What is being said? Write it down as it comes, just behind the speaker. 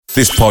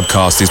This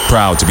podcast is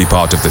proud to be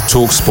part of the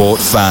TalkSport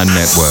Fan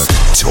Network.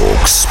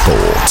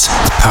 TalkSport.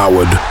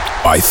 Powered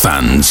by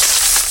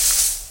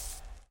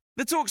fans.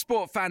 The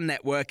TalkSport Fan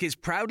Network is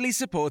proudly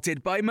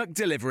supported by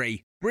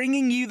McDelivery,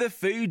 bringing you the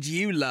food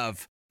you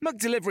love.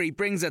 McDelivery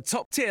brings a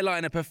top-tier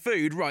lineup of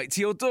food right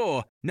to your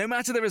door. No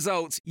matter the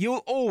result,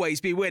 you'll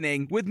always be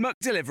winning with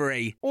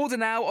McDelivery. Order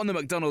now on the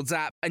McDonald's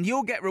app and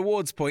you'll get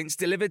rewards points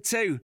delivered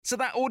too. So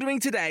that ordering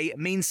today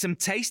means some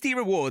tasty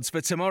rewards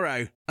for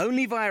tomorrow.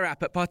 Only via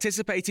app at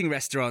participating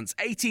restaurants.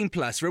 18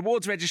 plus.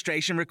 Rewards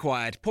registration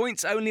required.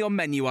 Points only on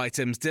menu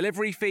items.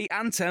 Delivery fee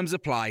and terms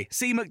apply.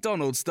 See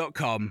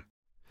mcdonalds.com.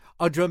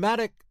 A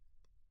dramatic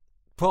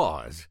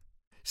pause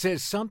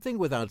says something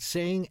without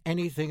saying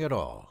anything at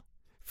all.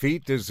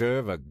 Feet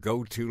deserve a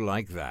go-to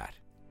like that.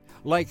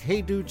 Like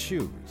Hey Dude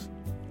shoes.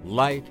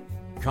 Light,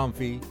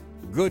 comfy,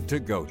 good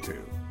to go to.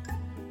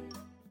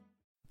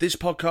 This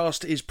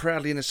podcast is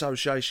proudly in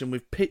association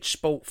with Pitch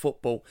Sport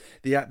Football,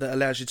 the app that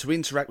allows you to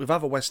interact with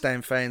other West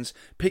Ham fans,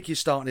 pick your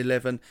starting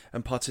 11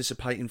 and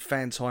participate in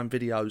fan time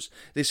videos.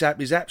 This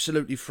app is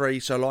absolutely free,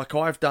 so like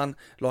I've done,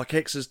 like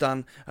X has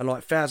done, and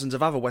like thousands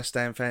of other West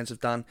Ham fans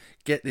have done,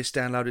 get this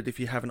downloaded if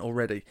you haven't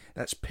already.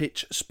 That's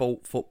Pitch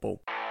Sport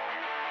Football.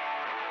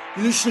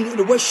 You're listening to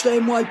the West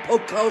Ham Way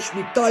podcast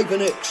with Dave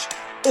and X.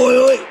 Oi,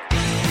 oi!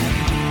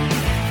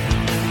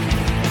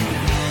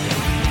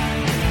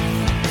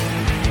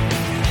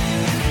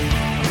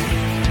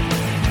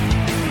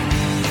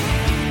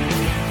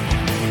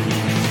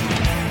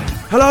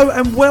 Hello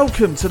and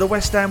welcome to the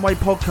West Ham Way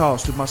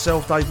podcast with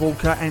myself, Dave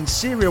Walker, and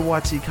serial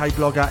YTK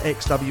blogger,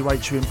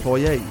 ex-WHU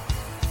employee.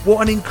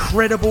 What an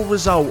incredible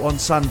result on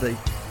Sunday.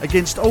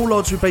 Against all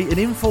odds, we beat an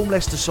informed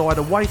Leicester side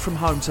away from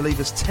home to leave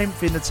us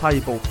 10th in the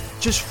table,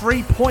 just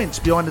 3 points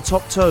behind the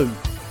top two.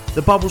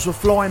 The bubbles were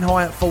flying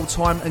high at full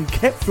time and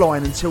kept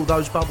flying until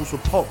those bubbles were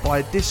popped by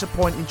a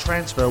disappointing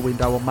transfer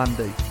window on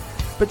Monday.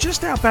 But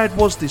just how bad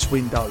was this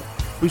window?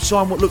 We've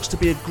signed what looks to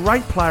be a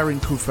great player in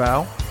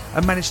Kufal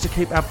and managed to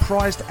keep our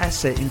prized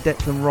asset in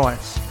Declan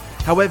Rice.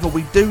 However,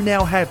 we do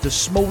now have the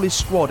smallest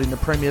squad in the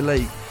Premier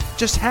League.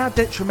 Just how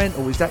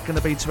detrimental is that going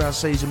to be to our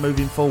season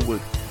moving forward?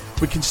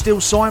 We can still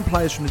sign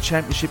players from the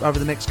Championship over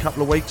the next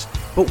couple of weeks,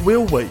 but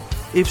will we?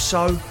 If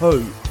so,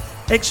 who?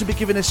 X will be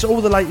giving us all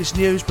the latest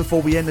news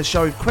before we end the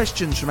show with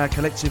questions from our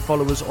collective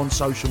followers on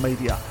social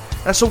media.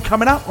 That's all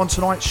coming up on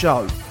tonight's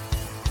show.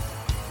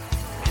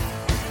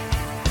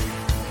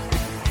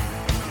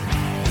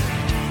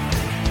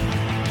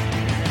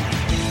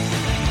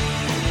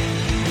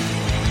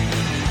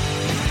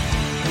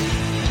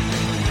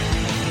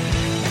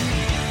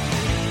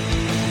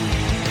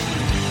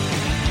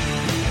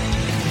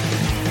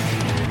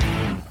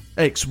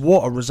 X,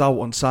 what a result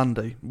on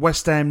Sunday.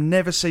 West Ham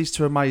never ceased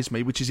to amaze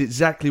me, which is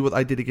exactly what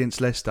they did against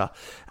Leicester.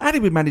 How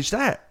did we manage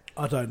that?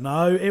 I don't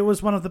know. It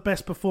was one of the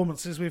best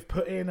performances we've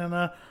put in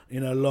a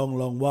long,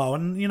 long while.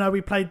 And,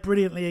 we played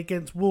brilliantly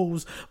against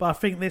Wolves, but I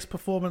think this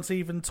performance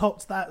even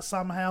topped that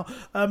somehow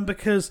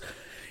because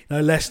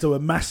Leicester were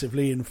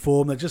massively in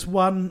form. They just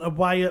won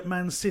away at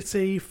Man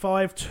City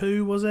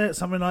 5-2, was it?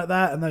 Something like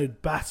that. And they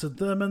battered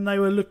them and they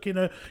were looking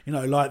at,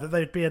 like that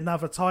they'd be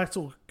another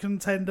title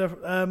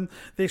contender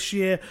this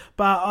year.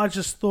 But I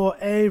just thought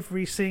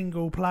every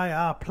single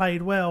player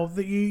played well.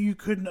 That you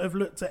couldn't have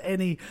looked at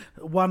any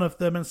one of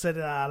them and said,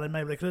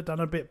 maybe they could have done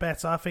a bit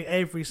better. I think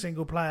every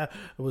single player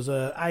was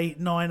a 8,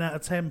 9 out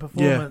of 10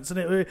 performance.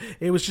 Yeah. And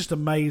it was just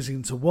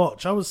amazing to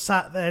watch. I was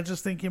sat there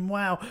just thinking,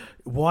 wow,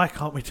 why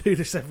can't we do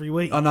this every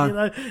week? I know.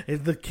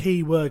 The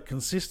key word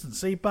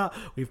consistency, but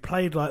we've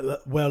played very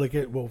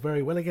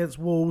well against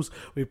Wolves.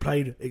 We've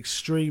played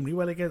extremely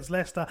well against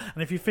Leicester,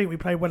 and if you think we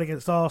played well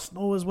against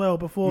Arsenal as well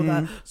before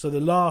that, so the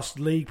last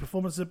league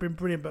performances have been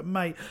brilliant. But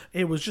mate,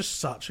 it was just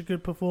such a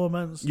good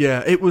performance.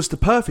 Yeah, it was the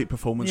perfect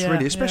performance,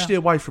 really, especially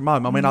away from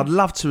home. I mean, I'd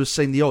love to have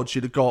seen the odds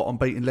you'd have got on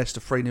beating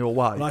Leicester 3-0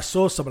 away. And I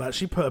saw someone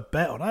actually put a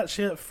bet on at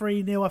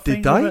 3-0. I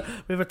think did they?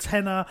 With a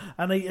tenner,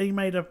 and he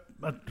made a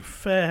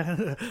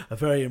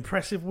very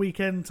impressive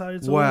weekend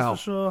total. Wow.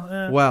 For sure.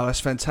 Yeah. Wow, that's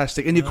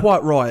fantastic. And you're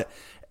quite right.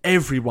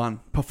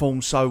 Everyone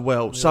performed so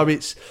well. Yeah. So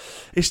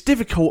it's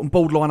difficult and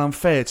borderline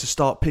unfair to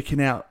start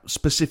picking out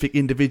specific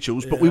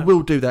individuals, but we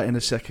will do that in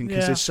a second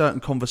because there's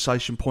certain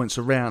conversation points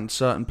around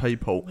certain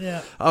people.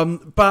 Yeah.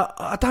 But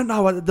I don't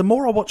know. The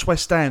more I watch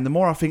West Ham, the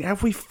more I think,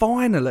 have we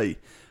finally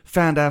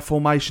found our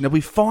formation? Have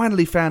we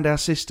finally found our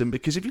system?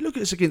 Because if you look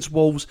at us against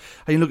Wolves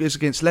and you look at us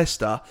against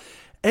Leicester,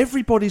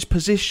 everybody's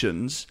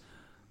positions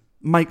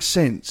makes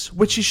sense,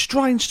 which is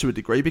strange to a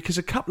degree because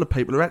a couple of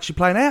people are actually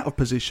playing out of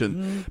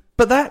position.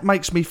 But that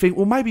makes me think,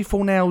 well, maybe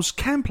Fornals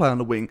can play on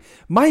the wing.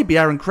 Maybe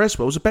Aaron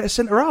Cresswell's a better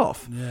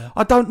centre-half. Yeah.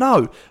 I don't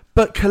know.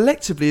 But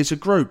collectively as a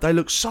group, they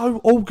look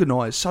so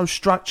organised, so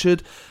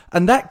structured.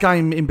 And that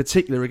game in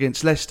particular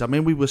against Leicester, I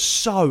mean, we were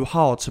so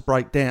hard to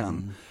break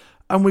down.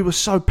 And we were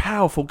so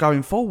powerful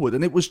going forward.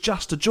 And it was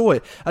just a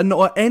joy. And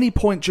not at any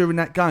point during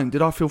that game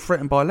did I feel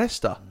threatened by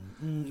Leicester.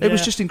 It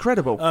was just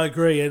incredible. I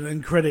agree,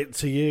 and credit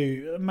to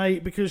you,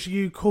 mate, because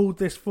you called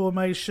this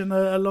formation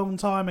a long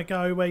time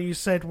ago, where you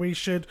said we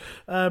should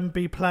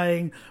be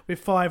playing with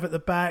 5 at the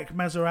back,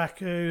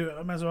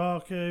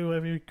 Masuaku,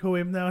 whatever you call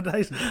him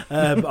nowadays,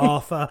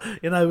 Arthur.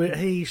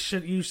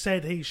 You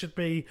said he should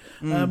be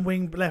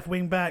left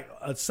wing back.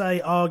 I'd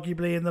say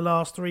arguably in the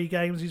last 3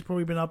 games he's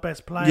probably been our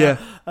best player.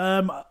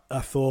 I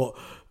thought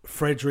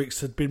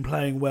Fredericks had been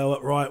playing well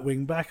at right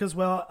wing back as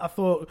well. I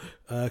thought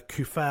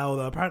Kufal,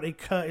 though apparently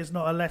Kurt is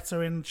not a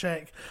letter in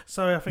Czech,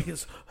 so I think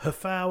it's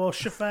Hufau or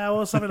Shafau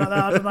or something like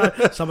that. I don't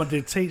know. Someone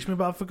did teach me,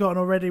 but I've forgotten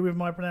already with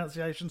my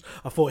pronunciations.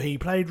 I thought he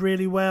played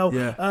really well.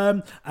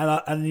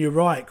 And you're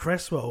right,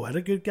 Cresswell had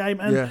a good game,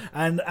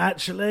 and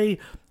actually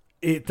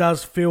it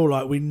does feel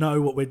like we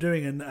know what we're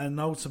doing, and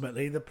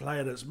ultimately the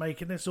player that's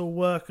making this all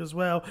work as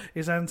well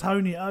is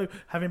Antonio,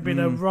 having been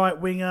a right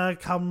winger,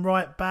 come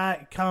right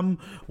back, come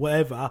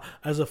whatever,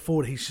 as a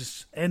forward. He's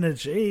just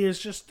energy is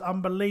just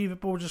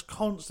unbelievable, just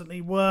constantly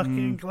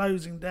working,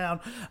 closing down,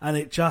 and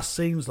it just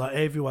seems like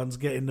everyone's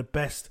getting the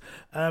best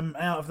out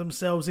of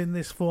themselves in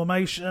this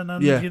formation.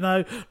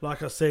 And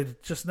like I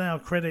said just now,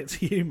 credit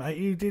to you, mate.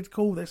 You did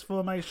call this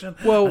formation,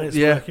 and it's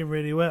working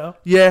really well.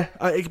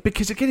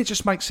 Because again, it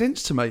just makes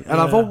sense to me. And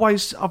I've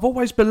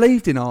always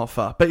believed in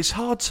Arthur, but it's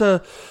hard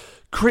to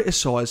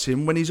criticise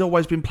him when he's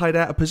always been played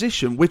out of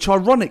position, which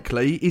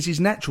ironically is his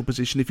natural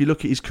position if you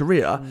look at his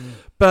career.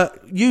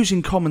 But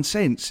using common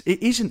sense,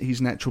 it isn't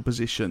his natural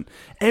position.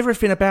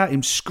 Everything about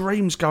him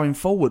screams going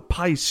forward,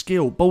 pace,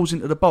 skill, balls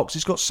into the box.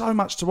 He's got so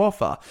much to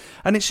offer.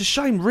 And it's a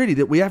shame really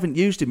that we haven't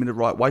used him in the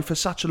right way for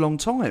such a long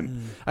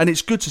time. And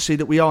it's good to see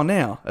that we are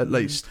now, at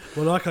least.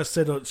 Well, like I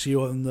said to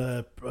you on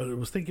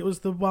I think it was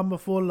the one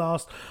before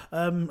last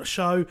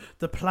show,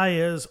 the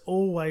players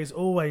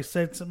always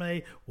said to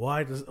me,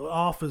 why does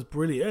Arthur's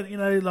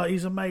brilliant, like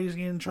he's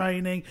amazing in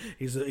training,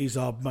 he's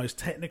our most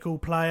technical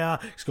player,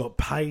 he's got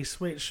pace,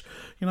 which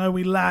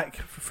we lack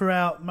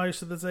throughout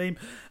most of the team,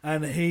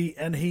 and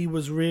he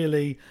was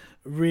really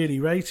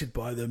rated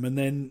by them, and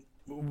then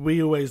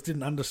we always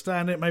didn't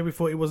understand it. Maybe we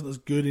thought he wasn't as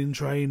good in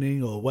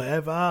training or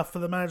whatever for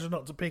the manager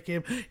not to pick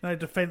him.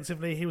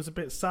 Defensively he was a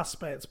bit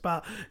suspect,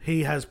 but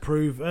he has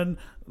proven,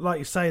 like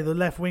you say, the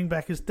left wing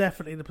back is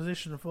definitely the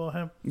position for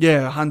him.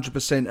 Yeah,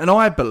 100%. And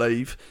I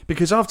believe,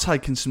 because I've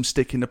taken some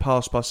stick in the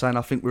past by saying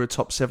I think we're a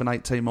top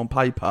 7-8 team on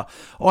paper,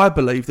 I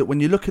believe that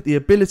when you look at the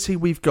ability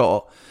we've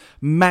got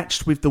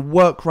matched with the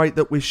work rate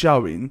that we're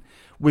showing,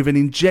 with an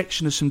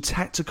injection of some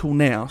tactical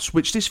nous,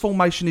 which this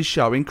formation is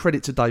showing,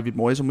 credit to David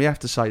Moyes, and we have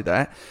to say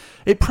that,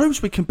 it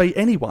proves we can beat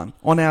anyone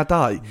on our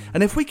day.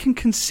 And if we can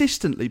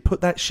consistently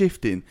put that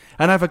shift in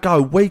and have a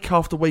go week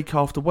after week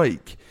after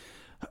week,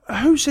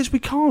 who says we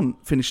can't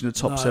finish in the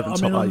top 7,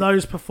 top 8? On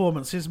those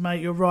performances,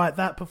 mate, you're right.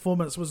 That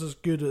performance was as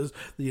good as,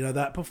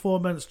 that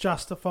performance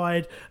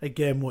justified,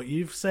 again, what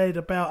you've said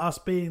about us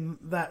being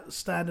that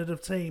standard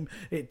of team.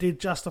 It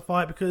did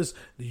justify it because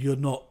you're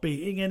not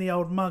beating any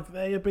old mug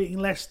there. You're beating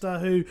Leicester,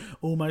 who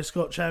almost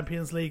got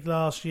Champions League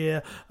last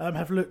year,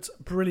 have looked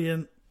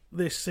brilliant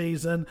this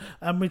season,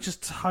 and we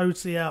just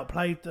totally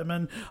outplayed them.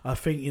 And I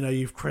think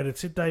you've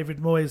credited David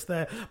Moyes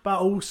there, but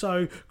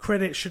also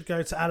credit should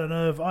go to Alan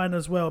Irvine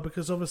as well,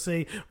 because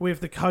obviously with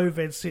the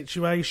COVID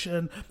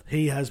situation,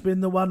 he has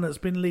been the one that's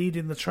been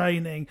leading the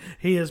training.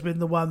 He has been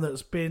the one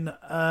that's been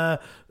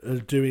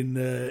doing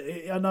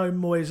I know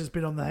Moyes has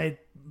been on the head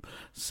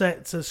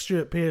set to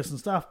Stuart Pearce and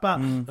stuff, but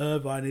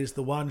Irvine is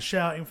the one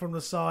shouting from the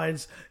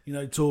sides,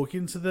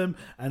 talking to them.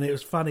 And it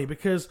was funny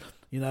because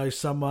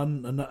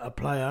someone, a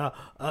player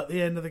at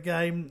the end of the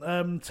game,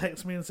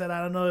 texted me and said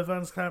Alan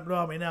Irvine's Camp Blue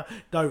Army. Now,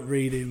 don't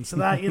read into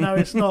that.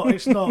 It's not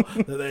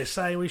that they're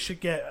saying we should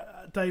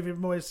get David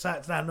Moyes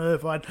sacked and Alan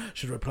Irvine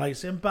should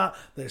replace him, but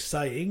they're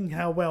saying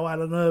how well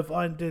Alan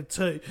Irvine did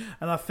too.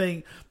 And I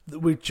think that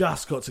we've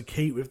just got to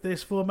keep with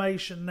this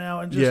formation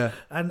now and just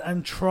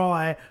and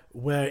try,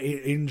 where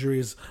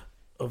injuries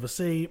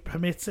obviously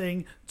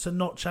permitting, to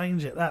not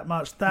change it that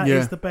much. That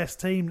is the best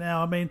team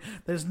now. I mean,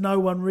 there's no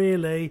one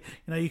really.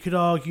 You could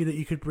argue that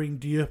you could bring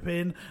Diop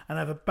in and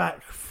have a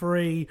back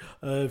three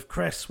of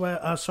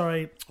Balbuena,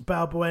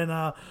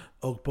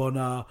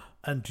 Ogbonna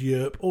and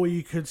Diop, or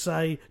you could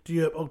say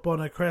Diop,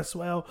 Ogbonna,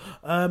 Cresswell.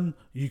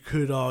 You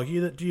could argue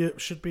that Diop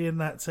should be in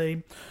that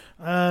team.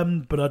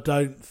 But I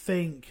don't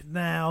think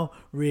now,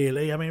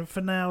 really. I mean,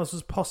 for now, this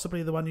was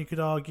possibly the one you could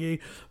argue,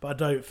 but I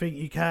don't think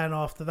you can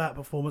after that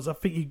performance. I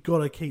think you've got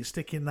to keep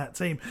sticking that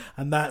team,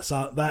 and that's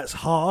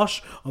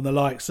harsh on the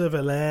likes of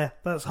Allaire,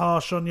 that's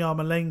harsh on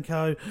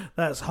Yarmolenko,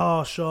 that's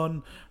harsh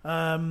on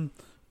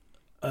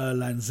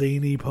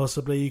Lanzini,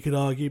 possibly, you could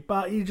argue,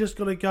 but you just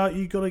got to go.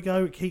 You got to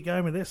go. Keep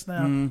going with this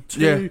now.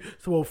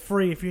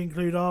 3 if you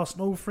include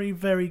Arsenal. 3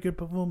 very good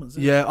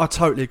performances. Yeah, I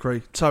totally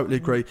agree.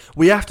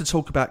 We have to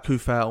talk about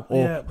Kufal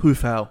or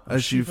Hufal,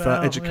 as you've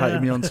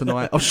educated me on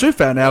tonight. Oh,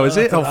 Shufal now, is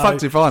it?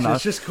 Fucked if I know.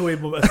 Let's just call him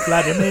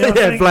Vladimir.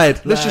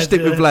 Vlad. Let's just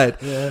stick with Vlad.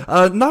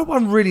 Yeah. No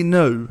one really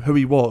knew who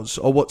he was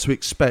or what to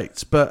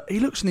expect, but he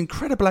looks an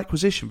incredible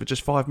acquisition for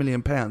just £5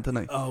 million, doesn't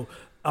he? Oh,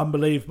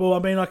 unbelievable. I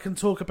mean, I can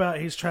talk about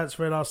his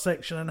transfer in our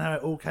section and how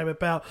it all came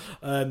about.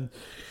 And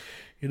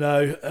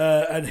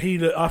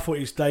I thought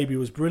his debut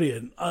was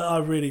brilliant. I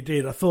really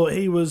did. I thought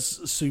he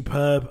was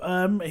superb.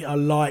 I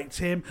liked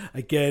him.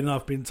 Again,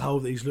 I've been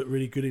told that he's looked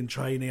really good in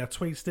training. I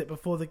tweeted it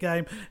before the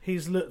game.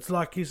 He's looked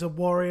like he's a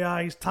warrior.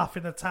 He's tough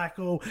in a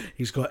tackle.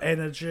 He's got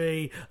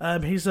energy.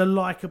 He's a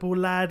likeable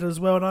lad as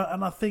well.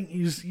 And I think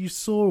you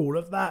saw all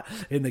of that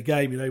in the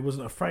game. He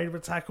wasn't afraid of a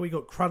tackle. He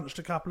got crunched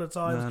a couple of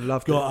times.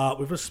 Got up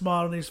with a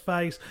smile on his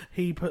face.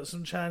 He put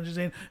some challenges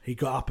in. He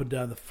got up and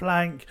down the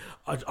flank.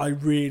 I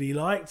really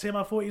liked him.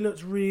 I thought he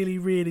looked really,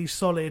 really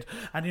solid.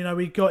 And,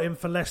 we got him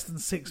for less than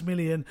 6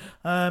 million.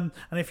 And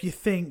if you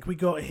think we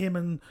got him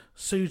and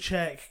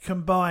Souček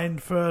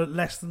combined for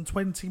less than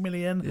 20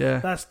 million,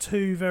 that's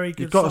two very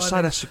good You've got signings. to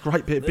say that's a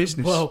great bit of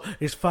business. Well,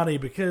 it's funny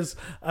because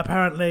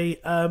apparently...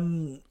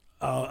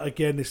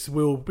 again, this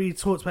will be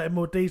talked about in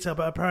more detail,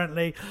 but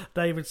apparently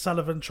David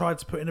Sullivan tried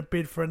to put in a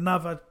bid for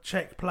another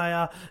Czech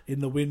player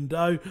in the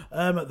window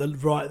at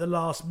the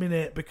last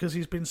minute because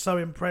he's been so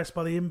impressed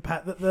by the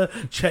impact that the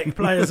Czech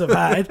players have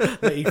had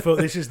that he thought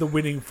this is the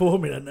winning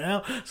formula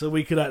now, so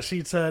we could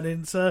actually turn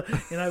into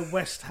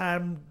West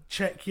Ham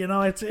Czech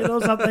United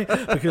or something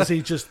because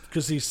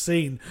he's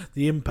seen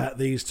the impact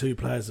these two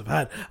players have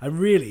had. And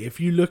really, if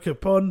you look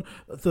upon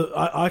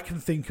I can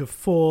think of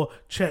 4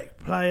 Czech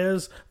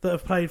players that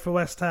have played for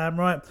West Ham,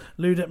 right?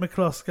 Ludek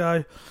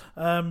Miklosko,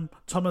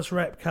 Thomas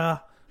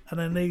Repka, and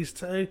then these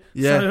two.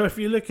 Yeah. So if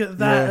you look at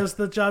that as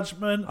the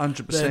judgment,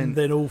 100%.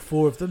 Then all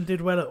 4 of them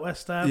did well at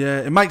West Ham.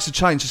 Yeah, it makes a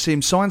change to see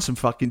him sign some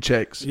fucking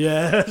checks.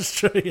 Yeah, that's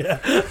true. Yeah,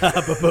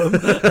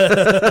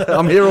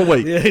 I'm here all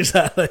week. Yeah,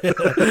 exactly. You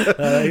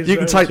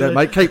can take that,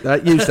 mate. Keep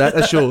that. Use that.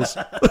 That's yours.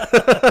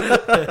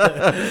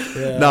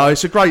 No,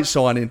 it's a great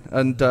signing,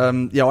 and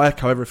I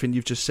echo everything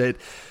you've just said.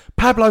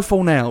 Pablo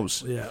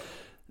Fornals. Yeah.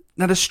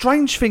 Now, the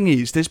strange thing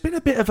is, there's been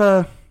a bit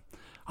of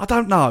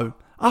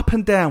up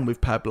and down with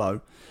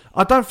Pablo.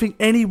 I don't think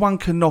anyone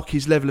can knock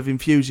his level of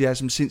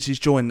enthusiasm since he's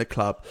joined the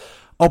club.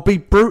 I'll be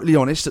brutally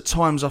honest, at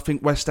times I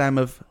think West Ham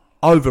have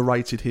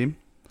overrated him.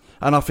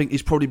 And I think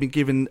he's probably been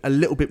given a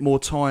little bit more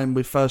time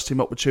with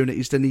first-team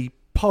opportunities than he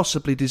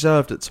possibly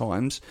deserved at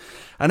times.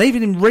 And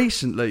even in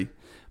recently,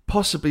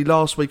 possibly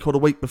last week or the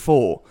week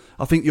before,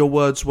 I think your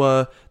words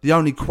were the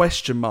only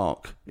question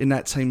mark in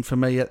that team for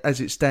me as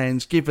it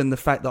stands, given the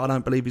fact that I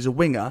don't believe he's a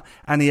winger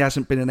and he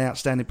hasn't been an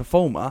outstanding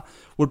performer,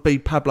 would be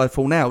Pablo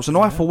Fornals. And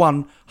I, for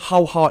one,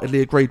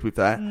 wholeheartedly agreed with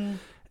that.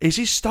 Is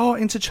he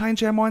starting to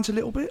change our minds a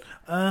little bit?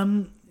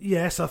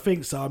 Yes, I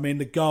think so. I mean,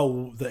 the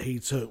goal that he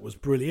took was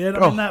brilliant.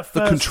 I mean, that first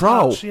the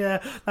control. touch,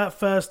 that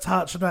first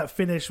touch and that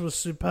finish was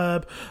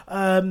superb.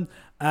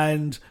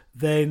 And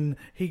then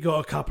he got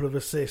a couple of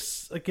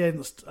assists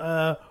against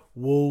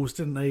Wolves,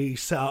 didn't he? He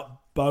set up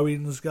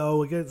Bowen's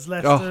goal against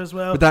Leicester as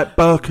well. With that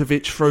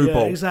Berkovic through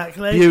ball.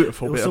 Exactly.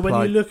 Beautiful bit of play. So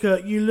when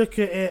you look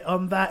at it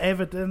on that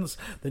evidence,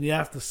 then you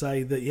have to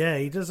say that,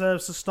 he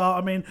deserves to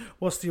start. I mean,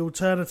 what's the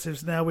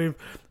alternatives now?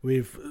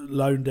 We've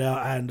loaned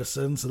out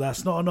Anderson, so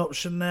that's not an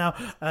option now.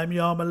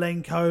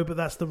 Yarmolenko, but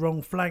that's the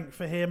wrong flank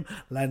for him.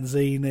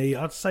 Lanzini,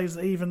 I'd say is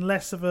even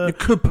less of a You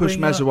could push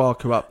winger.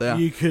 Masuaku up there.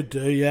 You could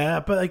do, yeah.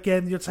 But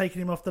again, you're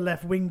taking him off the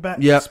left wing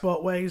back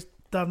spot where he's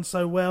done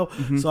so well.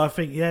 So I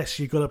think, yes,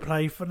 you've got to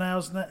play for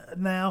now.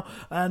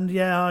 And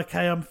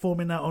I'm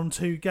forming that on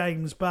 2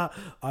 games. But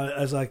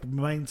as I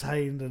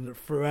maintained and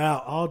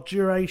throughout our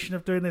duration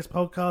of doing this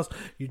podcast,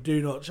 you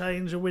do not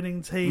change a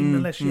winning team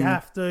unless you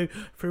have to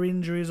through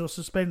injuries or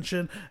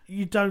suspension.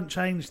 You don't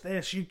change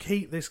this. You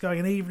keep this going.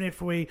 And even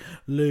if we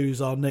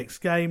lose our next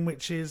game,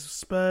 which is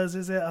Spurs,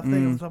 is it? I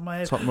think off the top of my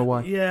head. Tottenham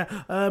away. Yeah.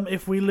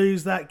 If we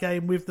lose that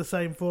game with the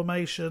same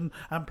formation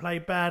and play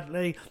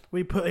badly,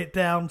 we put it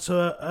down to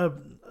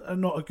a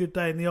not a good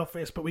day in the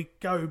office, but we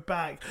go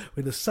back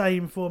with the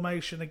same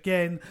formation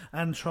again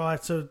and try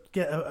to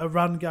get a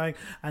run going.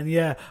 And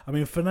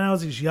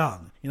Fornals is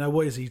young.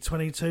 What is he,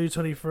 22,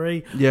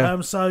 23?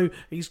 Yeah. So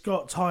he's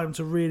got time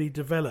to really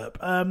develop.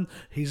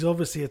 He's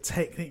obviously a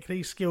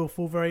technically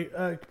skillful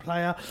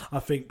player. I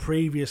think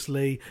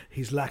previously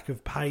his lack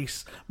of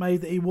pace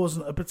made that he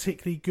wasn't a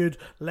particularly good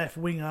left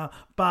winger,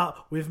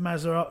 but with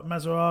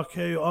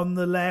Masuaku on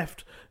the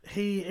left,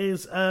 he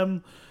is...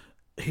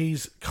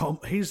 He's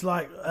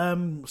like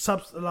what's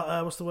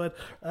the word?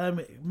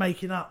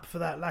 Making up for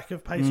that lack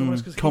of pace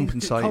almost, because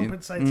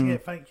compensating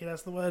it. Thank you,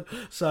 that's the word.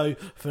 So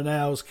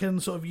Fornals can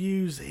sort of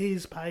use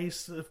his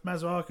pace,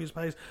 Masuaku's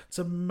pace,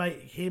 to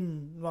make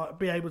him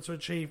be able to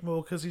achieve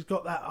more, because he's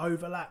got that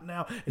overlap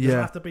now. It doesn't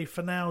have to be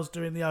Fornals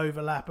doing the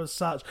overlap as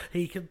such.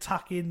 He can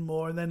tuck in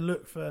more and then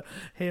look for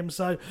him.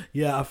 So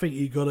I think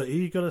you got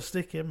to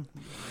stick him.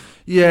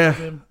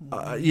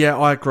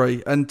 I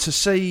agree. And to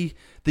see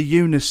the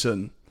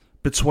unison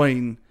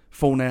between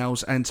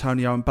Fornals,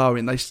 Antonio and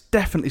Bowen. They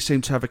definitely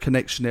seem to have a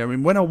connection there. I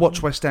mean, when I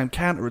watch West Ham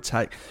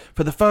counter-attack,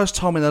 for the first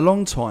time in a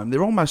long time,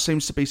 there almost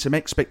seems to be some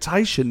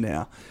expectation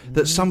now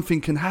that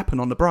something can happen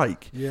on the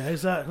break. Yeah,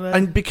 exactly.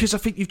 And because I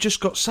think you've just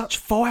got such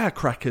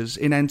firecrackers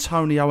in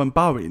Antonio and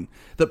Bowen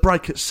that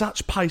break at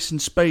such pace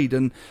and speed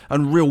and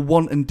real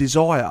want and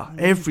desire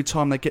every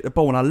time they get the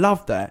ball. And I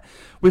love that.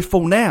 With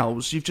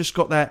Fornals, you've just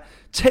got that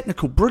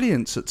technical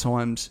brilliance at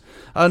times.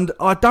 And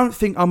I don't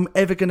think I'm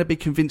ever going to be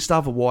convinced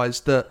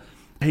otherwise that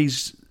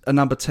he's a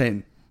number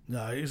 10.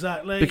 No,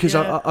 exactly. Because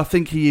I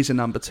think he is a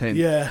number 10.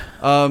 Yeah.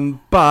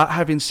 But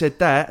having said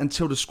that,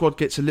 until the squad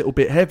gets a little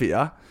bit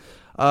heavier,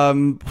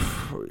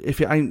 if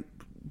it ain't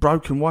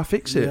broken, why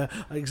fix it? Yeah,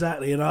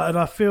 exactly. And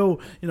I feel,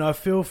 I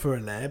feel for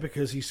Haller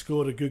because he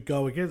scored a good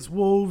goal against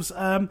Wolves.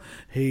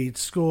 He'd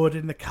scored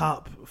in the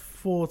cup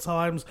 4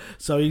 times,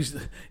 so he's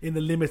in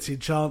the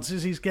limited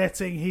chances he's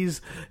getting.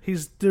 He's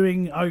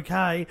doing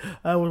okay,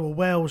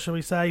 well, shall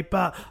we say?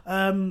 But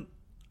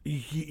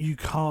you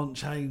can't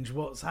change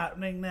what's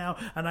happening now,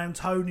 and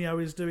Antonio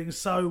is doing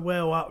so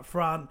well up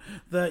front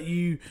that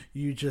you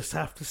just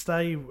have to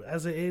stay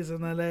as it is,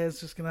 and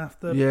Haller's just going to have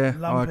to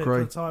lump it for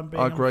the time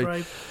being. I agree.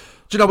 Do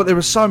you know what? There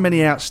were so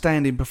many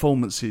outstanding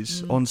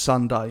performances on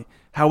Sunday.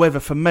 However,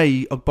 for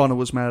me, Ogbonna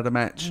was man of the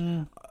match.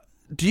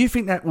 Do you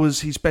think that was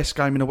his best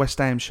game in a West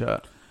Ham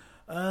shirt?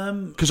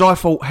 Because I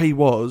thought he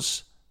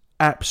was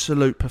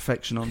absolute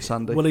perfection on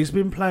Sunday. Well, he's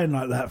been playing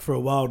like that for a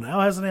while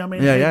now, hasn't he? I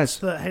mean,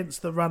 hence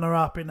the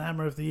runner-up in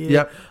Hammer of the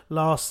Year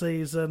last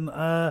season.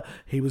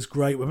 He was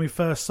great when we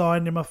first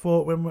signed him, I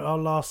thought, when our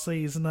last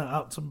season at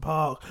Upton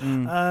Park.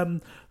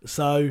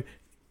 So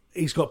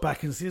he's got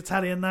back into the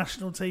Italian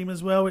national team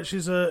as well, which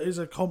is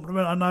a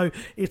compliment. I know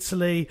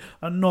Italy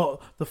are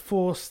not the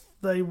force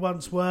they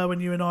once were when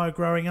you and I were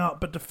growing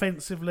up, but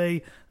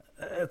defensively,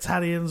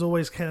 Italians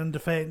always can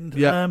defend,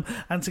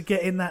 and to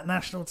get in that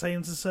national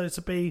team,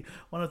 to be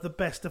one of the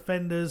best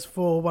defenders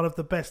for one of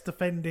the best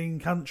defending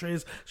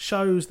countries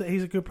shows that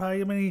he's a good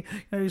player. I mean,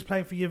 he's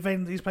playing for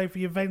Juventus, he's played for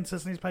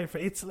Juventus, and he's played for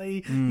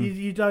Italy.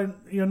 You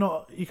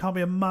can't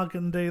be a mug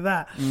and do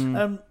that.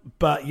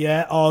 But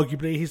yeah,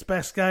 arguably his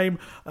best game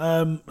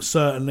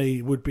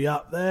certainly would be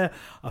up there.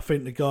 I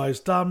think the guy's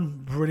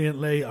done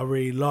brilliantly. I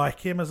really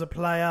like him as a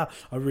player.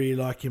 I really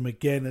like him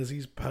again as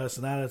his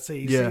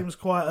personality. He seems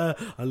quite a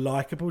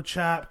likeable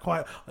chap,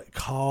 quite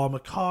calm, a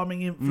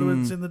calming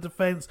influence in the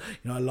defence.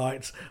 I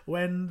liked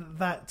when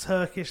that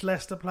Turkish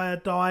Leicester player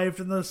dived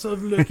and the sort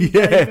of look he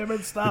gave him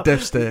and stuff.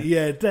 Death stare.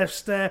 Yeah, death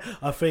stare.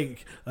 I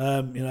think,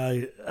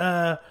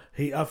 I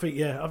think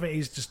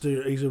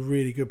he's a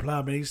really good player.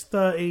 I mean, he's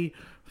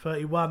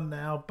 31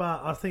 now,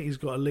 but I think he's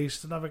got at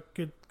least another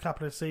good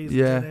couple of seasons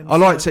in him. I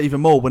liked it even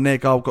more when their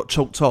goal got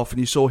chalked off and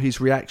you saw his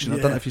reaction. I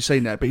don't know if you've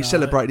seen that, but he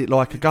celebrated it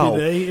like a goal.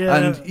 Did he? Yeah.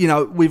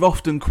 And, we've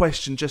often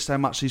questioned just how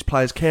much these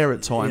players care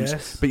at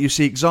times, but you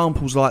see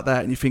examples like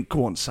that and you think,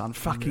 go on, son,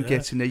 fucking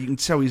get in there. You can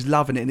tell he's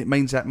loving it and it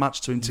means that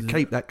much to him to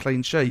keep that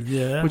clean sheet,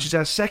 which is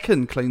our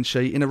second clean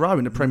sheet in a row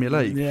in the Premier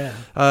League.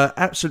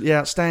 Absolutely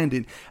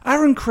outstanding.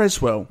 Aaron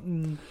Creswell...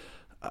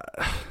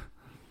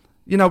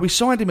 we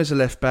signed him as a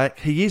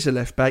left-back. He is a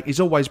left-back. He's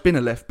always been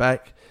a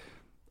left-back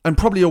and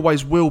probably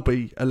always will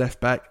be a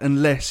left-back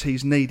unless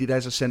he's needed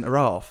as a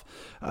centre-half.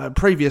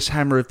 Previous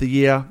Hammer of the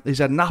Year. He's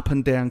had an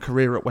up-and-down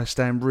career at West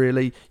Ham,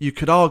 really. You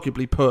could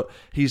arguably put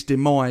his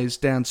demise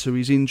down to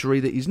his injury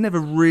that he's never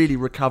really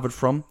recovered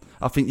from,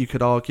 I think you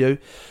could argue.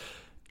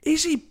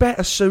 Is he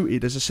better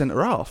suited as a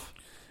centre-half?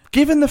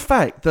 Given the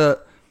fact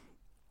that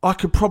I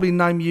could probably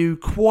name you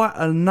quite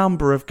a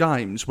number of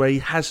games where he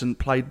hasn't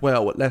played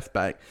well at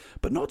left-back,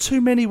 but not too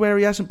many where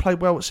he hasn't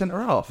played well at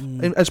centre-half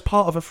as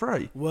part of a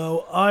three.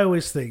 Well, I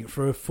always think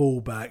for a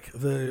full-back,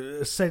 the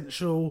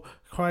essential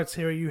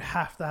criteria you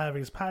have to have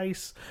is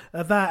pace.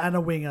 That and a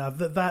winger.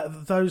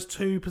 Those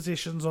two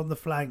positions on the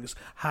flanks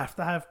have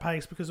to have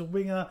pace because a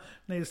winger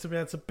needs to be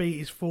able to beat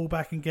his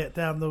full-back and get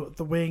down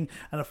the wing,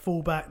 and a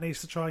full-back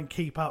needs to try and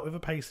keep up with a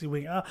pacey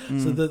winger.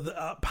 So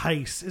the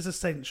pace is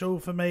essential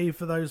for me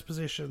for those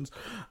positions.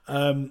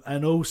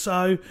 And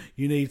also,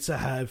 you need to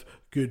have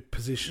good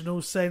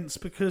positional sense,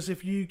 because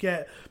if you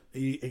get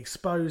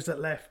exposed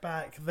at left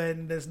back,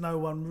 then there's no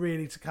one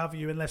really to cover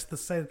you unless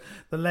the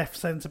left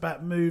centre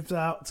back moves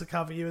out to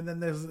cover you, and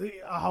then there's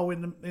a hole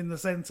in the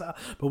centre.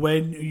 But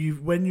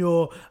when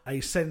you're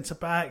a centre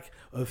back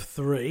of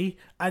 3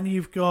 and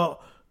you've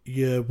got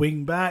your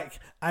wing back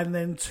and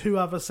then 2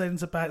 other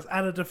centre backs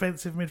and a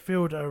defensive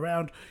midfielder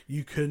around,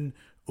 you can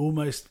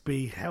almost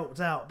be helped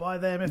out by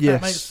them, if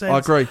that makes sense. I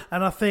agree.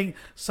 And I think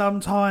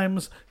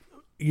sometimes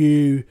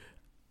if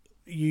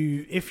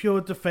your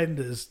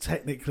defenders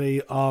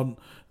technically aren't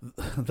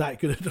that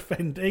good at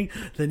defending,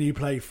 then you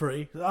play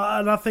free,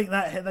 and I think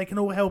that they can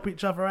all help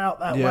each other out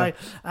that way.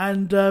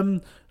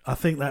 And I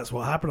think that's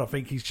what happened. I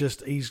think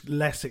he's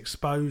less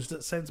exposed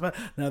at centre back.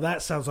 Now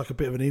that sounds like a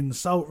bit of an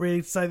insult,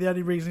 really, to say the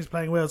only reason he's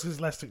playing well is because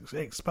he's less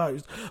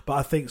exposed. But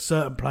I think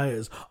certain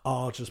players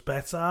are just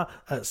better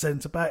at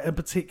centre back, and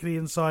particularly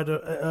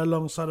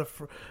alongside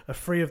a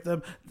three of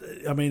them.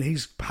 I mean,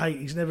 he's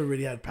never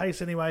really had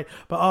pace anyway.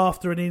 But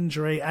after an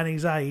injury and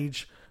his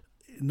age.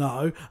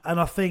 No, and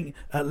I think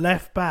at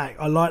left back,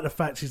 I like the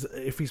fact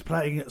if he's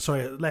playing at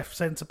left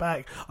centre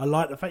back, I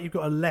like the fact you've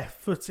got a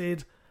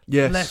left-footed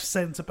left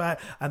centre back,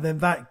 and then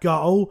that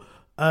goal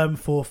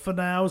for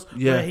Fornals,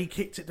 where he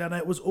kicked it down,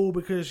 it was all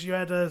because you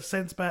had a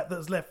centre back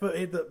that's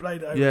left-footed that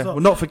played it over the top.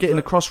 Well, not forgetting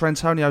the cross for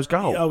Antonio's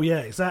goal. Oh yeah,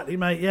 exactly,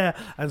 mate. Yeah,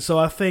 and so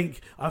I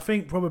think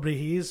probably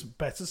he is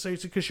better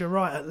suited because you're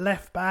right at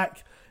left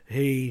back.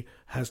 He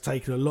has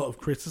taken a lot of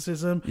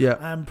criticism,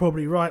 and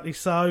probably rightly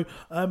so.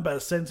 But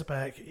at centre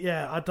back,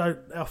 I don't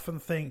often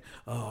think,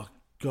 oh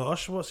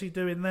gosh, what's he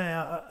doing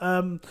there?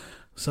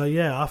 So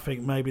I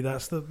think maybe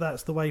that's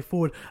the way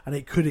forward, and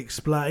it could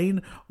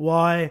explain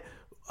why.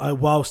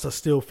 Whilst I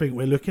still think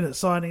we're looking at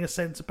signing a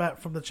centre back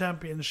from the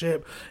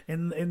Championship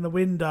in the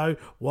window,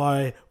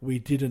 why we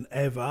didn't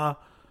ever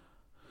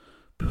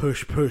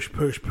push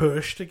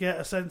to get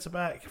a centre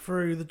back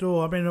through the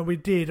door. I mean, we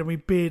did, and we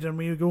bid, and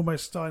we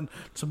almost signed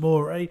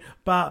Tomori,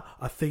 but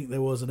I think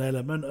there was an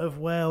element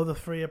of, the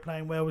three are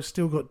playing well. We've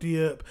still got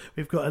Diop,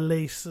 we've got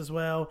Elise as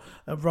well,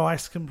 and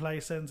Rice can play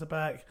centre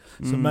back,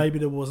 so maybe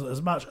there wasn't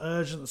as much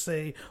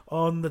urgency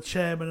on the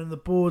chairman and the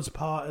board's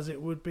part as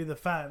it would be the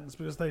fans,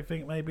 because they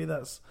think maybe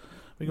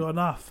we got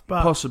enough.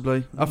 But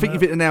possibly. I think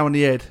you've hit the nail on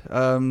the head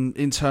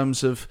in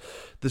terms of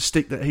the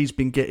stick that he's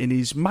been getting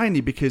is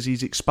mainly because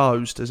he's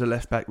exposed as a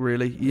left-back,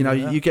 really.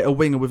 You get a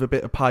winger with a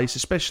bit of pace,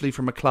 especially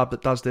from a club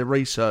that does their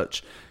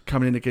research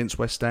coming in against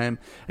West Ham.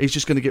 He's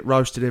just going to get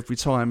roasted every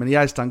time, and he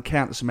has done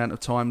countless amount of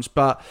times,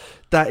 but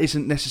that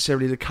isn't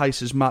necessarily the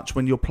case as much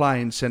when you're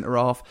playing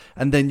centre-half,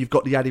 and then you've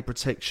got the added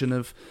protection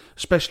of,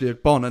 especially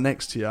of Bonner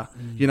next to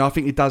you. I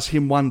think it does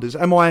him wonders.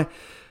 Am I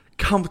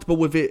comfortable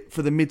with it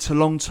for the mid to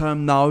long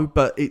term? No,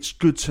 but it's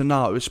good to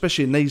know,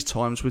 especially in these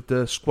times with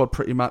the squad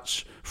pretty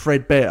much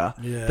threadbare,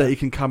 that he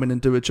can come in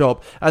and do a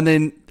job. And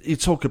then you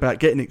talk about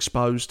getting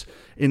exposed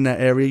in that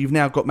area. You've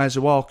now got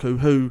Masuaku,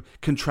 who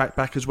can track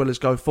back as well as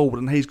go forward,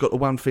 and he's got the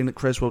one thing that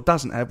Creswell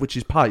doesn't have, which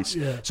is pace.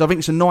 So I think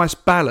it's a nice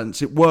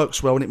balance. It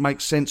works well, and it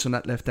makes sense on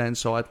that left-hand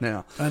side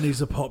now. And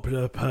he's a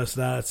popular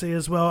personality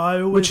as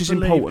well. Which is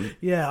important.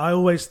 Yeah, I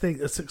always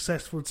think a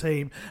successful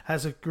team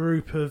has a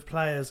group of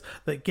players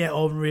that get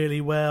on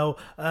really well,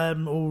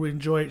 all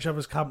enjoy each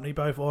other's company,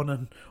 both on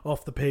and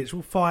off the pitch,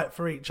 will fight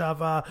for each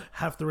other,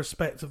 have the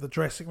respect of the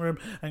dressing room,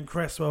 and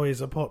Cresswell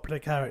is a popular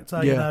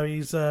character.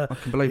 He's I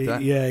can believe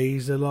that. Yeah,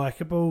 he's a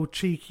likeable,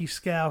 cheeky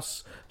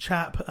Scouse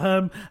chap,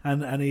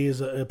 and he is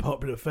a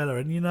popular fella.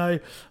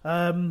 And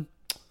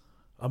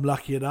I'm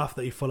lucky enough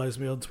that he follows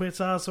me on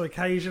Twitter, so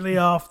occasionally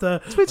after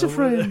Twitter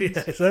friends,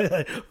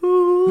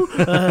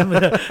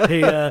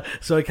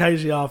 so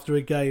occasionally after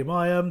a game,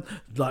 I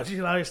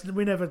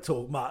we never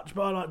talk much,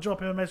 but I like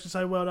drop him a message and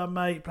say, "Well done,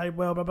 mate, played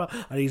well, blah blah,"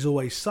 and he's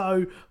always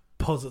so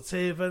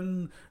positive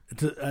and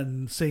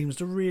seems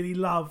to really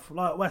love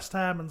West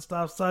Ham and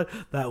stuff, so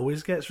that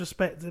always gets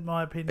respect in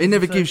my opinion. It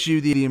never gives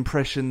you the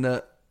impression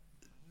that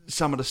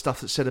some of the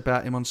stuff that's said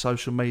about him on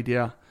social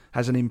media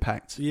has an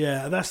impact.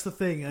 Yeah, that's the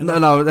thing. And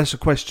no, that's a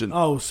question.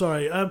 Oh,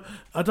 sorry.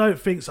 I don't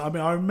think so. I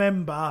mean, I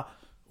remember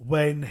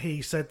when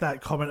he said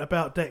that comment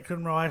about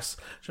Declan Rice.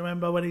 Do you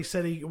remember when he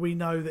said we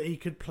know that he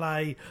could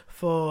play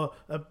for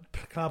a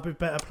club with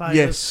better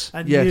players,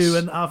 you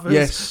and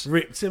others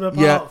ripped him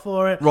apart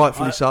for it?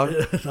 Rightfully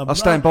so. I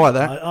stand by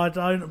that. I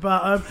don't,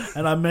 but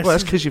and I messaged. Well,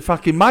 that's because you're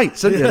fucking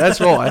mates, isn't you? That's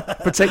right.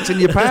 Protecting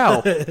your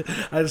pal.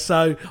 And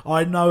so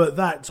I know at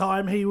that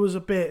time he was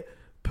a bit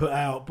put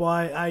out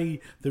by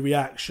the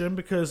reaction,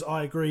 because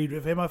I agreed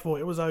with him. I thought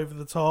it was over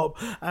the top,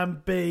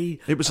 and B,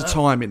 it was the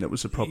timing that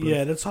was the problem.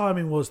 Yeah, the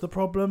timing was the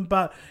problem,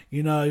 but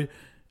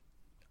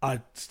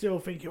I still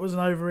think it was an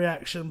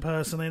overreaction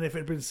personally, and if it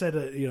had been said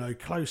at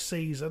close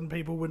season,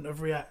 people wouldn't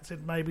have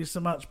reacted maybe so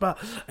much.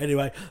 But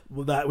anyway,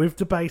 we've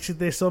debated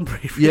this on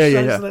previous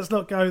shows, so let's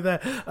not go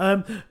there.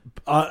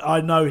 I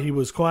know he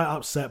was quite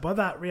upset by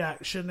that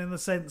reaction, in the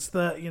sense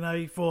that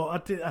he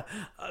thought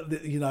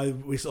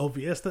it's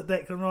obvious that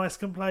Declan Rice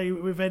can play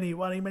with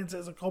anyone. He meant it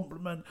as a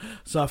compliment,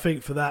 so I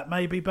think for that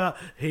maybe, but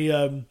he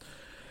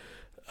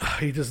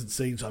doesn't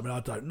seem to. I mean, I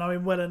don't know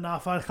him well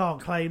enough. I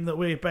can't claim that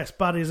we're best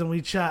buddies and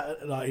we chat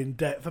in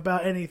depth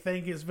about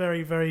anything. It's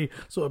very, very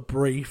sort of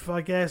brief,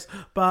 I guess.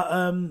 But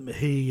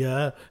he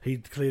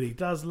clearly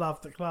does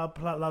love the club,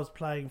 loves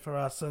playing for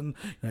us, and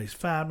his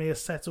family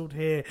is settled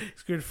here.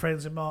 He's good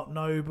friends with Mark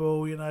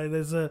Noble.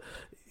 There's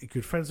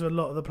good friends with a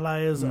lot of the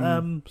players.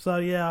 So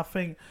yeah, I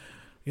think.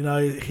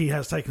 He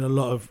has taken a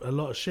lot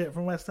of shit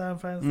from West Ham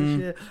fans this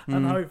year,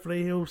 and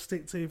hopefully he'll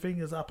stick two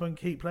fingers up and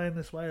keep playing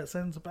this way at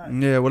centre back.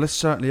 Yeah, well, let's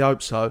certainly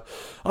hope so.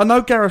 I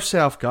know Gareth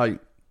Southgate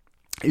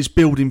is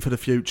building for the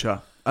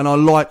future. And I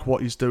like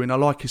what he's doing. I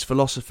like his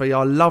philosophy.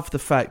 I love the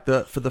fact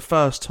that for the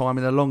first time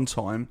in a long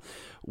time,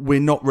 we're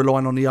not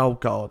relying on the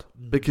old guard,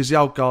 because the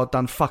old guard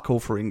done fuck all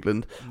for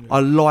England. I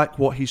like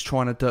what he's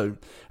trying to do.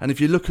 And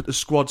if you look at the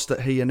squads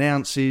that he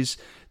announces,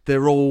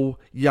 they're all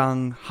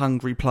young,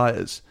 hungry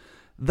players.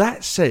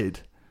 That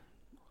said,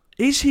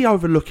 is he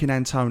overlooking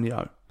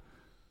Antonio?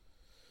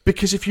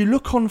 Because if you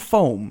look on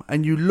form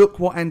and you look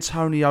what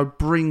Antonio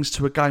brings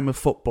to a game of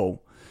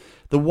football,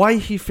 the way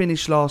he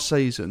finished last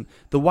season,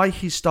 the way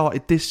he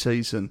started this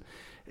season,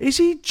 is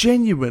he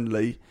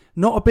genuinely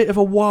not a bit of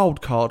a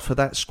wild card for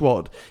that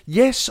squad?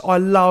 Yes, I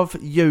love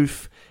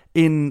youth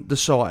in the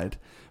side,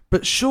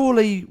 but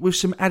surely with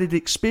some added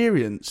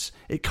experience,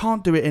 it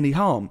can't do it any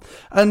harm.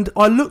 And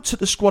I looked at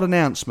the squad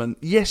announcement.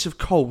 Yes, of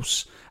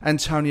course,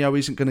 Antonio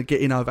isn't going to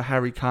get in over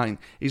Harry Kane.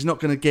 He's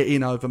not going to get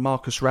in over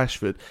Marcus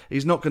Rashford.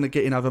 He's not going to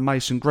get in over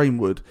Mason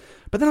Greenwood.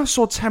 But then I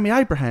saw Tammy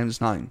Abraham's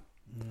name.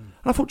 And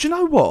I thought, do you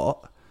know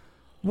what?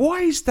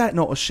 Why is that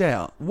not a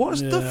shout? What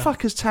the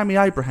fuck has Tammy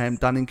Abraham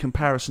done in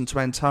comparison to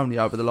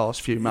Antonio over the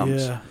last few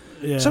months?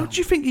 Yeah. So do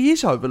you think he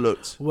is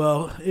overlooked?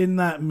 Well, in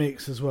that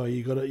mix as well,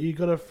 you got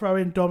to throw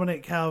in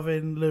Dominic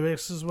Calvert-Lewin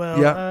as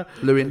well. Yeah,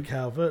 Lewin.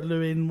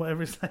 Calvert-Lewin, whatever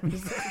his name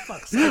is.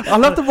 I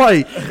love the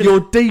way your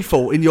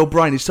default in your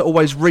brain is to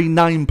always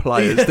rename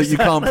players that you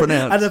can't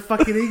pronounce. And the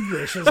fucking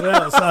English as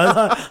well. So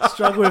I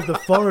struggle with the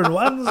foreign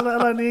ones,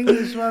 let alone the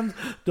English ones.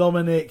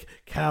 Dominic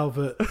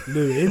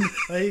Calvert-Lewin.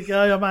 There you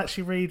go. I'm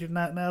actually reading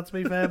that now, to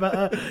be fair.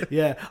 But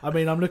yeah, I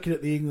mean, I'm looking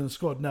at the England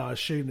squad now. I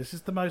assume this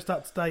is the most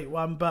up-to-date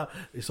one, but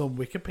it's on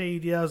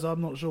Wikipedia, so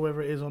I'm not sure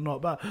whether it is or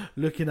not. But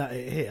looking at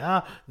it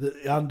here,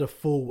 under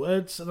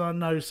forwards, and I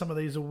know some of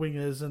these are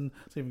wingers, and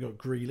it's even got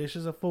Grealish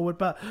as a forward,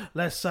 but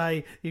let's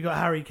say you've got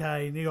Harry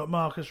Kane, you've got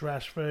Marcus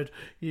Rashford,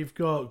 you've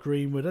got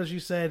Greenwood, as you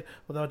said,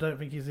 although I don't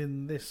think he's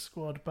in this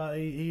squad, but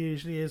he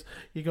usually is.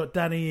 You've got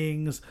Danny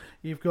Ings,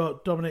 you've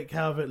got Dominic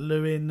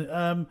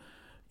Calvert-Lewin,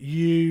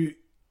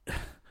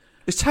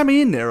 Is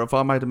Tammy in there, or have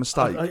I made a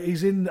mistake?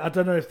 He's in. I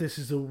don't know if this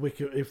is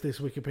if this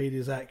Wikipedia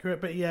is accurate,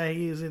 but yeah,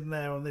 he is in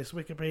there on this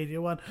Wikipedia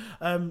one,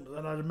 and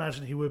I'd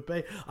imagine he would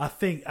be. I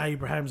think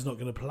Abraham's not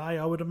going to play,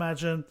 I would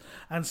imagine,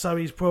 and so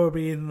he's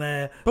probably in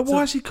there. But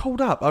why is he called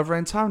up over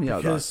Antonio?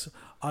 Because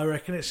I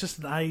reckon it's just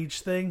an age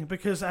thing,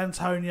 because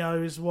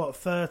Antonio is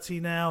 30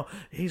 now.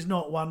 He's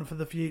not one for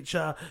the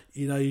future.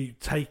 You know, you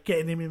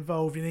getting him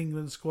involved in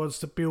England squads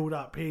to build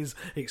up his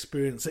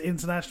experience at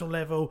international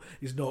level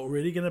is not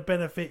really going to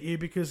benefit you,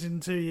 because in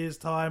 2 years'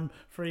 time,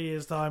 3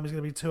 years' time, he's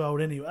going to be too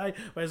old anyway.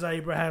 Whereas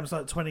Abraham's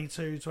like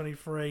 22,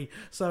 23,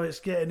 so it's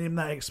getting him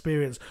that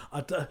experience.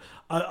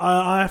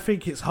 I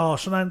think it's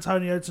harsh on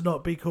Antonio to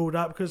not be called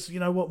up, because you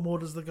know what more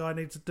does the guy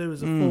need to do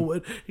as a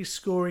forward? He's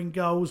scoring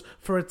goals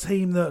for a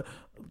team that,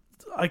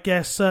 I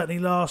guess certainly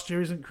last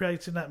year, isn't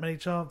creating that many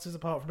chances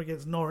apart from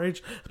against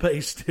Norwich, but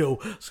he's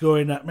still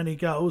scoring that many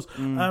goals.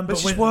 But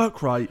it's his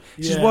work rate.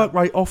 It's his work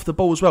rate off the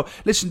ball as well.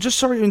 Listen, just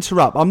sorry to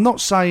interrupt. I'm not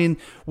saying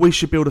we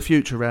should build a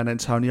future around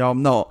Antonio.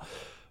 I'm not.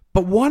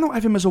 But why not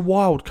have him as a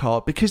wild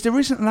card? Because there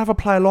isn't another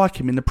player like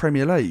him in the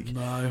Premier League.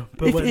 No.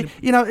 But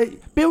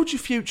build your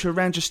future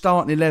around your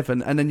starting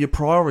 11 and then your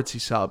priority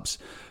subs.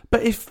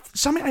 But if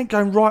something ain't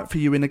going right for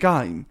you in a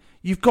game,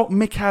 you've got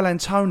Mikel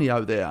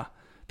Antonio there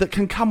that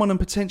can come on and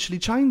potentially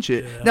change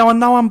it. Yeah. Now, I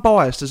know I'm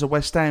biased as a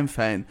West Ham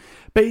fan,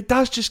 but it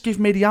does just give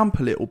me the ump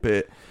a little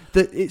bit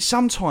that it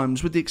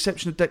sometimes, with the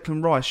exception of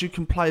Declan Rice, you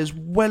can play as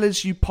well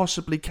as you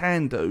possibly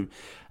can do,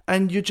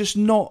 and you're just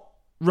not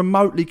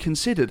remotely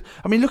considered.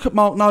 I mean, look at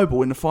Mark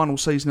Noble in the final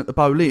season at the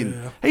Boleyn.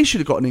 Yeah. He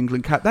should have got an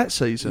England cap that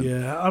season.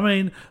 Yeah, I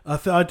mean,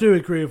 I do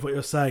agree with what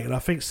you're saying, and I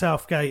think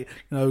Southgate,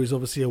 is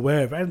obviously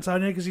aware of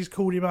Antonio because he's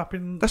called him up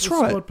in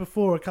squad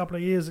before a couple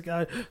of years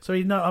ago. So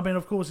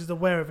of course he's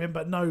aware of him,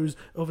 but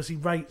obviously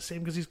rates him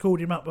because he's called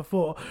him up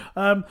before.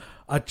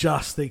 I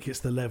just think it's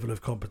the level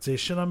of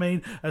competition. I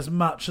mean, as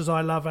much as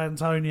I love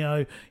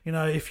Antonio,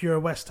 if you're a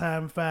West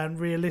Ham fan,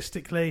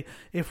 realistically,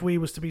 if we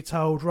was to be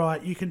told,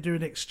 right, you can do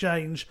an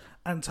exchange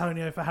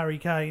Antonio for Harry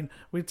Kane,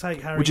 we'd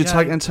take Harry Kane. Would you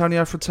take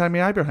Antonio for Tammy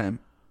Abraham?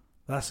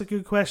 That's a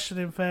good question,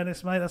 in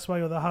fairness, mate. That's why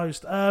you're the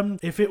host.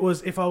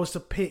 If I was to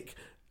pick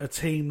a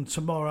team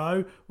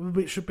tomorrow,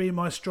 which would be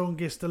my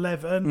strongest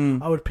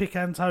 11, I would pick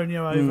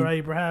Antonio over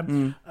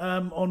Abraham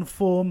on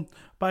form.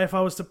 But if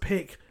I was to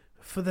pick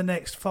for the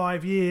next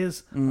 5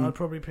 years, I'd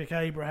probably pick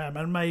Abraham,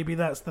 and maybe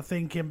that's the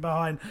thinking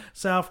behind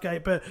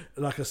Southgate. But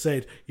like I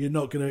said, you're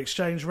not going to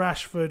exchange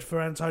Rashford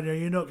for Antonio,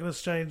 you're not going to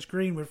exchange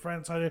Greenwood for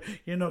Antonio,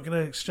 you're not going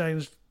to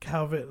exchange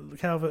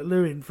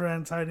Calvert-Lewin for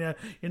Antonio,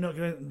 you're not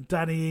going to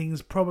Danny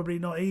Ings, probably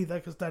not either,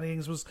 because Danny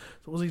Ings was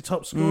he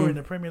top scorer in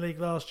the Premier League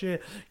last year.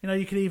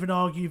 You can even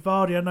argue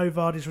Vardy. I know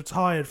Vardy's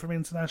retired from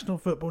international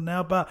football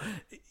now, but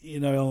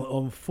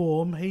on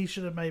form, he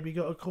should have maybe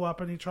got a call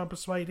up and he tried to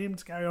persuade him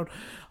to carry on.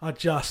 I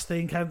just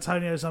think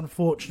Antonio's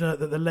unfortunate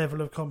that the level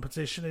of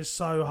competition is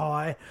so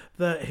high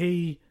that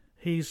he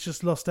he's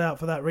just lost out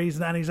for that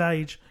reason and his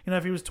age. You know,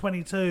 if he was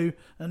 22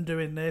 and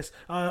doing this,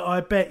 I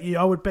would bet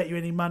you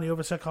any money,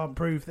 obviously I can't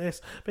prove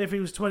this, but if he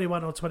was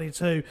 21 or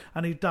 22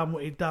 and he'd done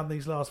what he'd done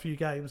these last few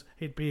games,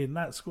 he'd be in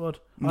that squad.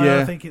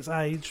 I think it's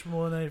age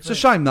more than anything. It's a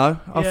shame though.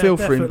 I feel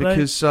for him definitely.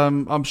 because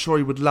I'm sure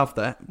he would love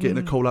that, getting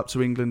a call up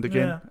to England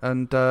again. Yeah.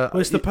 And well,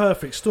 it's the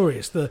perfect story.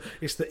 It's the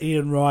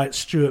Ian Wright,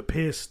 Stuart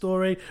Pearce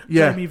story,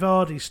 Jamie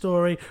Vardy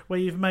story, where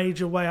you've made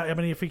your way out. I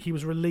mean, I think he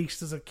was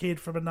released as a kid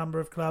from a number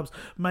of clubs,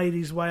 made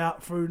his way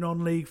up through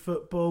non-league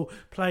football,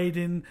 played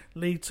in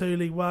League 2,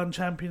 League 1,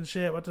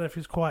 Championship. I don't know if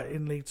he's quite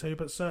in League 2,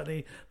 but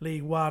certainly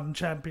League 1,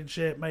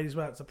 Championship, made his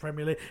way up to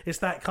Premier League. It's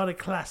that kind of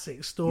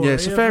classic story. Yeah,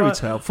 it's a fairy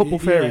tale, football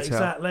fairy tale.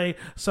 Exactly.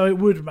 So it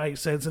would make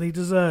sense, and he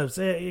deserves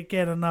it.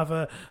 Again,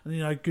 another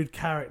good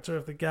character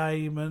of the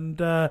game, and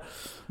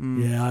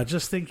I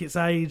just think it's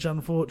age,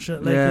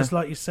 unfortunately, because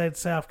like you said,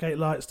 Southgate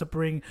likes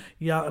to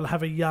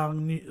have a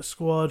young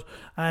squad,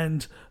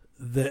 and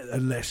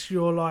unless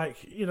you're like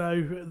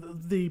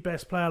the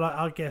best player, like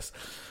I guess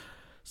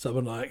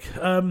someone like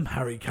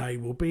Harry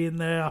Kane will be in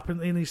there up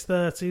in his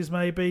 30s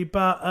maybe,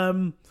 but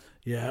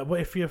what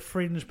if you're a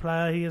fringe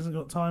player, he hasn't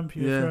got time for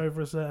you if you're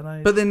over a certain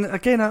age. But then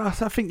again, I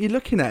think you're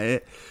looking at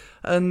it,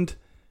 and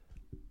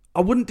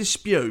I wouldn't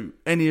dispute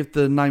any of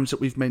the names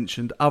that we've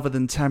mentioned other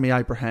than Tammy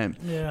Abraham.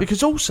 Yeah.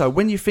 Because also,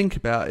 when you think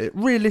about it,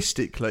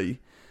 realistically,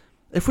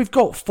 if we've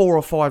got 4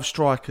 or 5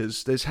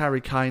 strikers, there's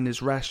Harry Kane, there's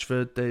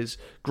Rashford, there's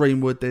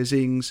Greenwood, there's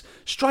Ings,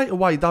 straight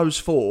away those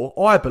 4,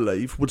 I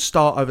believe, would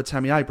start over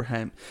Tammy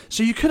Abraham.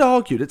 So you could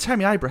argue that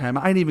Tammy Abraham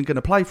ain't even going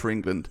to play for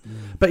England,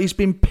 but he's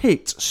been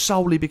picked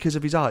solely because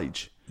of his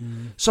age.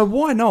 So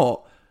why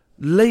not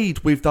lead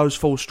with those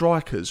 4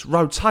 strikers,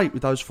 rotate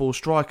with those 4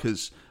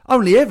 strikers,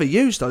 only ever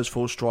use those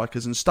 4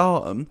 strikers and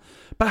start them,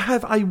 but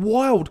have a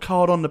wild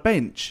card on the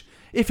bench.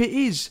 If it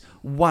is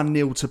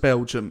 1-0 to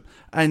Belgium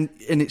and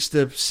it's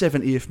the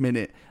 70th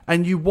minute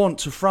and you want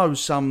to throw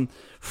some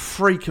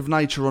freak of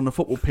nature on the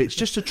football pitch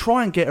just to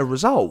try and get a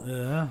result,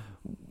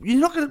 you're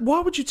not going.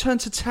 Why would you turn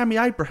to Tammy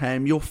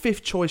Abraham, your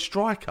 5th choice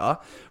striker,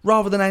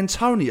 rather than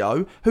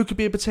Antonio, who could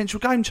be a potential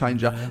game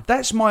changer? Yeah.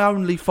 That's my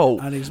only fault.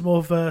 And he's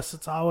more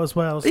versatile as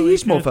well. So he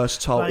is more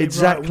versatile.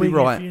 Exactly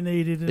right. If you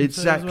needed him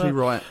exactly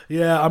right.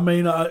 Yeah, I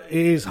mean, it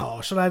is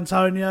harsh on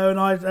Antonio,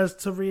 and as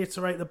to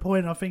reiterate the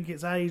point, I think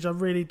it's age. I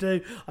really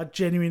do. I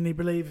genuinely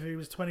believe if he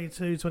was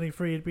 22,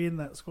 23, he'd be in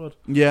that squad.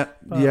 Yeah,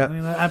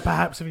 and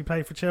perhaps if he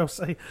played for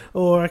Chelsea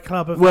or a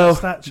club of that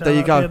stature, there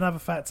you go. Be another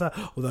factor.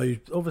 Although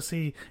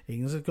obviously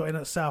Ings has got in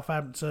at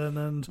Southampton,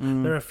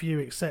 and there are a few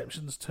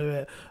exceptions to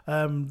it.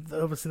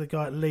 Obviously the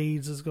guy at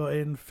Leeds has got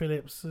in,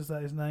 Phillips, is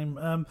that his name?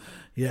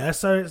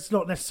 So it's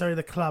not necessarily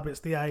the club, it's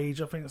the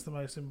age. I think it's the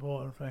most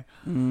important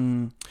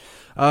thing.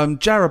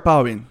 Jarrod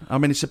Bowen, I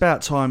mean, it's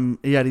about time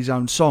he had his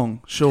own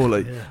song,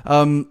 surely.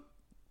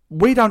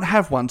 We don't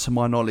have one to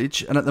my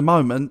knowledge, and at the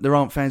moment there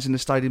aren't fans in the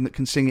stadium that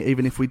can sing it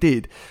even if we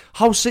did.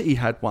 Hull City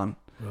had one.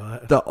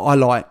 Right. That I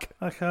like.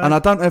 Okay. And I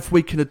don't know if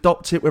we can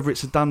adopt it, whether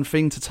it's a done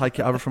thing to take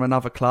it over from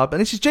another club. And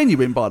this is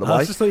genuine, by the way.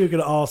 I just thought you were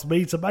going to ask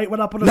me to make one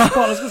up on the spot.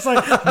 I was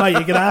going to say, mate,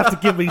 you're going to have to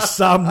give me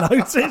some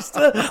notice.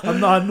 I'm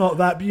not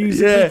that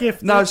musically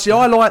gifted. No, see,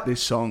 I like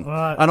this song.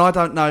 Right. And I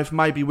don't know if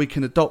maybe we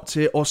can adopt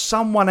it, or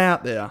someone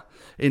out there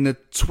in the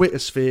Twitter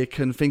sphere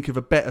can think of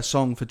a better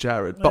song for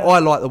Jarrod. But I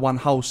like the one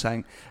Hull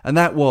sang. And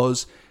that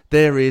was...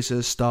 There is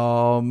a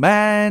star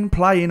man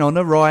playing on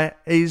the right.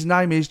 His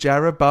name is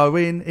Jarrod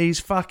Bowen.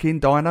 He's fucking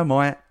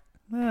dynamite.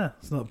 Yeah,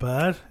 it's not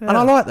bad. Yeah. And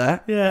I like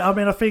that. Yeah, I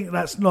mean, I think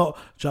that's not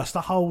just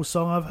a whole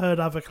song. I've heard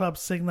other clubs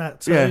sing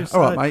that too. Yeah,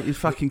 all right, mate. You're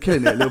fucking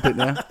killing it a little bit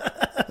now.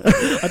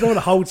 I don't want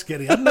to hold to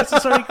get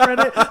unnecessary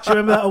credit. Do you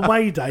remember that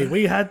away day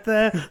we had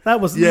there?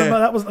 That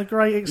wasn't a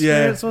great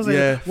experience, was it?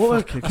 Yeah,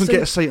 couldn't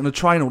get a seat on the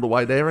train all the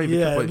way there either.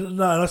 Yeah,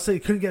 no,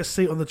 couldn't get a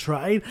seat on the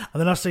train.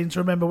 And then I seem to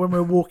remember when we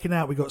were walking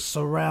out, we got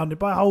surrounded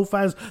by Hull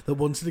fans that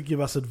wanted to give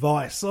us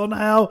advice on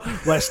how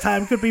West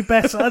Ham could be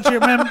better. Do you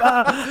remember?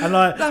 And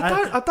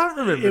I don't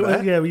remember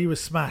that. Yeah, well, you were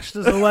smashed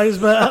as always,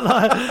 but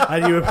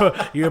and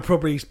you were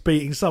probably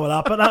beating someone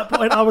up at that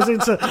point. I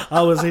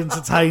was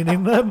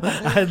entertaining them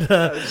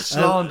and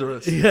slanderous.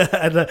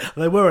 And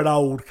they were an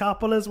old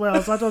couple as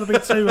well, so I don't want to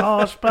be too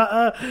harsh. But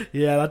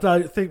I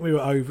don't think we were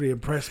overly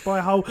impressed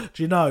by Hull.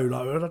 Do you know?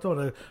 Like, I don't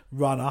want to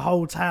run a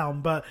whole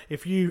town, but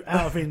if you,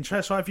 out of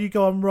interest, right, if you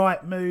go on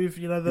Rightmove,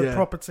 the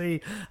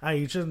property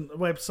agent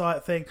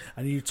website thing,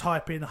 and you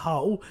type in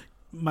Hull.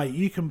 Mate,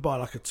 you can buy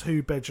like a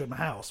 2-bedroom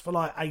house for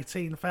like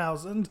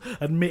 18,000.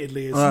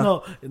 Admittedly, it's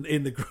not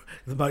in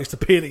the most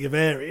appealing of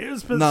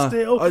areas, but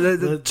still.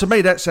 To me,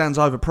 that sounds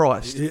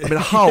overpriced. I mean,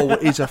 Hull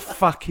is a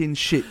fucking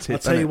shit tip. I'll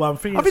tell you one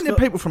thing. I think the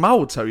people from Hull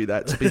will tell you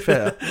that, to be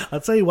fair. I'll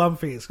tell you one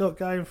thing. It's got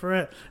going for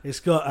it. It's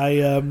got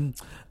a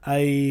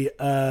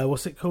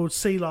what's it called?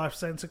 Sea life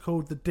centre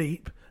called The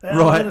Deep.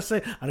 Right.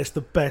 And it's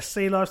the best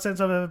Sea Life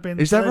Centre I've ever been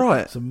to. Is that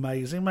right? It's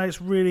amazing, mate.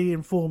 It's really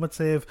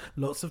informative.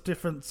 Lots of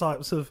different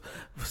types of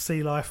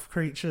sea life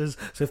creatures.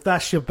 So if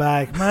that's your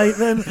bag, mate,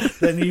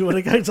 then you want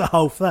to go to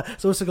Hull for that.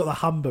 It's also got the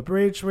Humber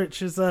Bridge,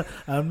 which is a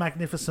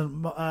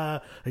magnificent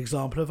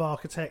example of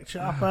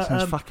architecture. But,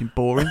 sounds fucking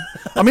boring.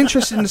 I'm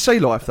interested in the sea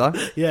life, though.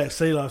 Yeah,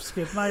 sea life's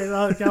good, mate.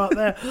 I'll go up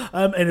there.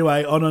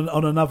 Anyway,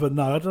 on another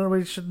note, I don't know.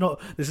 We should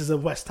not. This is a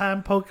West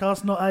Ham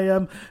podcast, not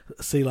a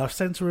Sea Life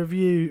Centre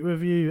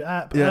review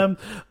app. Yeah.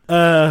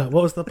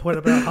 What was the point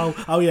about Hull?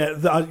 Oh yeah,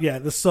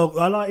 the song.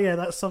 I like. Yeah,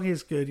 that song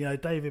is good. You know,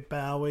 David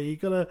Bowie. You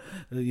gotta,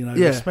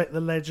 respect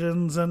the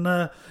legends and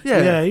not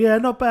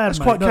bad. It's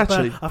mate, quite not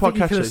catchy. Bad. I quite think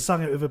you could catchy. have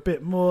sung it with a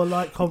bit more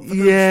like confidence.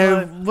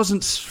 Yeah, like.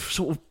 wasn't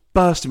sort of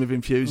bursting with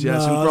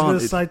enthusiasm. No, I was going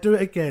to granted. say, do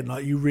it again,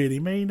 like you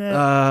really mean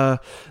it.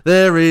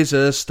 There is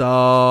a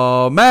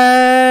starman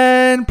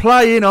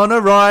playing on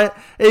the right.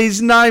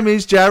 His name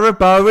is Jared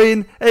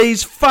Bowen.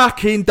 He's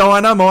fucking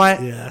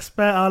dynamite. Yeah, it's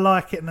better. I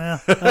like it now.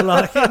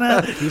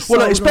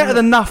 Well, It's better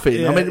than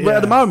nothing. I mean,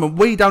 at the moment,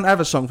 we don't have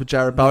a song for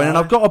Jared Bowen, and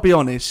I've got to be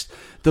honest.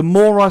 The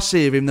more I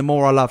see of him, the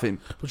more I love him.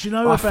 But you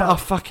know I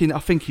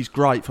think he's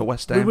great for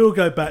West Ham. We will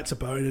go back to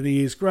Bowen, and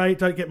he is great.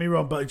 Don't get me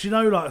wrong, but do you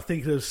know, like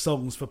thinking of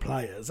songs for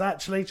players,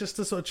 actually, just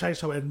to sort of change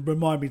something and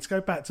remind me to go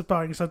back to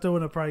Bowen, because I do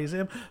want to praise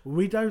him.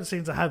 We don't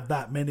seem to have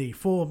that many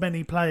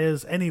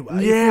players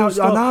anyway. Yeah,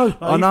 I know.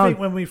 I think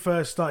when we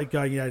first started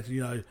going,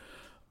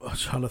 I'm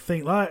trying to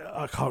think. Like,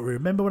 I can't really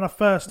remember when I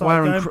first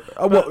started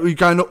going. What, are you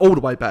going all the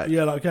way back?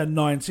 Yeah, like going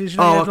 90s. You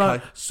had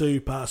like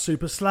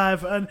Super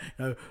Slav, and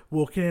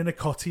walking in a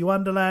Cotty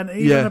Wonderland.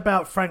 Even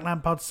about Frank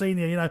Lampard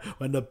Senior.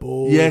 When the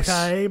ball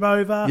came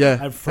over,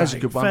 and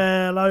Frank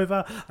fell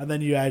over, and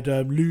then you had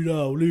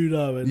Ludo,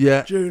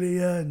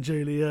 and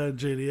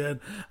Julian,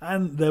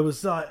 and there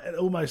was like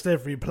almost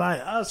every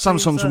player. Some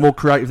songs were more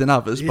creative than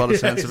others, by the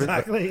sense of it.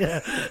 Exactly. Yeah.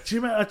 Do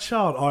you remember a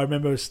chant I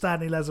remember was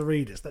Stanley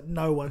Lazaridis that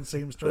no one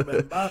seems to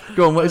remember?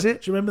 Go on, what is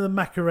it? Do you remember the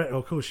Macarena? Oh,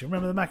 of course, you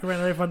remember the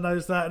Macarena. Everyone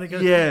knows that. And it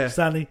goes,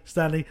 Stanley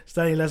Lazaridis,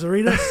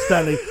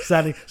 Stanley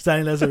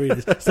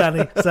Lazaridis,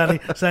 Stanley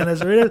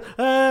Lazaridis,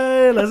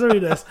 hey,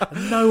 Lazaridis.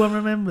 And no one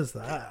remembers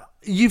that.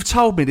 You've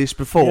told me this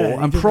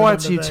before, and prior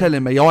to you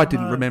telling me, I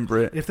didn't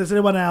remember it. If there's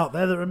anyone out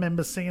there that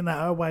remembers singing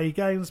that away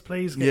games,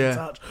 please get in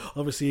touch.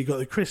 Obviously, you've got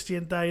the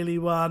Christian Daly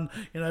one.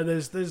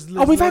 There's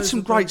we've had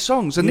some great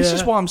songs, and this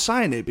is why I'm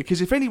saying it, because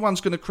if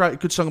anyone's going to create a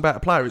good song about a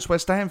player, it's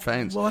West Ham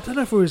fans. Well, I don't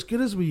know if we're as good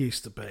as we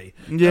used to be.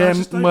 Yeah, I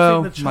just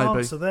don't think the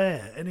chants are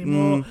there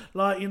anymore.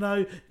 Like,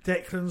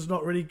 Declan's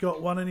not really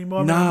got one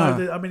anymore.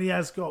 I mean, he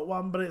has got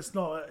one, but it's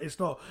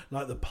not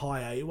like the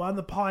Paille one.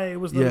 The Paille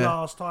was the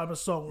last time a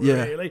song,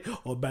 really.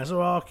 Or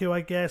Mazaraku,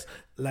 I guess.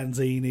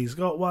 Lanzini's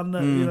got one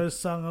that,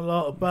 sung a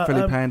lot. But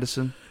Philip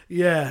Anderson.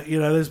 Yeah,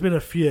 there's been a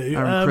few.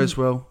 Aaron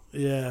Creswell.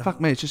 Yeah. Fuck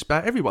me, it's just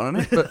about everyone,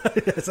 isn't it?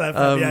 But,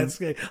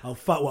 oh,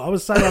 fuck what I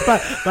was saying.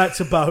 Back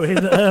to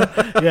Bowen.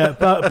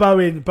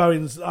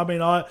 Bowen's, I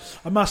mean, I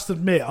must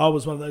admit, I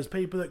was one of those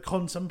people that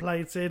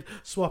contemplated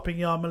swapping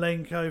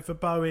Yarmolenko for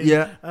Bowen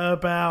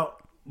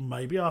about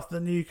maybe after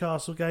the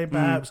Newcastle game,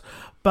 perhaps.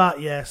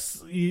 But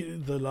yes,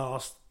 the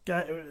last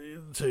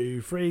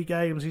 2-3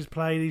 games he's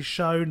played, he's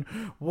shown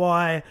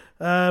why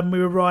we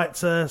were right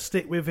to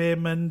stick with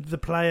him and the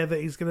player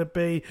that he's going to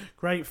be.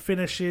 Great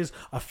finishes.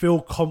 I feel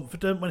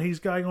confident when he's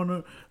going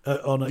on a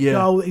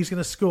goal that he's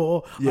going to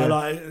score.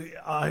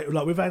 I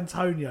like with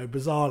Antonio,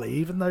 bizarrely,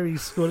 even though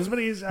he's scored as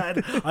many as he's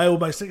had, I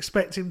almost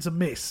expect him to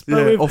miss.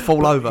 Or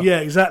fall over.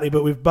 Yeah, exactly.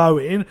 But with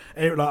Bowen,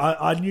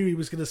 I knew he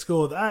was going to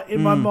score that.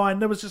 In my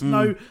mind, there was just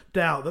no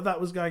doubt that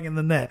was going in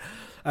the net.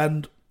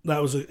 And that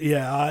was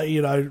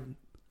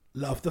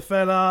love the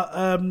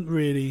fella.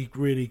 Really,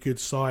 really good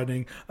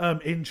signing.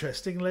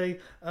 Interestingly,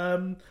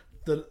 I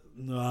don't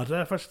know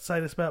if I should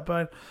say this about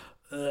Bowen.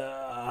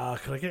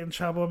 Can I get in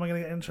trouble? Am I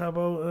going to get in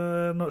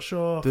trouble? Not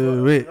sure.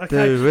 Do it.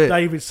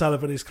 David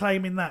Sullivan is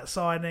claiming that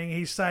signing.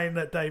 He's saying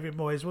that David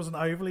Moyes wasn't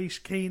overly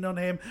keen on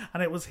him,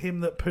 and it was him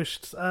that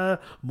pushed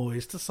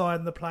Moyes to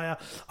sign the player.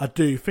 I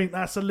do think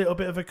that's a little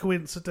bit of a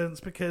coincidence,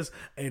 because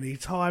any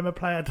time a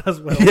player does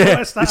well,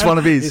 it's one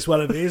of his. It's one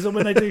of his, and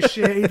when they do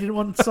shit, he didn't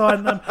want to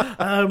sign them.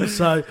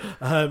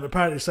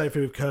 Apparently, same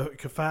thing with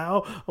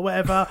Kafau or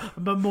whatever.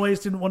 But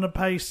Moyes didn't want to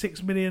pay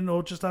 $6 million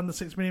or just under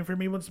 $6 million for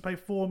him. He wants to pay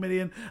 $4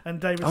 million,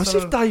 and David as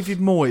if David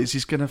Moyes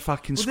is going to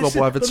fucking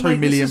squabble over £2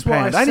 million.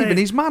 It ain't even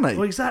his money.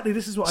 Well, exactly.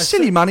 This is what I said.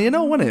 Silly money and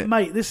all, isn't it?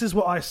 Mate, this is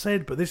what I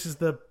said, but this is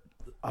the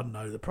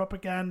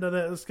propaganda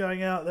that's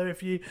going out there.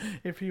 If you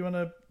want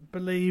to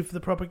believe the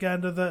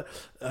propaganda that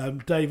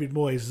David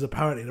Moyes is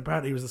apparently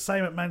he was the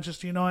same at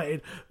Manchester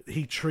United.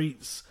 He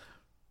treats,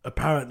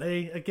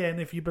 apparently, again,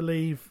 if you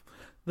believe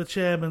the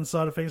chairman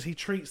side of things, he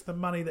treats the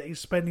money that he's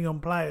spending on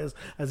players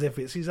as if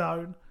it's his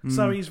own.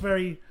 So he's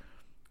very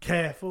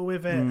careful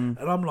with it. And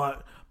I'm like,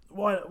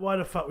 why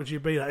the fuck would you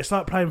be that? It's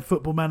like playing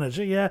Football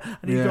Manager, yeah?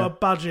 And you've got a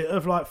budget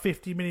of like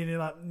 50 million. You're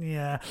like,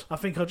 yeah, I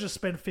think I'll just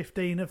spend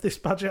 15 of this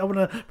budget. I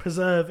want to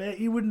preserve it.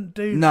 You wouldn't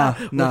do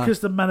that. No. Because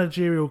the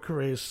managerial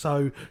career is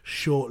so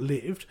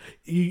short-lived,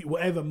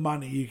 whatever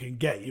money you can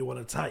get, you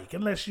want to take.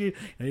 Unless you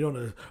don't want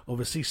to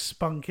obviously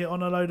spunk it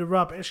on a load of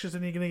rubbish, because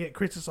then you're going to get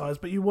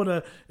criticised. But you want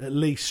to at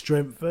least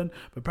strengthen.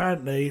 But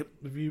apparently,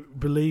 if you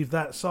believe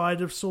that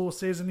side of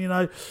sources,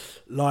 and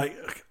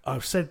like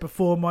I've said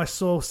before, my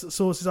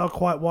sources are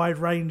quite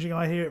wide-ranging.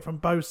 I hear it from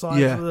both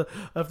sides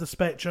of the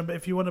spectrum. But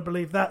if you want to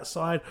believe that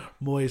side,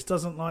 Moyes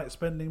doesn't like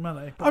spending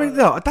money. But, I mean,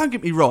 look, don't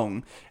get me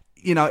wrong.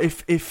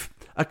 If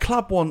a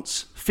club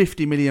wants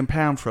 £50 million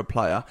for a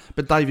player,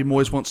 but David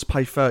Moyes wants to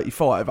pay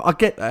 35, I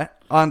get that.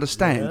 I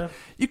understand. Yeah.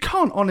 You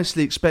can't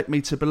honestly expect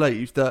me to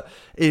believe that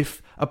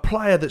if a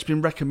player that's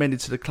been recommended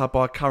to the club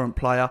by a current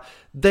player,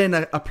 then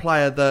a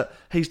player that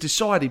he's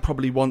decided he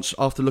probably wants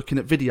after looking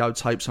at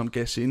videotapes, I'm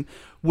guessing,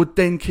 would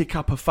then kick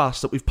up a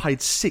fuss that we've paid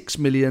 £6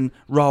 million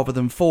rather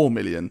than £4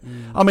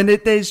 million. I mean,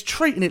 there's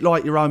treating it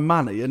like your own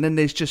money, and then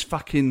there's just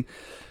fucking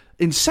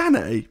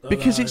insanity,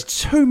 because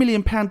it's £2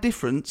 million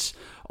difference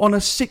on a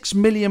 £6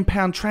 million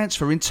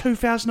transfer in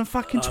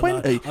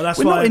 2020. We're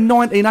not in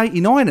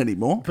 1989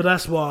 anymore. But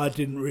that's why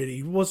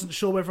I wasn't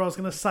sure whether I was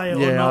going to say it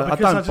or Yeah, not. I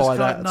Because don't buy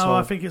that at all.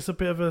 I think it's a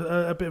bit of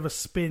a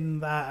spin,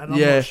 that, and I'm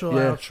Yeah, not sure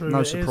yeah, how true no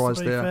it surprise is.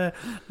 To be there. fair,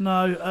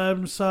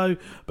 no.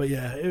 But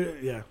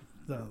yeah.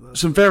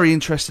 Some very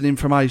interesting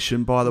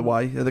information, by the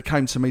way, that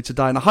came to me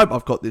today, and I hope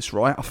I've got this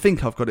right. I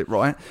think I've got it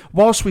right.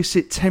 Whilst we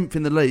sit 10th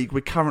in the league,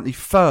 we're currently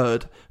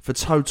 3rd for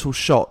total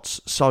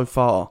shots so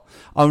far.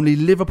 Only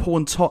Liverpool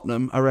and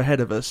Tottenham are ahead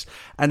of us,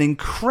 and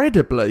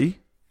incredibly,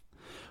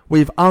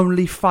 we've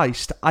only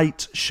faced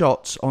 8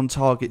 shots on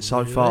target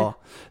so far.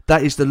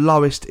 That is the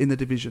lowest in the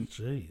division.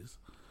 Jeez.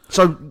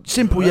 So,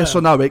 simple yes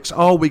or no, X,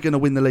 are we going to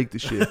win the league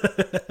this year?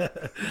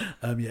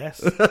 Yes.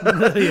 You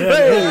heard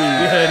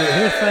it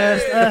here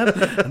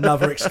first.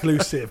 Another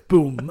exclusive.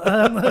 Boom. No,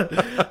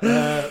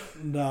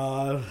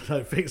 I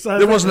don't think so.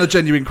 There wasn't a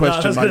genuine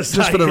question, mate,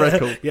 just for the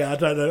record. Yeah, I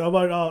don't know. I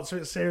won't answer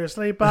it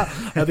seriously, but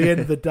at the end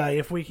of the day,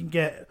 if we can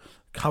get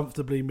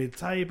comfortably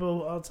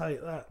mid-table, I'll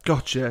take that.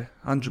 Gotcha,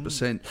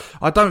 100%.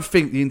 I don't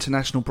think the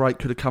international break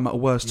could have come at a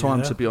worse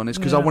time, to be honest,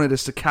 because I wanted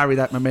us to carry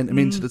that momentum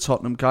into the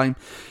Tottenham game.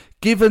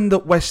 Given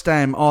that West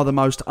Ham are the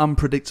most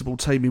unpredictable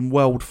team in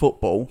world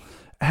football,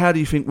 how do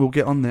you think we'll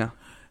get on there?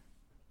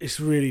 It's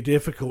really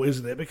difficult,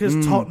 isn't it?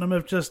 Because Tottenham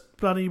have just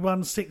bloody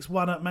won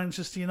 6-1 at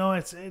Manchester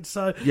United.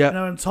 So,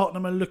 and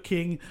Tottenham are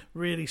looking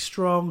really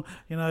strong.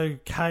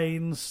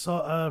 Kane,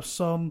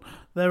 Son,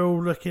 they're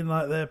all looking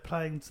like they're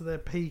playing to their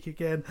peak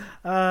again.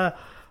 But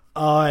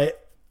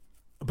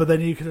then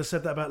you could have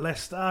said that about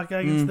Leicester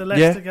going into the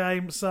Leicester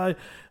game. So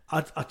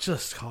I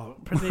just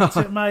can't predict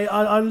it, mate.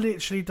 I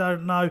literally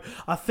don't know.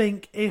 I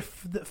think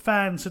if the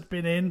fans had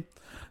been in,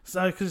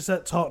 so because it's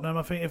at Tottenham,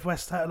 I think if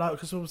West Ham,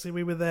 because obviously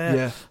we were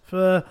there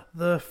for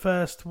the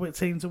first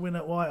team to win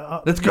at White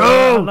Hart. Let's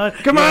go!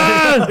 Come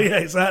on! Yeah,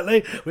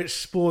 exactly. Which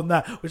spawned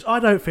that, which I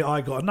don't think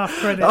I got enough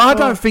credit I for.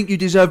 don't think you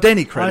deserved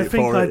any credit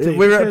for it. Did,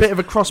 we're at a bit of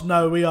a cross.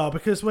 No, we are,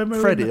 because when we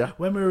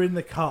were in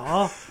the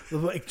car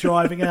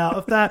driving out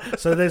of that,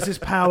 so there's this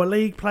Power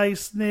League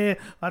place near,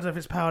 I don't know if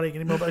it's Power League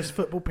anymore, but it's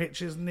football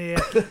pitches near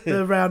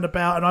the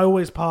roundabout, and I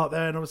always park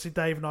there, and obviously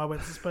Dave and I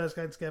went to the Spurs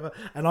game together,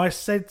 and I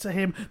said to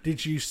him,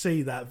 did you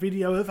see that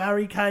video of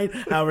Harry Kane,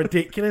 how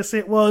ridiculous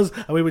it was?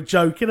 And we were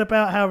joking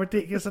about how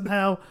ridiculous and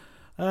how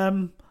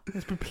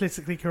let's be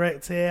politically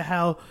correct here,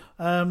 how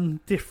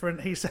different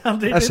he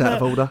sounded. That's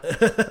out of order.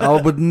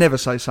 I would never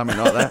say something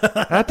like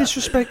that. How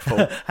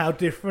disrespectful. How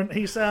different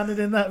he sounded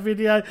in that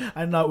video,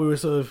 and we were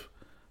sort of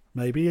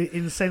maybe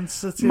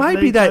insensitive.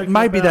 Maybe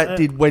that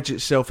did wedge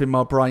itself in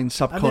my brain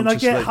subconsciously. And then I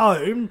get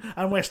home,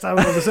 and West Ham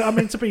obviously, I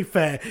mean, to be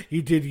fair,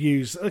 you did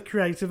use a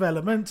creative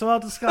element to our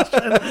discussion.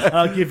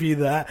 I'll give you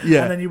that.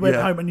 Yeah, and then you went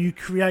home and you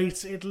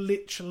created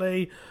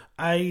literally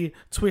a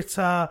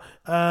Twitter,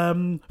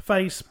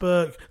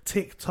 Facebook,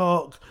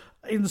 TikTok,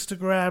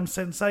 Instagram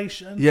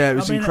sensation. Yeah, it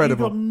was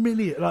incredible. You got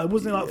million,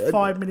 wasn't it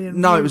 5 million?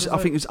 No, views it was.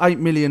 I think it was 8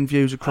 million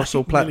views across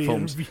all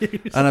platforms,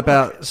 and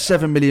about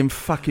 7 million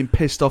fucking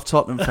pissed off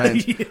Tottenham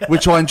fans,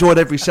 which I enjoyed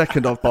every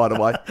second of. By the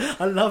way,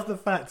 I love the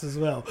fact as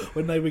well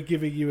when they were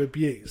giving you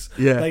abuse.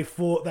 Yeah, they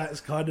thought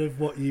that's kind of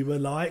what you were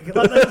like. They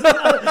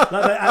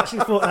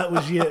actually thought that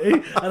was you,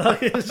 and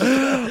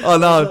I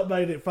know that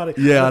made it funny.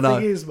 Yeah, I know.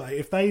 The thing is, mate,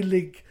 if they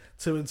link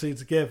 2 and 2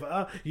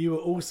 together, you were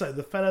also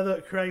the fella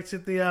that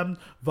created the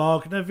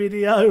Wagner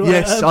video.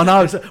 Yes, I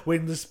know.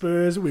 Win the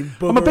Spurs, win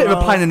Boomerang. I'm a bit of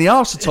a pain in the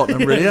arse to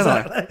Tottenham, really,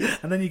 aren't I?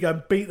 And then you go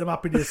and beat them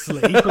up in your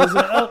sleep.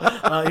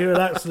 You're an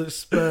absolute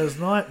Spurs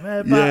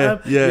nightmare.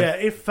 But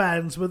if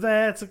fans were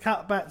there, to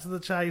cut back to the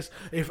chase,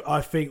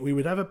 I think we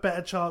would have a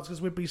better chance,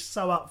 because we'd be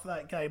so up for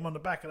that game on the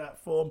back of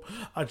that form.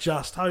 I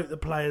just hope the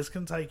players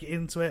can take it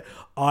into it.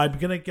 I'm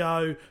going to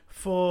go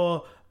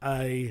for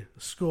a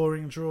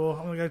scoring draw.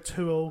 I'm going to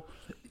go 2-2.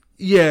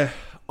 Yeah,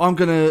 I'm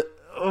gonna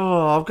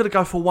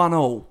go for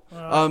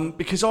 1-1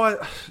 because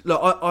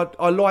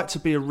I like to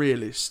be a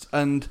realist,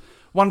 and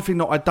one thing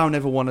that I don't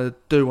ever want to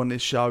do on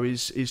this show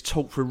is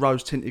talk through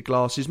rose-tinted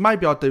glasses.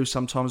 Maybe I do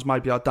sometimes,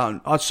 maybe I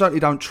don't. I certainly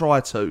don't try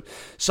to.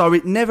 So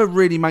it never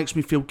really makes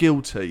me feel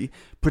guilty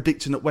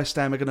predicting that West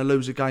Ham are going to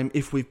lose a game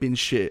if we've been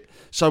shit.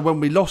 So when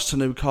we lost to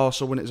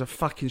Newcastle, when it was a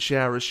fucking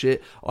shower of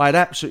shit, I had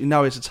absolutely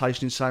no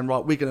hesitation in saying,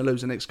 right, we're going to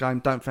lose the next game,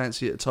 don't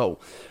fancy it at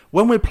all.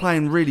 When we're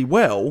playing really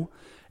well,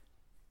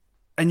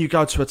 and you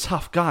go to a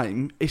tough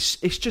game, it's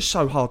just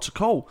so hard to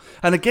call.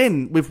 And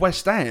again, with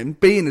West Ham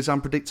being as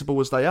unpredictable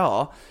as they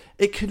are,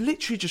 it could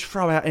literally just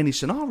throw out any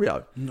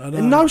scenario.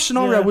 And no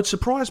scenario would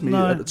surprise me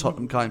at the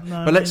Tottenham game.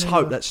 But let's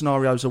hope that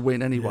scenario's a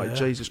win anyway. Yeah.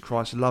 Jesus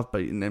Christ, I love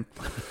beating them.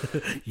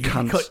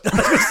 Cunts.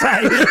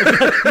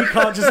 You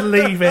can't just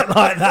leave it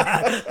like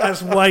that.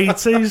 That's way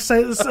too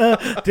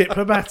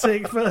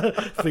diplomatic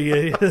for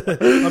you.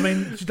 I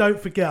mean, don't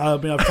forget,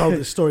 I've told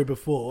this story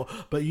before,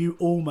 but you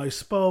almost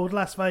spoiled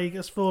Las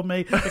Vegas for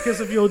me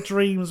because of your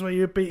dreams where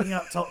you're beating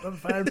up Tottenham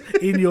fans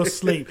in your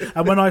sleep.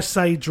 And when I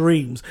say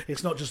dreams,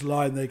 it's not just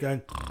lying there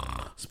going...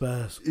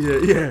 Spurs.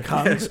 Yeah.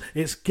 Cunts.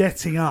 It's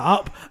getting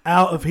up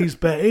out of his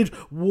bed,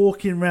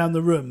 walking around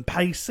the room,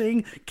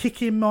 pacing,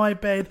 kicking my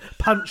bed,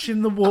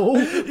 punching the wall.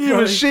 You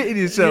were shitting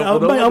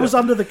yourself. Mate, I was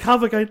under the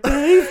cover going,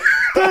 Dave,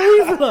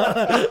 Dave,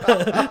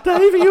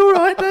 are you all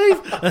right,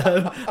 Dave?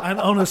 And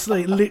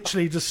honestly,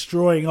 literally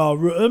destroying our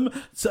room.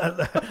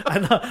 And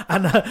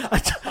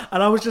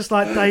I was just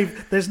like,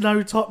 Dave, there's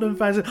no Tottenham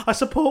fans. I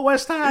support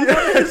West Ham. And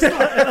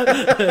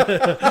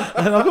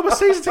I've got my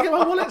season ticket,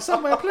 my wallet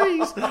somewhere,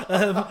 please.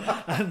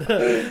 And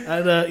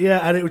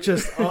it was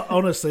just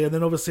honestly, and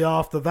then obviously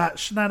after that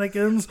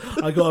shenanigans,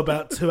 I got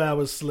about 2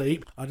 hours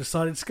sleep. I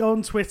decided to go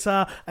on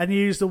Twitter and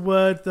use the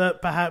word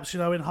that perhaps,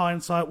 in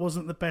hindsight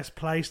wasn't the best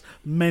placed,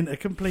 meant a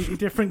completely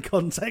different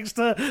context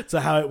to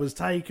how it was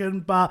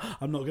taken, but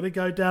I'm not going to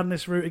go down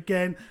this route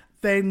again.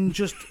 Then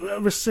just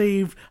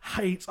received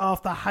hate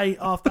after hate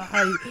after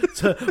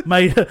hate.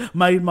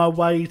 Made my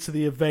way to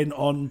the event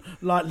on,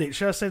 like,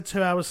 literally, I said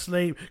 2 hours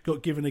sleep,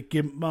 got given a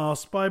gimp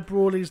mask by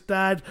Brawley's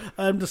dad,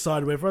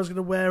 decided whether I was going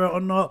to wear it or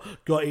not,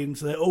 got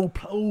into it,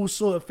 all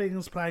sort of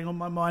things playing on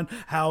my mind.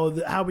 How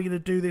are we going to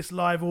do this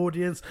live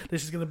audience?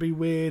 This is going to be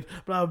weird,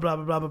 blah, blah,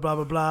 blah, blah,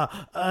 blah, blah,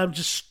 blah.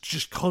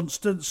 Just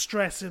constant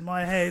stress in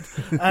my head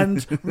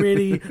and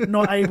really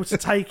not able to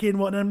take in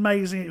what an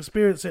amazing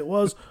experience it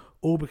was.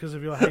 All because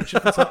of your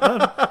hatred for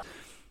Tottenham.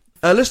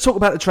 Let's talk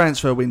about the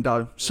transfer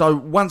window. So,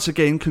 once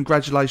again,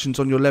 congratulations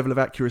on your level of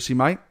accuracy,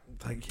 mate.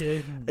 Thank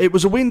you. It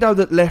was a window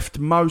that left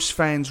most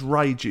fans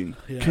raging.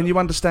 Yeah. Can you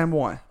understand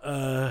why?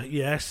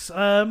 Yes.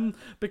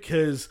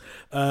 Because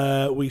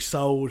we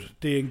sold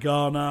Dean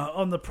Garner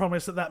on the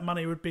promise that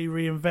money would be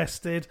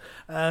reinvested.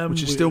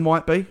 Which it still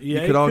might be,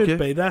 yeah, you could argue. Could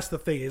be. That's the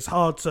thing. It's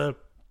hard to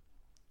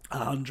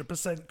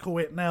 100% call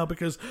it now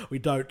because we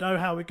don't know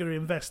how we're going to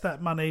invest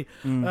that money.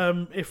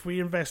 If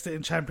we invest it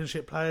in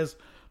Championship players,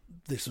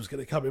 this was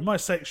going to come in my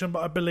section,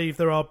 but I believe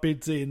there are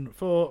bids in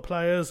for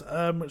players,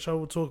 which I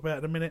will talk about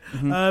in a minute.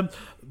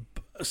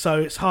 So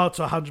it's hard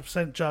to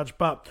 100% judge,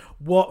 but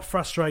what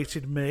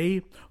frustrated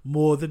me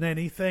more than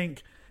anything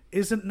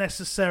isn't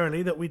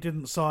necessarily that we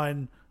didn't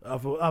sign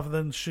other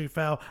than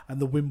Schufel and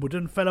the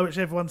Wimbledon fellow, which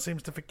everyone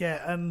seems to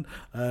forget, and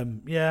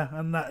and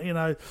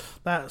that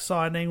that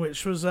signing,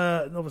 which was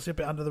obviously a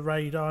bit under the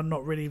radar and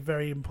not really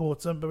very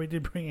important, but we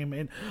did bring him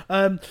in.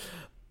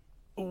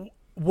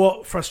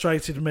 What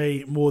frustrated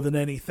me more than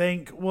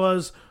anything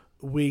was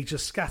we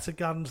just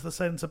scattergunned the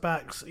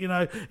centre-backs.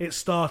 It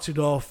started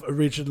off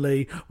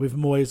originally with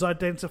Moyes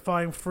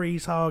identifying 3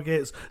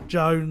 targets,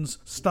 Jones,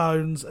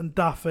 Stones and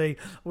Duffy.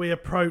 We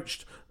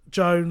approached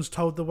Jones,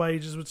 told the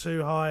wages were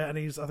too high, and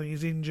I think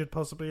he's injured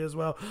possibly as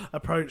well.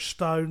 Approached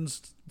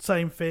Stones,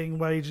 same thing,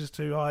 wages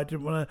too high,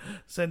 didn't want to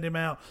send him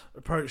out.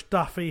 Approached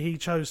Duffy, he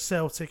chose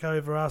Celtic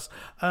over us.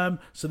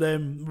 So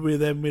then we're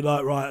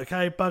like, right,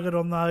 okay, buggered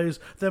on those.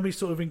 Then we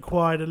sort of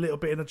inquired a little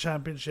bit in the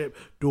Championship.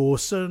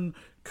 Dawson,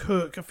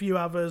 Cook, a few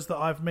others that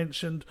I've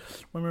mentioned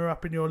when we were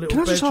up in your little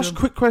bedroom. Can I just ask a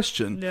quick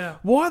question? Yeah.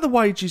 Why are the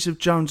wages of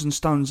Jones and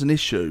Stones an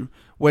issue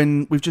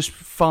when we've just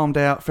farmed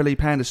out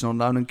Felipe Anderson on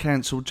loan and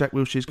cancelled Jack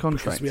Wilshere's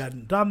contract? Because we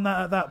hadn't done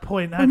that at that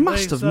point, we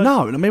must have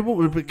known. I mean, what,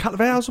 we've been a couple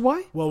of hours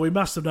away? Well, we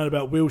must have known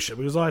about Wilshere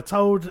because I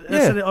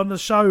said it on the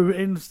show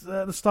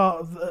at the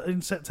start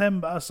in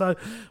September, so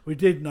we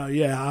did know,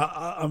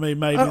 I mean,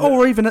 maybe...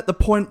 or even at the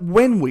point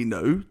when we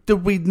knew,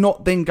 did we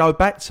not then go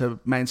back to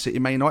Man City,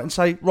 Man United and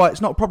say, right,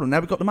 it's not a problem, now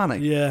we've got the money?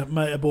 Yeah,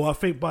 mate, but I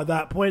think by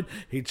that point,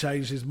 he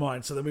changed his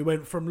mind. So then we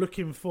went from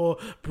looking for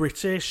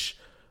British...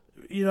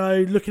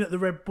 looking at the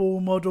Red Bull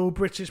model,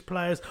 British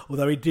players,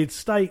 although he did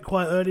state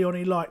quite early on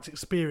he liked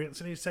experience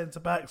in his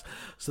centre-backs.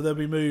 So then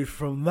we moved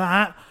from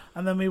that,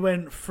 and then we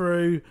went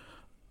through,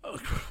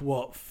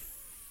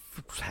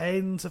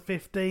 10 to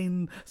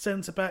 15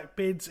 centre-back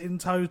bids in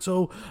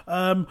total.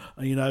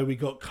 We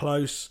got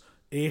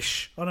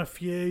close-ish on a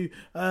few.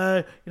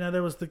 There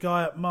was the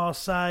guy at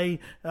Marseille.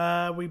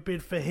 We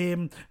bid for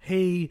him.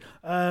 He...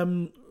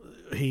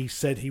 he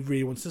said he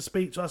really wants to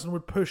speak to us and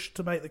would push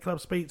to make the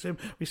club speak to him.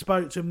 We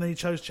spoke to him, then he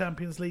chose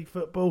Champions League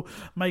football.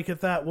 Make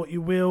of that what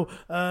you will.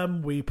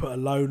 We put a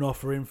loan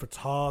offer in for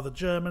Tar, the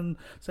German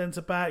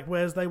centre-back,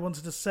 whereas they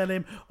wanted to sell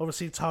him.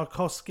 Obviously,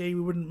 Tarkowski,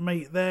 we wouldn't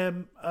meet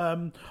them.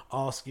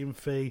 Asking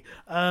fee.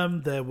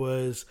 There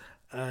was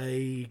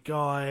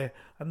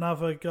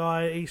another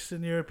guy,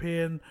 Eastern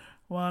European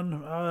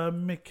one,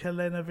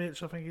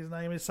 Mikalenovic, I think his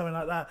name is, something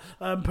like that,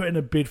 putting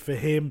a bid for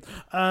him.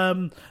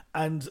 And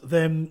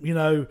then,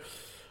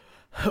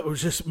 it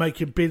was just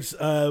making bids.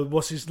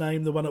 What's his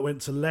name? The one that went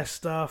to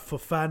Leicester,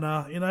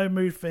 Fofana,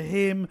 moved for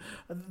him.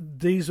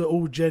 These are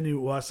all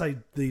genuine. Well, I say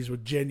these were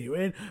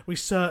genuine. We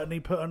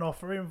certainly put an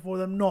offer in for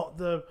them, not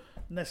the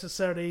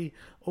necessarily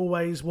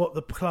always what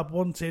the club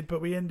wanted, but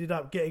we ended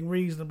up getting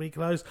reasonably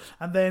close.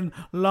 And then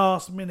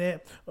last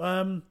minute,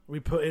 we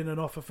put in an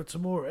offer for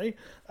Tomori.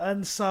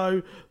 And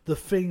so the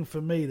thing for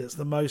me that's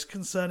the most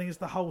concerning is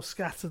the whole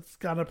scattered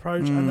gun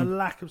approach and the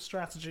lack of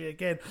strategy.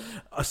 Again,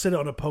 I said it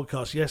on a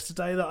podcast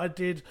yesterday that I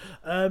did.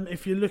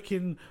 If you're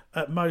looking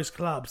at most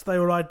clubs, they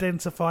will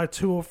identify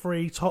 2 or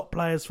 3 top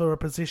players for a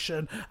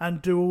position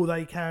and do all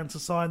they can to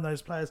sign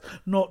those players,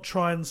 not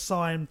try and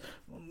sign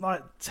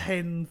like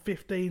 10,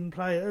 15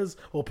 players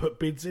or put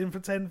bids in for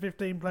 10,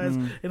 15 players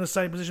in the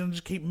same position and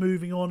just keep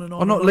moving on and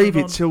on. Or not and leave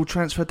on it till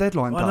transfer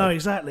deadline day. I know,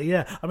 exactly,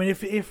 yeah. I mean,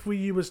 if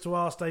we was to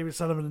ask David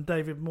Sullivan and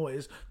David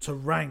Moyes to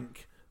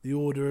rank the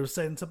order of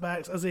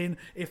centre-backs, as in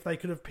if they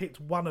could have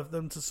picked one of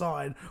them to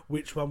sign,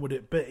 which one would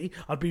it be?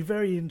 I'd be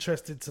very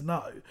interested to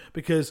know,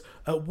 because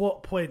at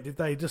what point did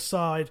they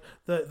decide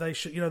that they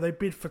should, they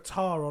bid for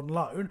Tar on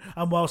loan,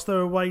 and whilst they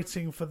were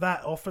waiting for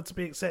that offer to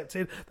be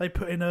accepted, they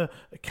put in a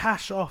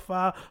cash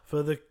offer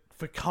for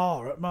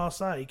Carr at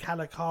Marseille,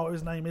 Calacar,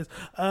 his name is.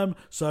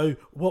 So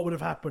what would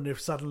have happened if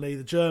suddenly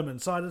the German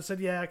side had said,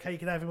 yeah, okay, you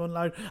can have him on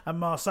loan, and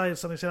Marseille had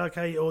suddenly said,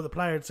 okay, or the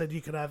player had said,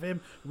 you can have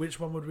him? Which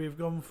one would we have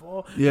gone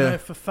for? Yeah.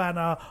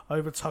 Fofana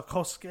over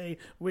Tarkowski,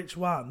 which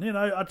one?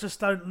 I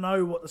just don't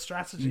know what the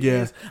strategy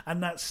is,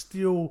 and that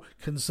still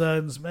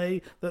concerns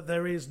me, that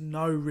there is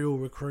no real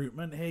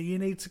recruitment here. You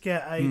need to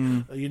get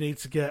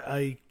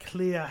a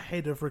clear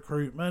head of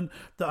recruitment.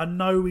 That I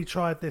know we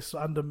tried this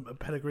under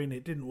Pellegrini,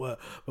 it didn't work,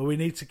 but we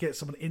need to get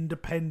someone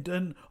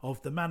independent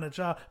of the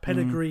manager.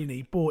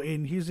 Pellegrini brought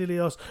in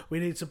Huzilios. We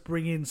need to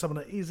bring in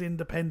someone that is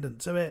independent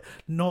to it,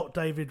 not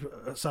David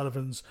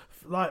Sullivan's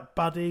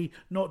buddy,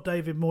 not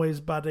David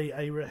Moyes' buddy,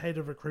 a head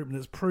of recruitment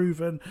that's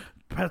proven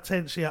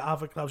potentially at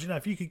other clubs.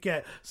 If you could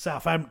get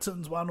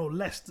Southampton's one or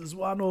Leicester's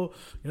one, or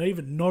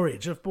even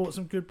Norwich have bought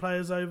some good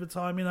players over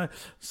time,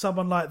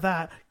 someone like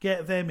that,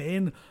 get them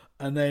in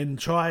and then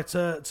try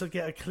to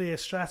get a clear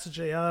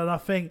strategy. And I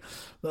think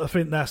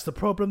that's the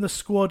problem. The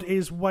squad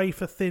is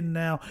wafer thin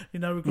now.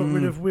 We've got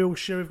rid of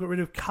Wilshere, we've got rid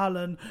of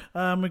Cullen,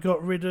 we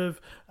got rid of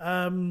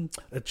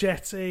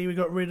Jetty, we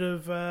got rid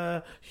of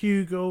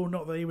Hugel,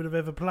 not that he would have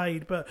ever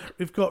played, but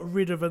we've got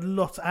rid of a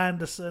lot,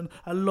 Anderson,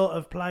 a lot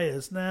of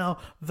players now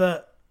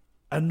that,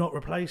 and not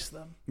replace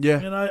them.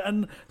 Yeah.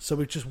 And so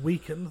we've just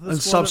weakened the squad. And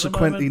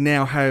subsequently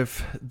now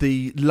have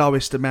the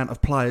lowest amount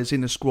of players in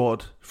the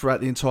squad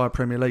throughout the entire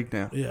Premier League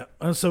now. Yeah.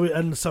 And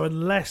so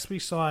unless we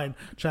sign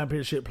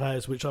Championship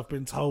players, which I've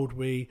been told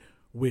we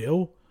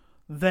will,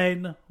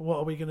 then what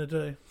are we going to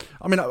do?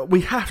 I mean,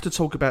 we have to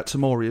talk about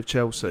Tomori of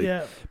Chelsea.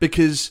 Yeah.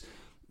 Because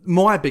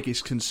my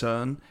biggest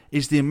concern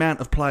is the amount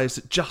of players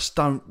that just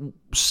don't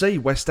see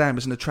West Ham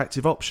as an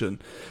attractive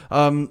option.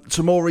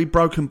 Tomori,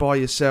 broken by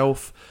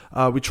yourself.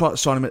 We tried to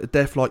sign him at the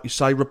death, like you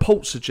say.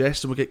 Reports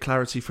suggest, and we'll get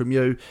clarity from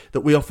you,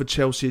 that we offered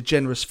Chelsea a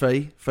generous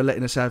fee for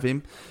letting us have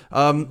him.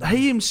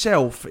 He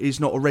himself is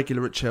not a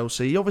regular at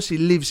Chelsea. He obviously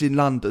lives in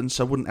London,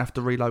 so wouldn't have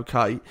to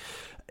relocate.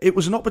 It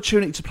was an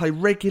opportunity to play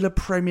regular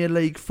Premier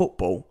League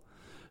football.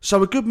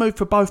 So a good move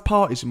for both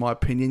parties, in my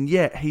opinion,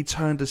 yet he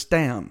turned us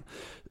down.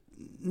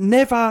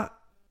 Never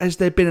has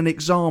there been an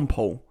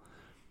example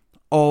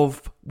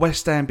of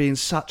West Ham being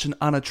such an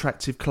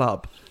unattractive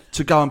club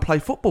to go and play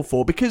football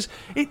for, because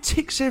it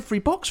ticks every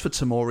box for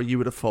Tomori, you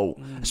would have thought,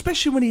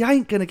 especially when he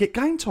ain't going to get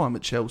game time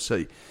at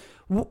Chelsea.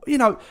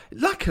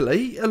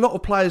 Luckily, a lot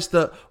of players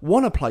that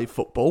want to play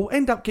football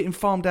end up getting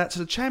farmed out to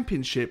the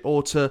Championship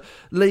or to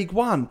League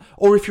One,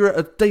 or if you're at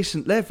a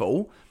decent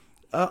level,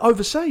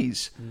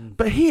 overseas.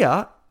 But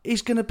here,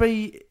 he's going to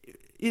be,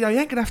 he ain't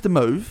going to have to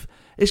move.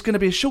 It's going to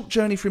be a short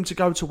journey for him to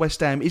go to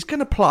West Ham. He's going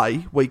to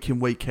play week in,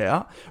 week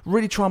out,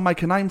 really try and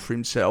make a name for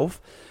himself.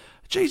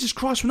 Jesus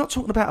Christ, we're not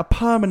talking about a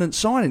permanent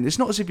signing. It's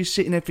not as if he's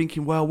sitting there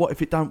thinking, well, what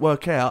if it don't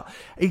work out?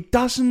 He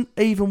doesn't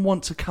even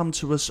want to come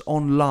to us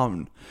on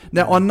loan.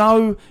 Now, I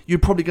know you're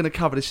probably going to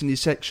cover this in your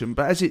section,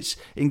 but as it's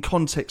in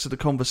context of the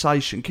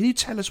conversation, can you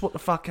tell us what the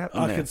fuck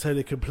happened there? I can tell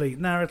the complete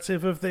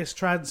narrative of this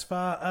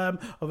transfer.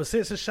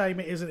 Obviously, it's a shame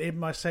it isn't in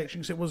my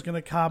section because it was going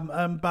to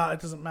come, but it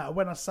doesn't matter.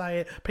 When I say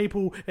it,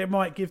 it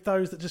might give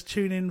those that just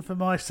tune in for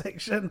my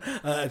section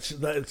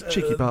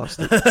cheeky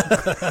bastard.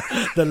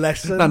 the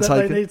lesson that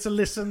they need to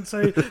listen to.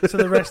 to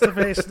the rest of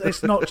it.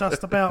 It's not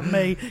just about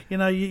me. You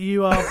know,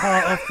 you are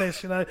part of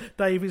this. You know,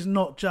 Dave is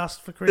not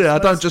just for Christmas. Yeah, I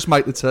don't just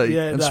make the tea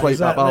and sweep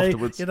exactly. up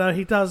afterwards. You know,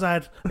 he does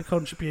add a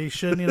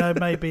contribution. You know,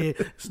 maybe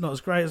it's not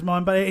as great as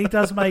mine, but he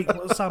does make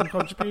some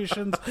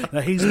contributions. You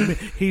know,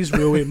 his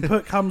real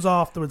input comes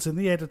afterwards in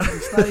the editing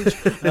stage.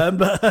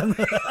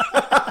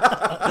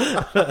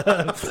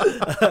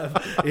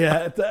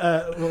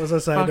 What was I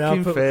saying now?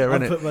 Fucking fair, I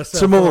innit? put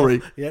myself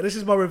Tamori. off. Yeah, this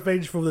is my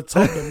revenge from the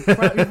Tottenham.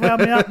 Crap, you've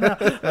wound me up now.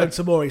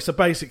 Tamori. So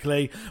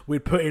basically, we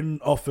put in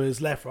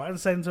offers left, right, and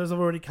centre, as I've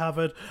already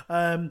covered.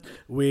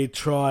 We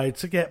tried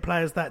to get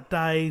players that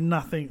day.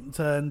 Nothing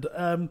turned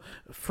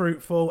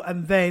fruitful.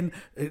 And then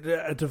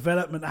a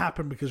development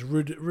happened because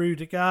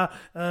Rudiger,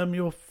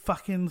 your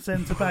fucking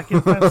centre back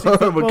in fantasy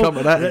football. We'll come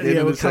to that again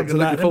in we'll a come second. to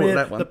Looking forward to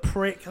that the one.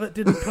 prick that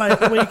didn't play at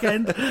the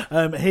weekend.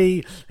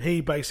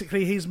 He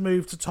basically, his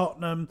move to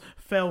Tottenham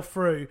fell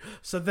through.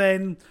 So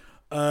then,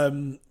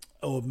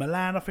 or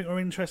Milan, I think, were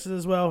interested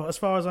as well. As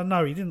far as I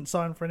know, he didn't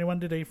sign for anyone,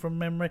 did he, from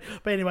memory?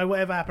 But anyway,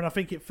 whatever happened, I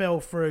think it fell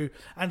through.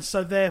 And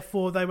so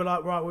therefore, they were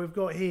like, right, we've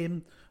got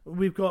him.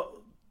 We've got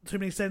too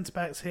many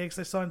centre-backs here because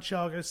they signed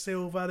Thiago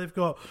Silva. They've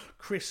got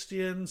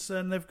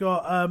Christiansen. They've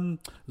got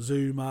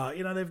Zuma.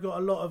 You know, they've got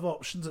a lot of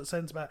options at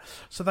centre-back.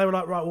 So they were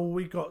like, right, well,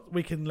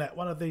 we can let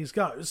one of these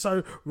go.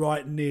 So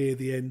right near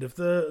the end of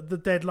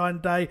the deadline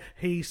day,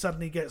 he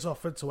suddenly gets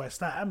offered to West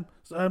Ham,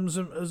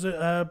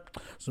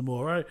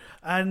 Zamora,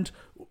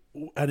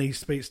 and he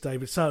speaks to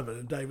David Sullivan,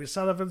 and David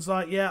Sullivan's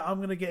like, yeah, I'm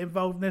going to get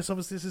involved in this.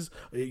 Obviously, this is,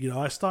 you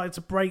know, I started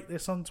to break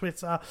this on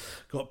Twitter,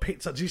 got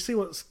picked up. Do you see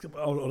what's,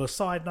 on a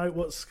side note,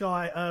 what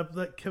Sky,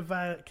 that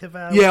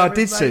Caval? Yeah, I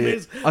did see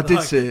it. I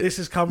did see it. This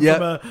has come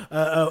from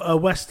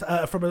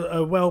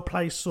a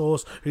well-placed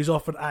source who's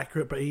often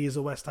accurate, but he is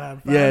a West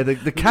Ham fan. Yeah,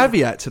 the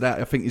caveat to that,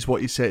 I think, is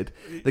what you said.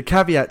 The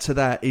caveat to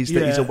that is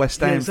that he's a West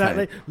Ham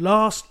exactly. fan.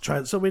 Last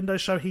transfer window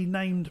show, he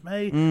named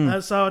me,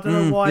 so I don't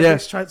know why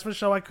this transfer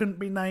show I couldn't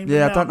be named.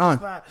 Yeah, I don't know.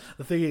 That.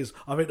 The thing is,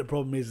 I think the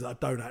problem is that I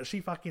don't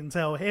actually fucking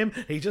tell him.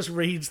 He just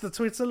reads the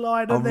Twitter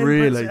line and then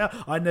puts it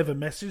out. I never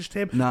messaged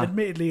him. No.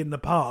 Admittedly, in the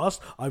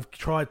past, I've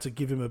tried to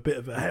give him a bit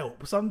of a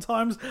help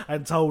sometimes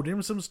and told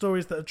him some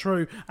stories that are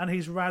true, and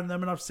he's ran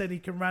them, and I've said he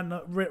can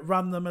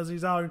run them as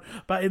his own.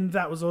 But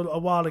that was a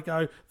while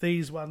ago.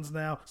 These ones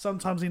now,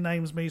 sometimes he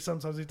names me,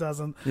 sometimes he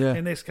doesn't. Yeah.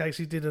 In this case,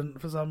 he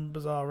didn't for some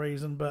bizarre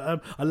reason.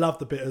 But I love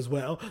the bit as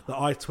well that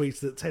I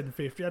tweeted at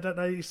 10:50. I don't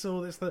know if you saw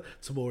this, that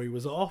Tamori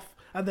was off.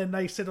 And then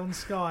they said on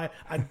Sky,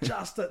 and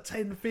just at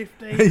 10:50,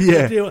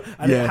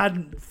 it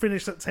hadn't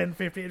finished at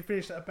 10:50. It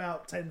finished at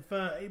about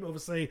 10:30. But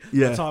obviously,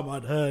 the time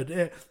I'd heard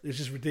it, it's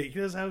just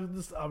ridiculous. I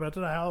don't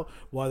know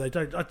why they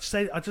don't. I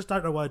just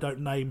don't know why they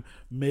don't name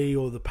me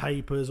or the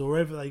papers or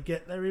wherever they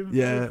get their info.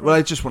 Yeah, well,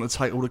 they just want to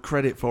take all the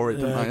credit for it,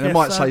 don't they? They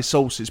might say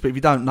sources, but if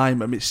you don't name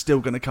them, it's still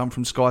going to come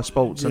from Sky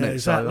Sports, isn't it?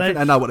 Exactly. So I think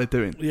they know what they're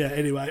doing. Yeah.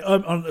 Anyway,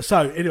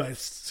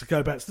 to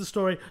go back to the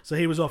story, so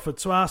he was offered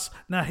to us.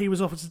 Now he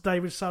was offered to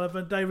David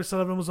Sullivan. David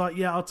Sullivan was like,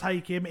 yeah, I'll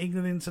take him.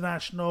 England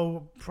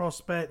international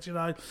prospect, you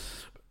know,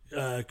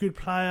 good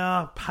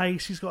player,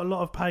 pace. He's got a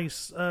lot of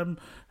pace.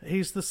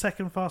 He's the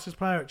second fastest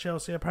player at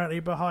Chelsea, apparently,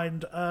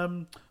 behind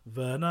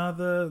Werner,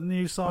 the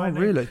new signing.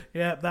 Oh, really?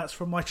 Yeah, that's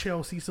from my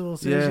Chelsea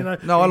sources. Yeah. You know,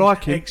 No, I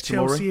like him.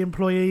 Ex-Chelsea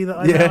employee that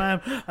I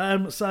now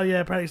am. So yeah,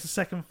 apparently he's the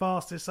second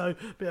fastest. So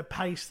a bit of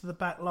pace to the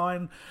back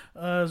line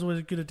is always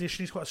a good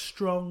addition. He's quite a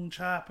strong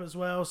chap as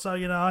well. So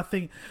you know, I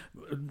think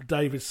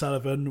David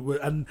Sullivan,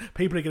 and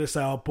people are going to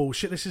say, "Oh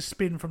bullshit, this is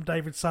spin from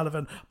David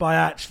Sullivan." But I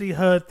actually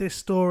heard this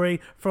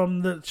story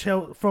from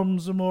from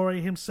Zamora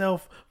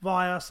himself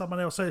via someone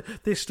else. So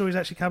this story's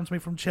actually come to me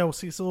from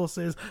Chelsea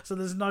sources. So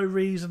there's no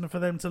reason for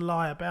them to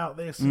lie about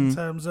this in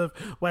terms of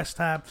West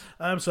Ham.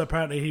 So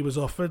apparently he was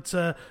offered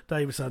to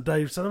David Sullivan.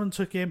 David Sullivan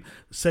took him,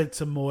 said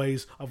to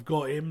Moyes, I've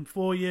got him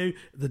for you.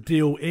 The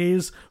deal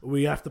is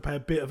we have to pay a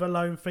bit of a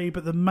loan fee,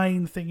 but the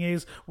main thing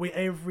is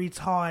every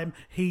time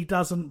he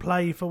doesn't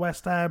play for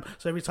West Ham,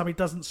 so every time he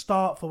doesn't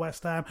start for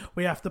West Ham,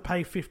 we have to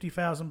pay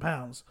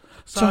 £50,000.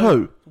 So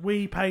who?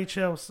 We pay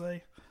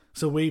Chelsea.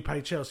 So we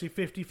pay Chelsea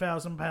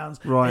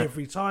 £50,000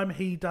 every time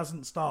he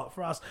doesn't start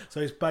for us. So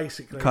it's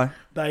basically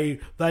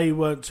they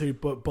weren't too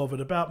bothered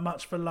about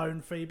much for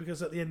loan fee,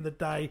 because at the end of the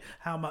day,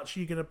 how much are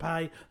you going to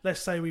pay? Let's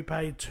say we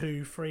paid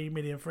 2-3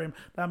 million for him.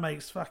 That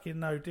makes fucking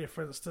no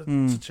difference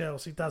to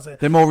Chelsea, does it?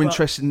 They're more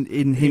interested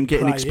in him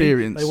getting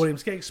experience. They want him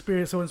to get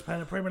experience. They want him to play in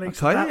the Premier League. Okay,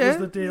 so that was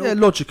the deal. Yeah,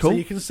 logical. So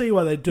you can see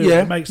why they do it.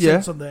 It makes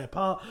sense on their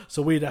part.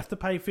 So we'd have to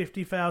pay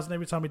 $50,000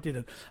 every time we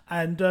didn't.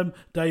 And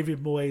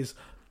David Moyes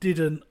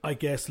didn't, I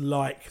guess,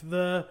 like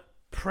the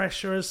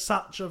pressure as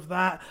such of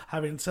that,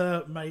 having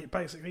to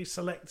basically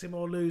select him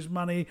or lose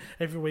money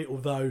every week.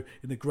 Although,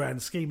 in the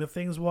grand scheme of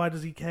things, why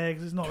does he care?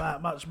 Because it's not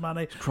that much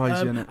money. It's crazy,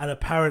 isn't it? And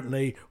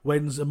apparently,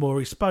 when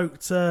Zamora spoke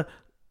to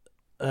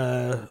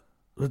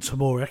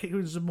Tamori. I keep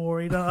going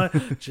Zamori, don't I?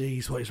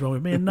 Jeez, what is wrong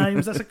with me and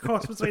names? That's a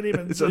cross between him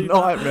and It's a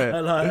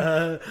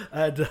nightmare.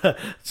 And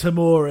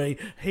Tamori.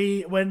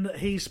 When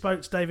he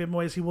spoke to David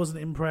Moyes, he wasn't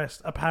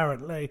impressed.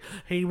 Apparently,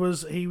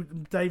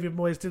 David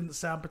Moyes didn't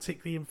sound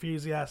particularly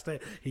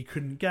enthusiastic. He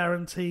couldn't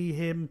guarantee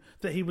him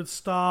that he would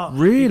start.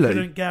 Really? He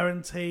couldn't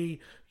guarantee,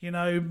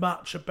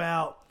 much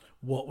about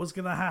what was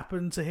going to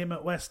happen to him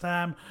at West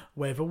Ham,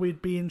 whether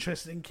we'd be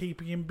interested in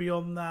keeping him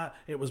beyond that.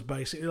 It was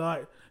basically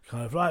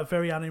kind of like a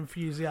very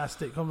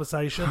unenthusiastic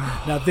conversation.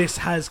 Now, this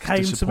has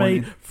came to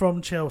me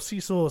from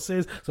Chelsea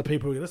sources, so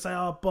people are going to say,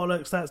 oh,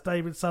 bollocks, that's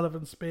David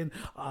Sullivan's spin.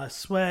 I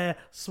swear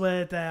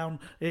down,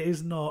 it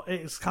is not.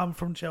 It's come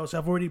from Chelsea.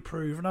 I've already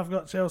proven I've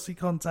got Chelsea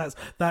contacts.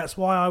 That's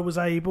why I was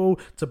able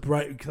to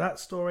break that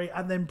story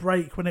and then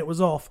break when it was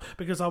off,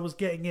 because I was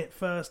getting it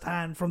first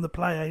hand from the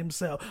player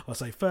himself. I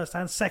say first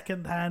hand,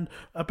 second hand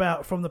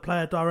from the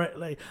player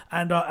directly,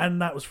 and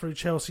that was through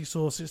Chelsea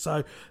sources.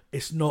 So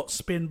it's not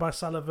spin by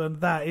Sullivan.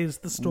 That is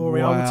the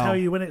story. Wow. I will tell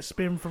you when it's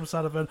spin from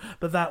Sullivan,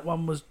 but that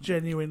one was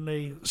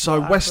genuinely.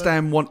 So West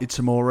Ham wanted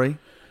Tamori.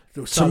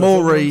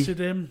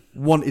 Tamori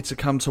wanted to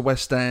come to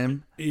West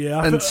Ham.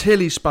 Yeah, until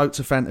he spoke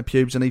to Fanta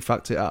Pubes and he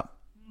fucked it up.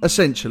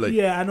 Essentially.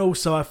 Yeah, and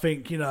also I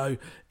think,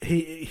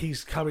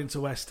 he's coming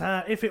to West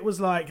Ham. If it was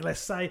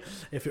let's say,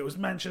 if it was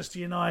Manchester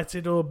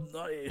United or,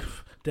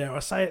 dare I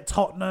say it,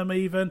 Tottenham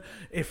even,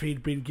 if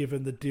he'd been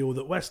given the deal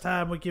that West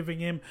Ham were giving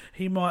him,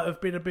 he might have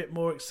been a bit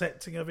more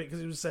accepting of it, because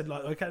he was said,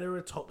 okay, they're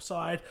a top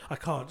side. I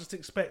can't just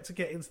expect to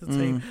get into the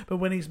team. But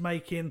when he's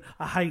making,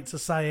 I hate to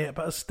say it,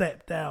 but a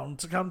step down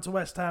to come to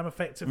West Ham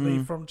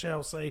effectively from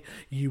Chelsea,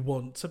 you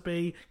want to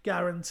be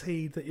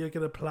guaranteed that you're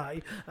going to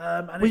play.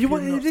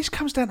 This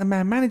comes down to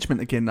man management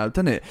again, though,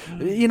 doesn't it?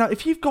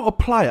 If you've got a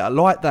player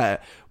like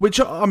that, which,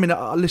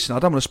 listen, I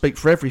don't want to speak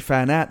for every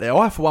fan out there.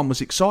 I, for one,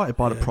 was excited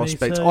by the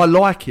prospect. I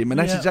like him, and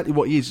that's exactly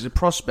what he is. He's a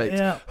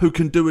prospect who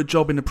can do a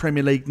job in the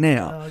Premier League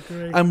now. I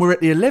agree. And we're at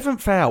the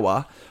 11th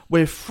hour.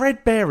 We're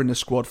threadbare in the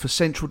squad for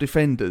central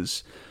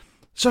defenders.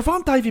 So if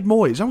I'm David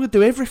Moyes, I'm going to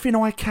do everything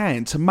I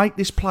can to make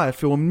this player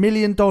feel $1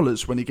 million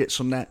when he gets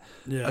on that,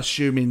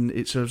 assuming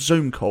it's a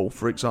Zoom call,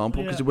 for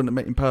example, because he wouldn't have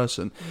met in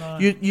person. No.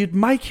 You'd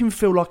make him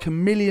feel like $1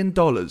 million.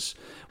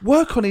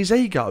 Work on his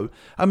ego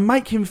and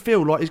make him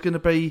feel like he's going to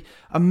be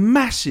a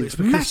massive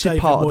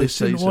part of this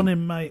season. Didn't want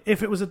him, mate.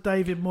 If it was a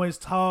David Moyes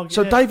target,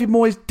 so David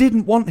Moyes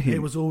didn't want him.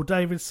 It was all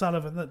David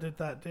Sullivan that did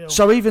that deal.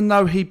 So even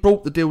though he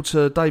brought the deal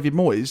to David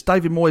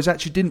Moyes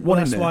actually didn't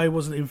want him there. That's why he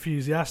wasn't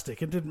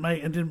enthusiastic and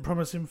didn't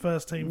promise him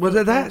first team. Well,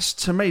 that's,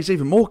 to me, is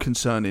even more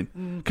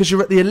concerning, because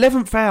you're at the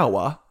 11th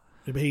hour.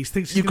 Yeah, but he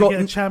thinks he's going to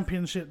get a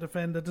championship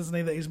defender, doesn't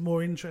he, that he's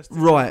more interested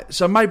in? Right,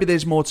 so maybe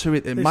there's more to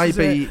it then.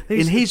 Maybe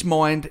in his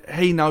mind,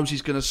 he knows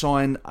he's going to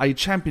sign a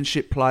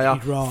championship player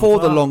for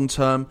the long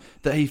term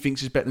that he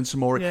thinks is better than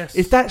Tamori. Yes.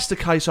 If that's the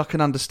case, I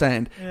can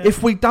understand. Yeah.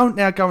 If we don't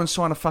now go and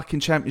sign a fucking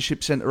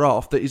championship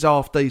centre-half that is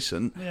half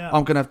decent,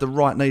 I'm going to have the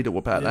right needle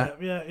about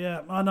that.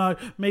 Yeah, I know.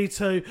 Me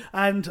too.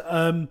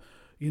 And,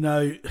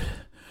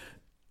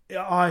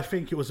 I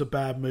think it was a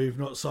bad move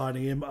not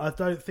signing him. I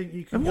don't think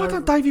you can. And why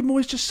don't David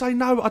Moyes just say,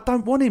 no, I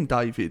don't want him,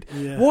 David?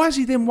 Yeah. Why is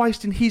he then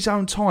wasting his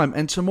own time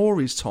and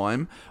Tamori's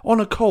time on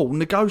a call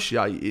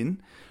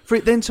negotiating for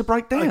it then to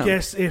break down? I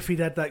guess if he'd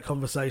had that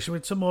conversation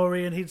with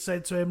Tamori and he'd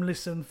said to him,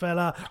 listen,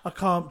 fella, I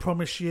can't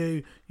promise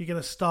you're going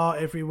to start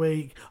every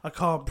week. I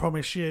can't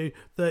promise you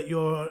that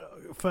you're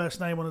first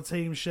name on a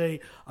team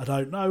sheet. I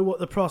don't know what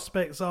the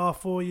prospects are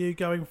for you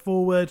going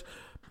forward.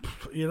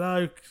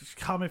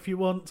 Come if you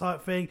want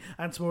type thing.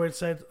 And Tamori had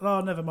said, oh,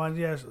 never mind,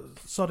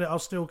 sod it, I'll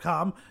still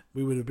come.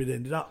 We would have been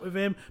ended up with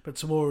him. But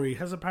Tamori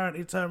has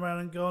apparently turned around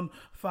and gone,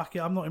 fuck it,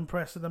 I'm not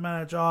impressed with the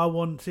manager. I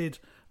wanted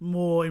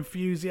more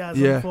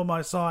enthusiasm for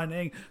my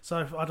signing, so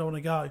I don't want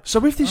to go.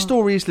 So if this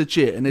story is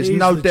legit, and there's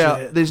no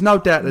doubt that it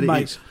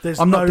is,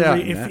 I'm not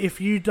doubting that.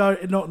 If you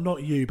don't,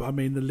 not you, but I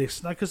mean the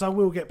listener, because I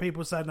will get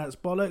people saying that's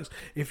bollocks.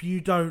 If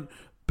you don't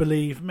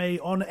believe me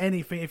on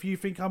anything, if you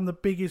think I'm the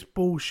biggest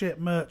bullshit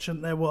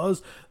merchant there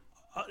was,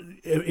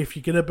 if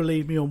you're going to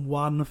believe me on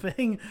one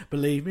thing,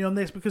 believe me on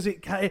this, because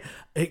it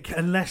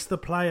unless the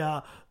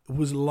player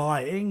was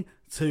lying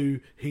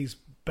to his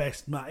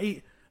best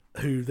mate,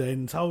 who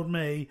then told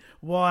me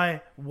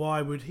why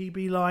would he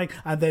be lying,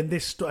 and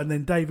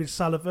then David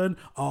Sullivan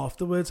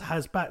afterwards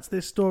has backed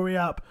this story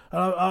up,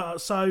 but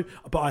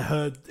I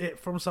heard it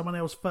from someone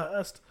else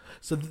first,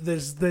 so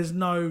there's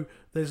no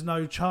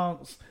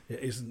chance it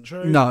isn't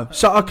true. No.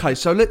 So okay,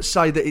 so let's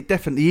say that it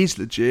definitely is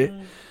legit.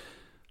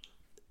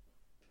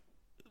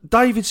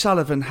 David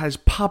Sullivan has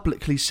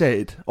publicly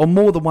said on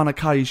more than one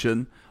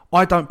occasion,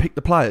 I don't pick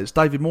the players.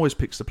 David Moyes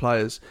picks the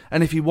players.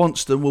 And if he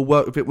wants them, we'll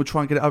work with it. We'll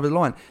try and get it over the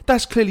line.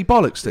 That's clearly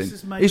bollocks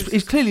then.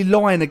 He's clearly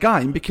lying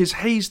again because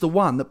he's the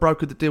one that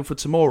brokered the deal for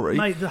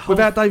Tomori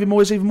without David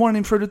Moyes even wanting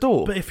him through the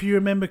door. But if you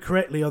remember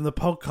correctly on the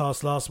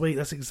podcast last week,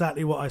 that's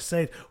exactly what I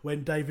said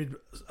when David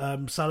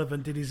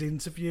Sullivan did his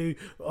interview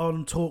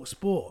on Talk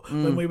Sport,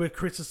 when we were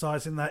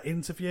criticising that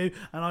interview.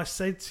 And I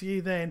said to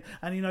you then,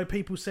 and you know,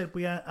 people said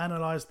we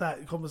analysed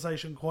that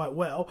conversation quite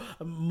well.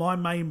 My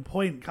main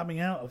point coming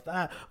out of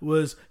that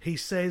was, he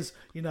says,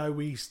 you know,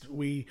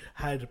 we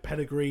had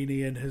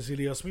Pellegrini and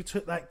Hazilios. We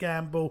took that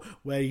gamble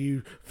where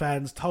you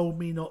fans told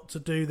me not to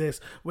do this.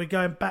 We're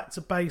going back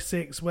to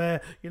basics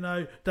where, you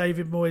know,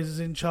 David Moyes is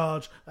in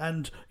charge,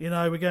 and, you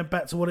know, we're going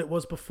back to what it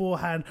was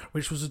beforehand,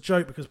 which was a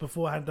joke because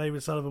beforehand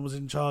David Sullivan was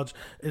in charge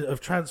of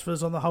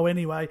transfers on the whole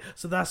anyway.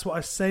 So that's what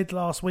I said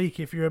last week,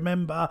 if you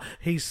remember.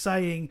 He's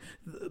saying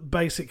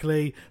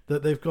basically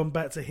that they've gone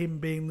back to him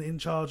being in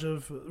charge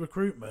of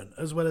recruitment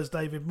as well as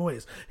David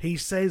Moyes. He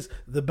says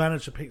the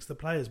manager picks the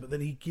players, but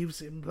then he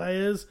gives him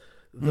players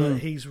that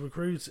he's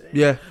recruiting.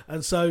 Yeah.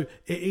 And so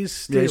it is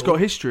still... Yeah, he's got a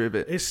history of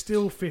it. It's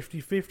still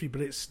 50-50,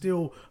 but it's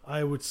still,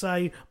 I would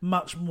say,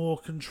 much more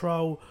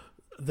control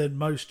than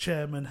most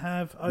chairmen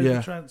have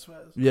over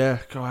transfers. Yeah,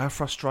 God, how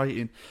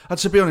frustrating. And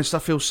to be honest, I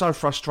feel so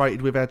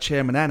frustrated with our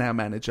chairman and our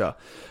manager.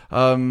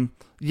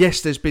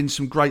 Yes, there's been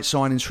some great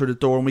signings through the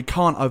door, and we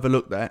can't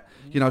overlook that.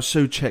 You know,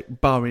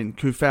 Souček, Bowen,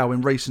 Kufal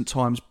in recent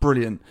times,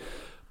 brilliant.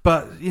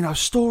 But, you know,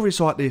 stories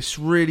like this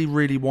really,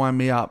 really wind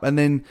me up. And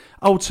then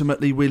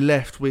ultimately we're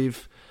left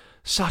with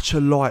such a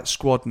light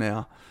squad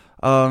now.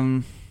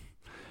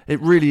 It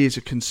really is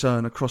a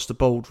concern across the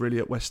board, really,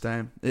 at West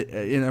Ham.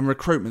 And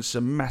recruitment's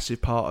a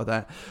massive part of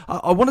that.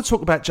 I want to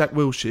talk about Jack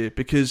Wilshere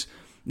because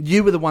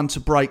you were the one to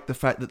break the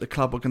fact that the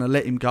club were going to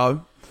let him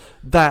go.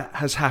 That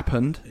has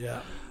happened.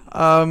 Yeah.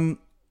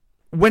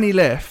 When he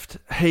left,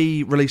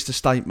 he released a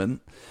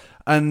statement,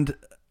 and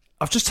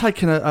I've just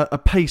taken a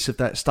piece of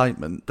that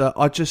statement that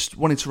I just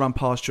wanted to run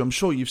past you. I'm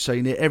sure you've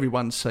seen it.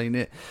 Everyone's seen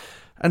it.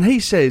 And he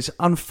says,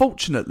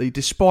 unfortunately,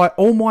 despite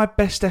all my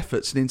best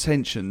efforts and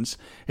intentions,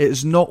 it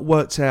has not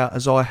worked out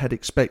as I had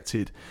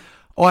expected.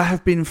 I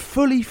have been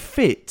fully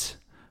fit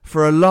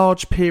for a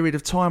large period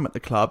of time at the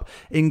club,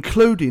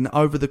 including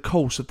over the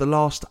course of the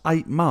last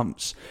 8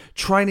 months,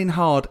 training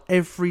hard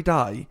every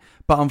day,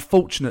 but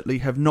unfortunately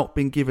have not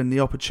been given the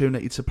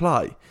opportunity to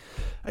play.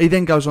 He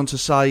then goes on to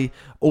say,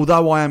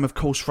 although I am of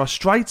course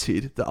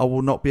frustrated that I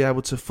will not be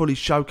able to fully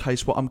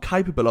showcase what I'm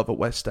capable of at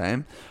West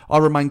Ham, I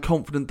remain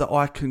confident that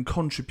I can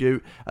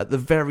contribute at the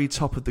very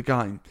top of the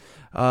game.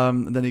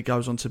 And then he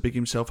goes on to big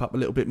himself up a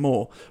little bit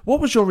more.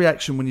 What was your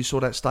reaction when you saw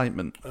that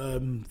statement?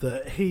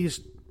 That he's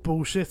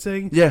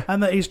bullshitting, yeah,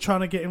 and that he's trying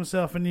to get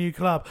himself a new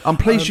club. I'm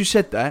pleased you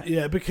said that.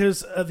 Yeah,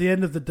 because at the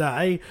end of the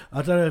day,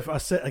 I don't know if I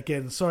said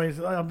again. Sorry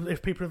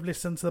if people have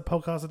listened to the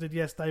podcast I did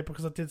yesterday,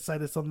 because I did say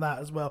this on that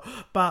as well.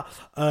 But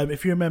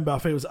if you remember, I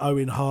think it was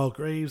Owen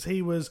Hargreaves.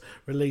 He was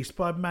released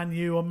by Man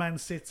U or Man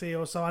City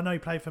or so. I know he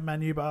played for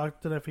Man U, but I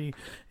don't know if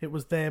it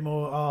was them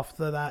or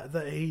after that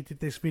he did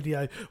this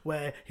video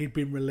where he'd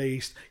been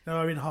released. You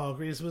know, Owen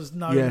Hargreaves was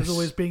known as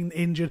always being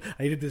injured,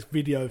 and he did this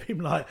video of him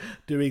like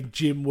doing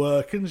gym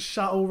work and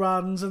shuttle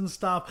runs and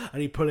stuff,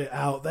 and he put it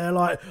out there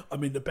like,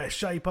 I'm in the best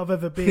shape I've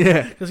ever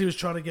been, because he was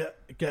trying to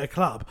get a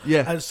club.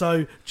 And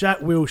so Jack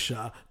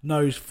Wilshere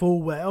knows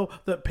full well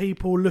that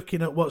people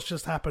looking at what's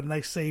just happened,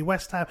 they see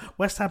West Ham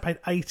paid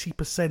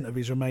 80% of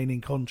his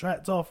remaining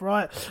contract off,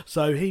 right?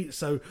 So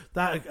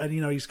that, and you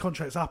know, his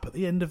contract's up at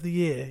the end of the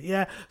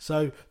year,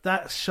 so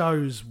that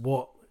shows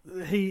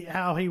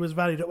how he was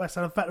valued at West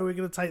Ham. The fact that we're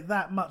going to take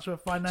that much of a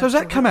financial... So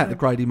does that come out the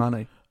Grady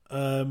money?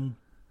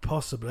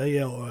 Possibly,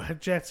 yeah, or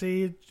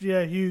Jetty,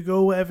 yeah,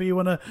 Hugo, whatever you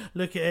want to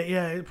look at it,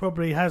 yeah, it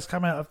probably has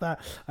come out of that,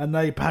 and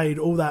they paid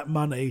all that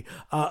money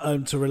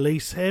to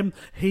release him.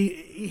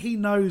 He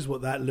knows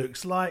what that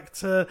looks like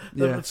to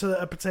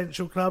a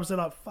potential clubs. They're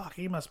like, fuck,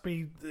 he must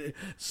be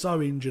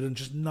so injured and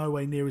just no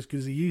way near as good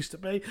as he used to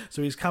be.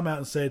 So he's come out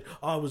and said,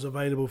 I was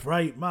available for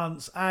 8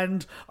 months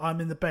and I'm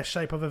in the best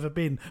shape I've ever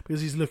been,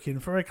 because he's looking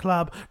for a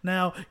club.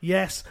 Now,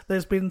 yes,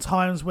 there's been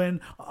times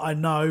when I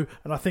know,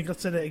 and I think I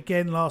said it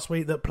again last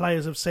week, that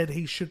players have said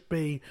he should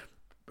be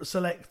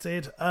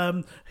selected.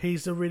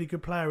 He's a really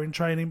good player in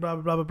training, blah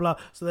blah blah blah blah.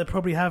 So there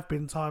probably have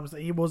been times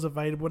that he was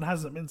available and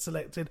hasn't been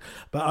selected.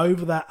 But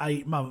over that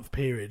 8-month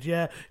period,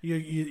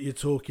 you're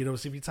talking,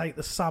 obviously, if you take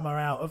the summer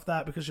out of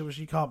that, because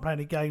obviously you can't play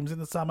any games in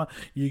the summer,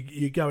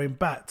 you're going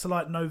back to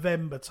like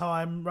November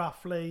time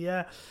roughly.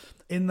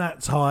 In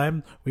that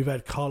time, we've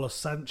had Carlos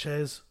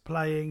Sanchez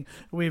playing.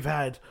 We've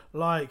had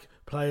like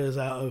players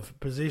out of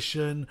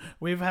position.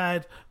 We've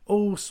had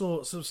all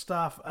sorts of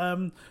stuff.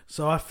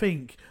 So I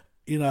think,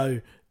 you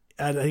know,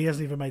 and he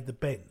hasn't even made the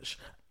bench.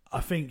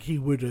 I think he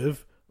would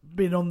have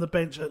been on the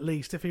bench at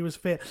least if he was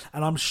fit.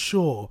 And I'm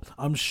sure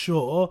on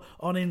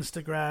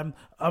Instagram,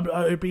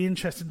 it would be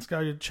interesting to go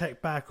and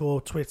check back,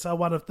 or Twitter,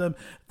 one of them,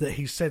 that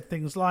he said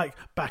things like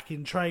back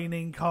in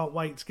training, can't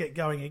wait to get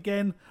going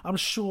again. I'm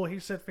sure he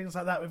said things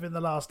like that within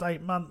the last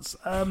 8 months.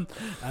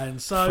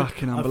 And so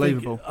fucking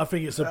unbelievable. I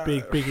think it's a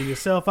bigging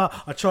yourself up.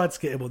 I tried to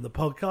get him on the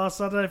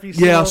podcast. I don't know if you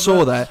saw I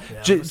saw that.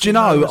 Yeah, do you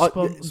know,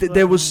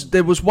 there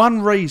was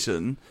one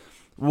reason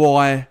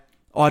why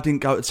I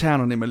didn't go to town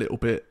on him a little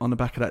bit on the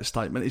back of that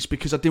statement. It's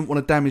because I didn't want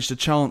to damage the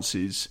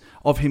chances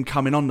of him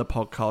coming on the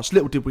podcast.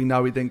 Little did we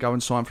know he'd then go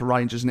and sign for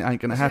Rangers, and it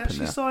ain't going to happen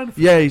now. I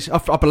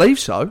believe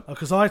so.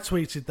 Because I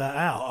tweeted that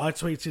out. I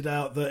tweeted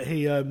out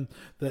that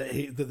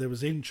that there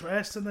was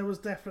interest, and there was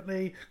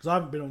definitely, because I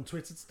haven't been on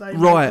Twitter today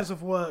because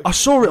of work. I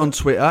saw it on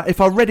Twitter.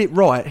 If I read it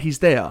right, he's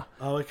there.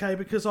 Oh, okay.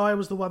 Because I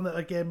was the one that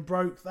again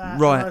broke that.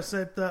 Right. And I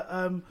said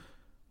that.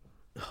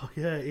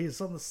 It's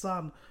on the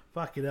Sun.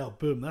 Fucking hell,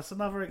 boom. That's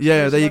another excuse.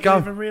 Yeah, there you go. I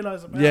didn't even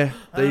realise about. Yeah,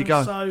 there you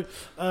go. So,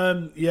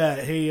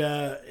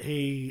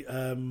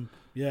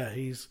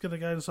 he's going to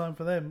go and sign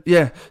for them.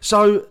 Yeah,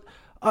 so,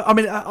 I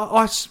mean,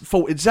 I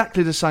thought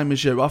exactly the same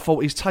as you. I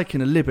thought he's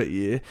taking a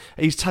liberty here.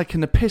 He's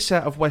taken the piss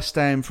out of West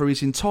Ham for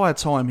his entire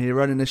time here,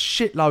 earning a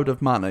shitload of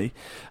money.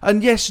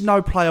 And yes,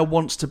 no player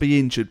wants to be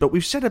injured, but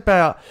we've said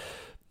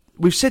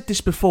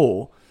this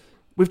before,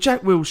 with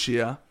Jack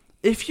Wilshere,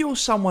 if you're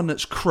someone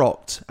that's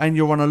crocked and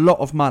you're on a lot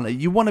of money,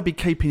 you want to be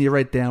keeping your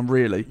head down,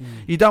 really.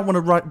 You don't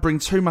want to bring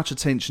too much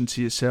attention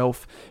to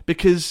yourself,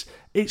 because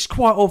it's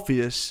quite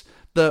obvious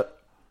that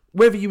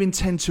whether you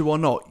intend to or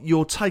not,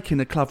 you're taking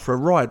the club for a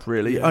ride,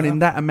 really, earning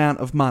that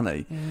amount of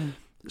money.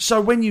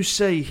 So when you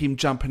see him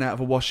jumping out of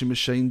a washing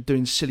machine,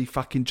 doing silly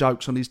fucking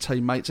jokes on his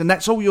teammates, and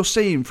that's all you're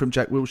seeing from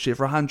Jack Wilshere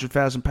for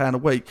 £100,000 a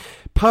week,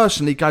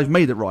 personally gave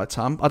me the right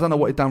time. I don't know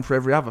what he'd done for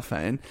every other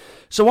fan.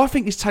 So I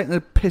think he's taking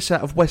the piss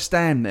out of West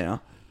Ham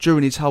now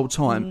during his whole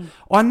time.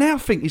 I now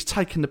think he's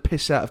taking the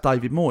piss out of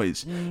David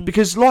Moyes.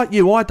 Because like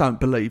you, I don't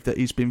believe that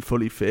he's been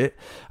fully fit.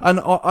 And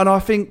I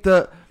think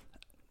that,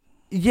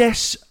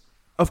 yes,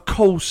 of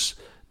course,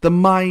 the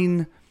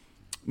main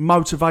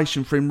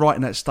motivation for him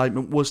writing that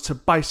statement was to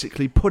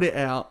basically put it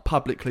out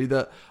publicly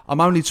that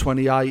I'm only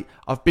 28,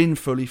 I've been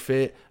fully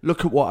fit,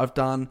 look at what I've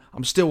done,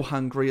 I'm still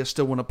hungry, I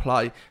still want to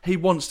play. He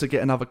wants to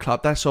get another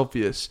club, that's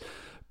obvious.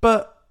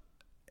 But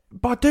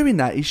by doing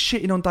that, he's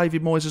shitting on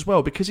David Moyes as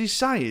well, because he's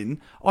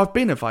saying, I've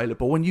been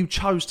available and you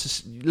chose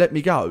to let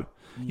me go.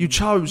 You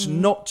chose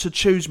not to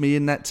choose me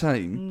in that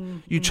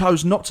team. You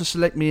chose not to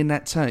select me in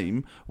that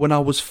team when I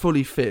was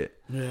fully fit.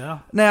 Yeah.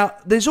 Now,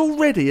 there's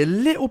already a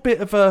little bit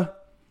of a,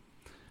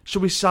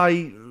 shall we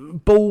say,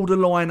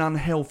 borderline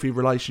unhealthy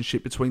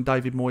relationship between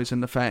David Moyes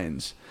and the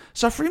fans.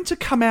 So for him to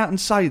come out and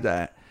say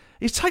that,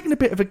 he's taking a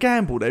bit of a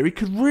gamble there. He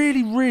could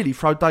really, really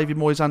throw David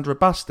Moyes under a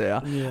bus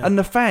there. Yeah. And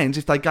the fans,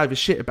 if they gave a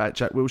shit about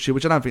Jack Wilshere,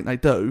 which I don't think they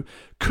do,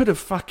 could have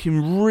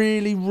fucking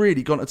really,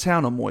 really gone to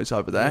town on Moyes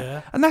over there.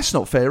 Yeah. And that's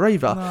not fair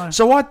either. No.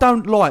 So I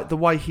don't like the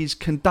way he's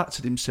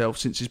conducted himself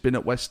since he's been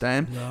at West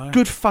Ham. No.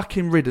 Good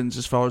fucking riddance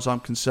as far as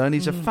I'm concerned.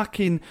 He's a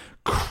fucking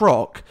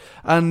crock,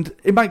 and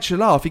it makes you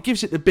laugh. He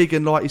gives it the big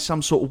and like he's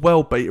some sort of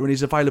well beater and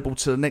he's available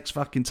to the next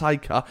fucking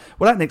taker.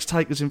 Well, that next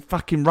taker's in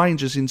fucking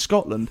Rangers in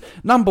Scotland.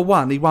 Number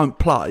one, he won't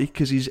play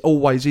because he's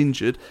always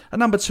injured, and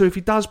number two, if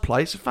he does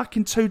play, it's a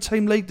fucking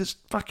 2-team league that's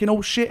fucking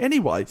all shit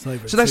anyway. So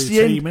that's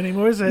the end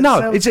anymore, is it?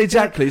 No, it's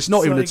exactly. It's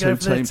not even a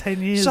 2-team.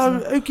 10 years, so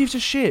who gives a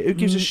shit? Who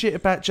gives a shit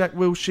about Jack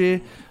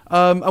Wilshere?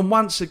 And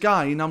once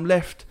again, I'm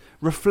left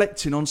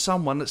reflecting on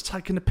someone that's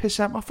taken the piss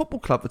out of my football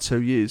club for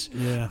 2 years.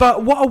 Yeah.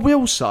 But what I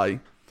will say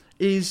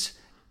is,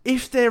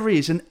 if there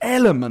is an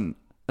element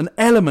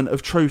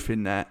of truth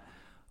in that,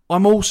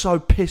 I'm also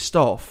pissed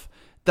off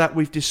that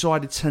we've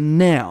decided to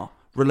now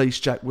release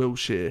Jack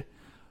Wilshere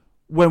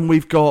when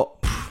we've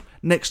got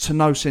next to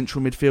no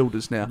central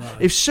midfielders now. No.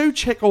 If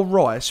Souček or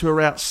Rice, who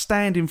are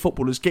outstanding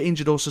footballers, get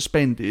injured or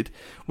suspended,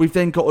 we've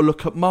then got to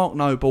look at Mark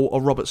Noble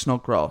or Robert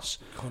Snodgrass.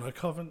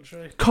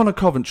 Connor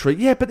Coventry.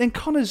 Yeah, but then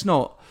Connor's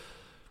not...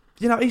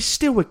 You know, he's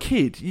still a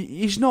kid.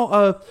 He's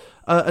not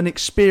an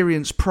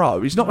experienced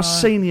pro. He's not a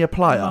senior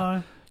player.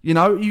 No. You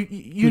know,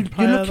 you're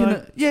looking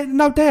at... Yeah,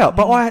 no doubt.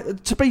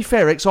 But to be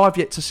fair, X, I've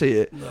yet to see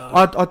it. No.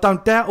 I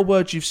don't doubt a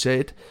word you've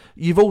said.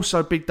 You've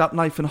also bigged up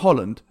Nathan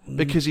Holland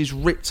because he's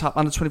ripped up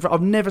under 24.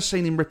 I've never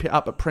seen him rip it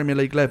up at Premier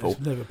League level.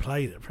 He's never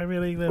played at Premier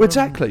League level. Well,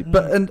 exactly.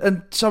 But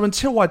and so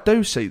until I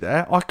do see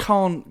that, I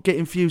can't get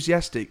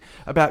enthusiastic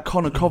about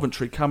Connor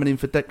Coventry coming in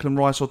for Declan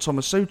Rice or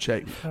Thomas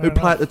Souček, who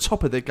play at the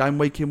top of their game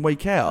week in,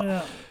 week out.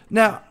 Yeah.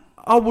 Now,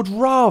 I would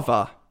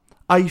rather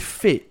a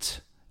fit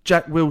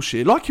Jack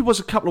Wilshere, like he was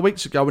a couple of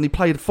weeks ago when he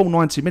played a full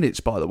 90 minutes,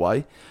 by the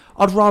way.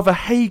 I'd rather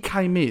he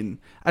came in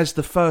as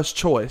the first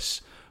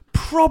choice,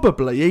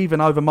 probably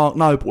even over Mark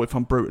Noble, if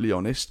I'm brutally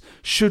honest,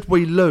 should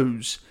we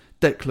lose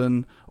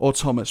Declan or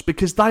Thomas,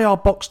 because they are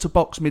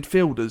box-to-box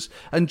midfielders,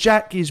 and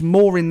Jack is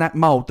more in that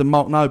mould than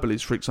Mark Noble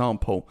is, for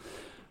example.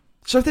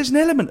 So if there's an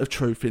element of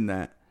truth in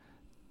that,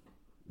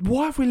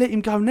 why have we let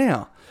him go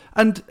now?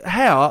 And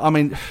how? I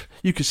mean,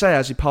 you could say,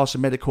 has he passed a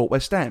medical at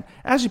West Ham?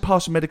 Has he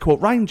passed a medical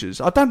at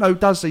Rangers? I don't know who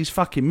does these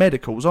fucking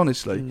medicals,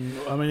 honestly.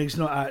 I mean, he's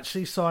not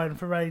actually signed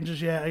for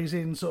Rangers yet. He's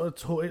in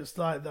sort of it's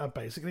like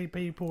basically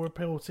people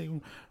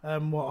reporting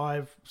what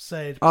I've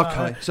said.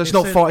 Okay, but, so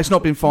it's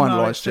not been finalised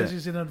no, it yet. says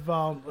he's in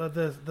advance.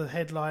 The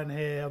headline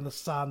here on the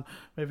Sun,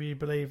 whether you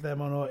believe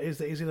them or not, is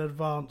that he's in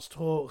advanced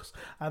talks.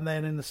 And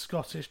then in the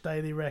Scottish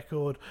Daily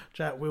Record,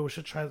 Jack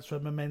Wilshere transfer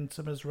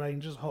momentum as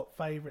Rangers hot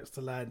favourites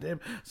to land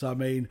him. So I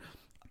mean,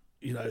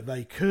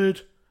 they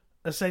could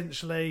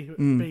essentially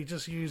be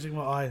just using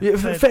what I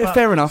said.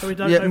 Fair enough. So we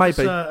don't yeah, know maybe.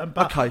 for certain,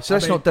 but, okay, so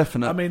that's not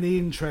definite. I mean, the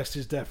interest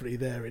is definitely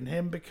there in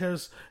him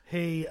because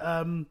he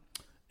I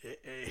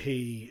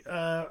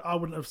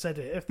wouldn't have said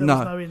it if there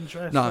was no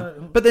interest.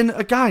 No, but then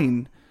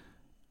again,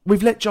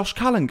 we've let Josh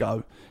Cullen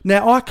go.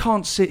 Now, I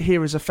can't sit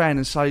here as a fan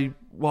and say,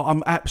 well,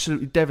 I'm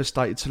absolutely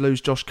devastated to lose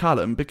Josh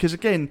Cullen because,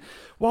 again,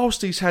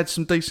 whilst he's had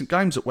some decent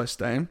games at West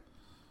Ham,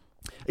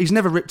 he's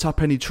never ripped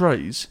up any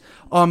trees.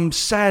 I'm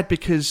sad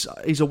because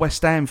he's a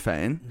West Ham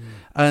fan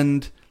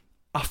and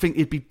I think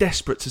he'd be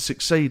desperate to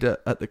succeed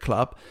at the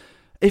club.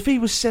 If he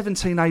was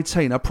 17,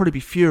 18, I'd probably be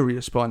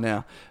furious by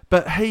now.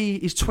 But he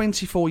is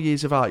 24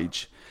 years of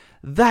age.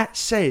 That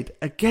said,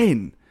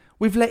 again,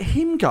 we've let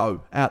him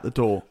go out the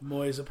door.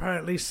 Moyes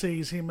apparently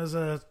sees him as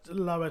a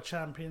lower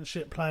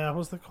championship player,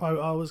 was the quote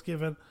I was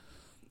given,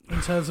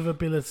 in terms of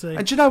ability.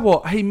 And do you know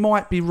what? He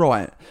might be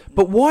right.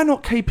 But why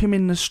not keep him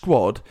in the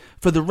squad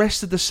for the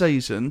rest of the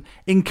season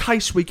in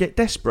case we get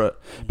desperate?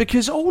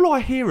 Because all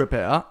I hear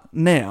about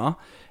now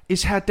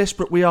is how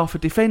desperate we are for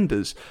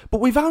defenders. But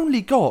we've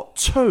only got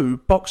 2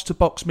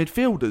 box-to-box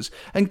midfielders.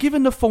 And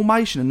given the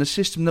formation and the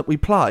system that we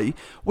play,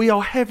 we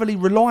are heavily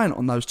reliant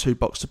on those 2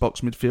 box-to-box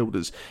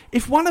midfielders.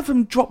 If one of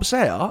them drops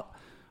out,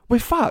 we're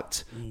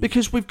fucked.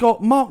 Because we've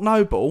got Mark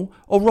Noble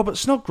or Robert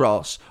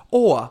Snodgrass.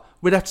 Or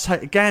we'd have to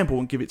take a gamble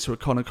and give it to a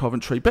Connor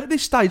Coventry. But at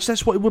this stage,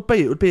 that's what it would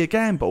be. It would be a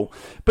gamble.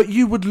 But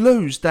you would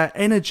lose that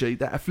energy,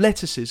 that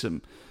athleticism.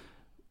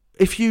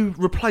 If you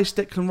replace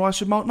Declan Rice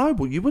with Mark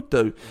Noble, you would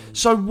do.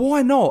 So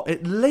why not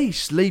at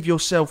least leave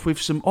yourself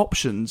with some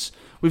options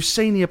with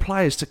senior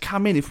players to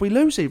come in if we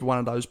lose either one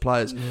of those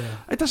players? Yeah.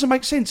 It doesn't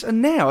make sense.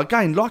 And now,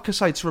 again, like I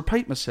say, to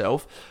repeat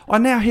myself, I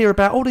now hear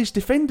about all these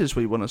defenders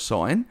we want to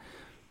sign.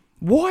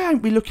 Why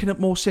aren't we looking at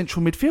more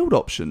central midfield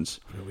options?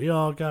 We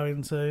are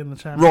going to in the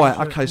Championship. Right,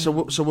 okay, so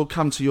we'll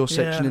come to your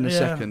section in a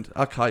second.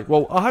 Okay,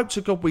 well, I hope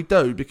to God we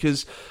do,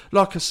 because,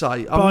 like I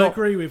say... I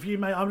agree with you,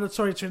 mate. I'm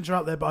sorry to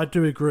interrupt there, but I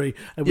do agree.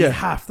 And we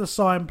have to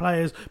sign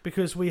players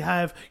because we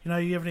have, you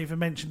haven't even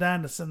mentioned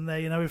Anderson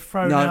there. We've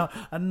thrown out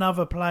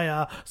another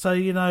player. So,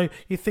 you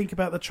think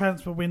about the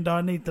transfer window.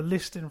 I need the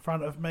list in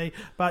front of me,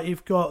 but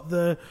you've got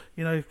the,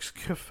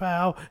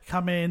 Kafau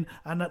come in,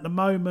 and at the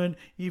moment,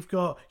 you've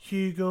got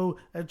Hugo,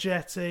 Jetty.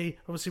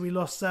 Obviously, we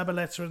lost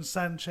Zabaleta and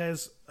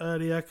Sanchez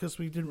earlier because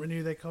we didn't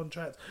renew their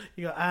contract.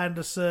 You got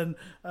Anderson.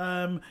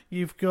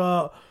 You've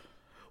got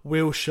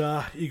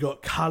Wilshere. You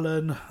got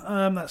Cullen.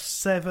 That's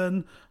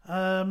 7.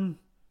 Ngakia.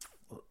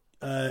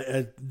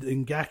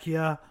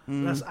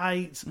 That's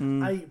 8.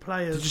 8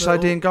 players. Did you say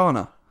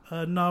Diangana?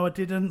 No, I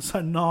didn't.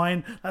 So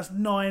 9. That's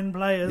 9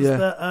 players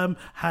that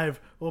have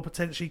or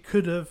potentially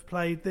could have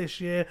played this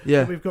year.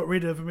 That we've got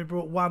rid of, and we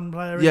brought 1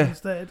 player in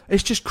instead.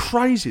 It's just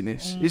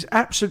craziness. It's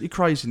absolutely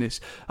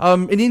craziness.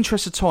 In the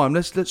interest of time,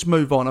 let's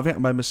move on. I think I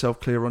made myself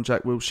clear on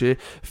Jack Wilshere.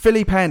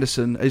 Philippe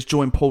Anderson has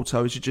joined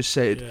Porto, as you just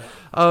said.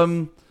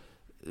 Yeah.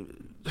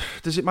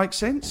 Does it make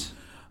sense?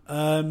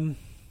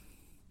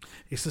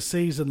 It's a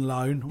season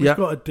loan. We've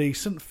got a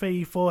decent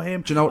fee for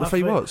him. Do you know what the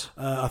fee was?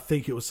 I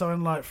think it was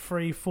something like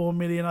 3-4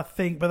 million, I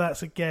think, but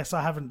that's a guess.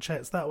 I haven't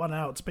checked that one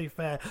out, to be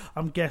fair.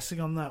 I'm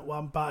guessing on that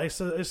one, but it's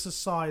a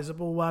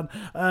sizable one.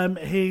 I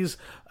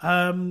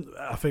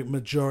think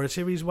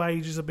majority of his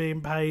wages are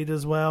being paid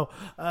as well.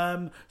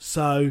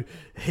 So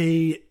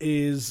he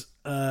is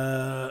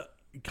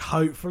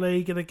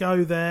hopefully going to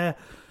go there,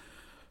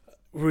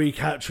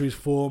 recapture his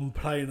form,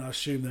 playing, I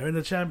assume they're in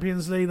the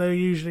Champions League. They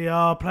usually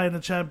are playing the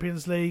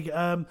Champions League.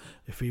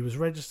 If he was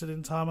registered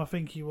in time, I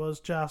think he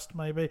was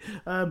maybe.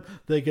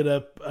 They're going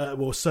to,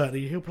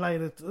 certainly he'll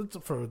play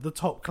for the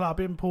top club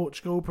in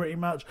Portugal pretty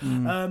much.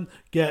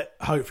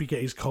 Hopefully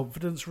get his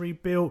confidence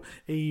rebuilt,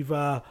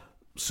 either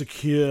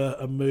secure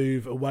a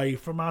move away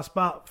from us,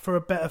 but for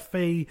a better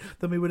fee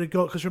than we would have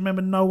got, because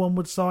remember, no one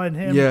would sign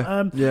him.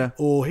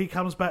 Or he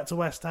comes back to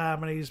West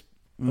Ham and he's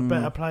a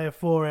better player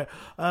for it.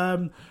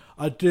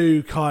 I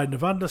do kind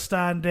of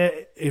understand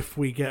it if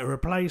we get a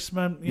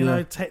replacement.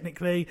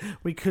 Technically,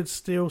 we could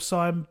still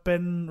sign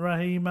Ben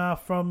Rahima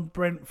from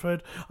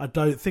Brentford. I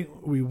don't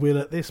think we will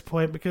at this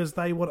point because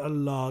they want a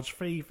large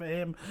fee for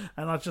him,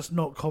 and I'm just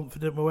not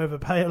confident we'll ever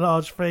pay a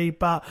large fee,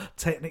 but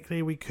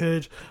technically we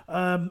could.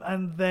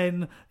 And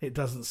then it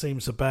doesn't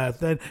seem so bad.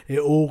 Then it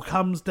all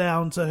comes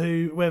down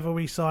to whether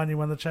we sign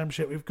him on the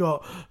Championship. We've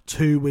got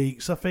 2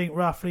 weeks, I think,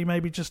 roughly,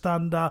 maybe just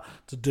under,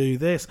 to do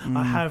this. this.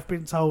 I have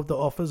been told that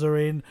offers are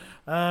in.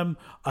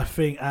 I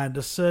think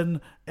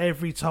Anderson,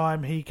 every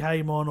time he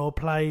came on or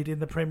played in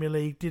the Premier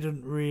League,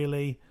 didn't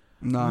really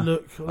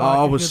look like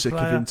I was a good sick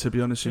player. of him, to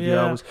be honest with you.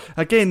 I was.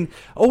 Again,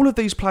 all of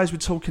these players we're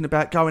talking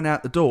about going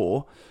out the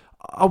door,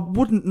 I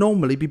wouldn't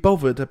normally be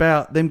bothered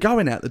about them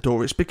going out the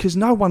door. It's because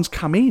no one's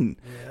come in.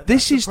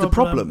 This is the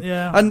problem.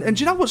 Yeah. And do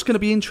you know what's going to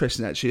be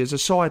interesting, actually, as a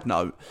side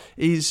note,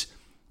 is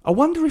I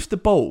wonder if the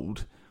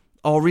Bold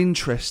are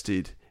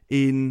interested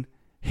in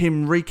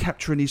him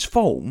recapturing his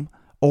form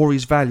or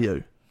his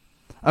value.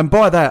 And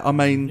by that, I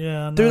mean,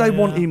 do they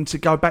want him to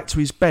go back to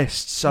his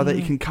best so that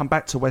he can come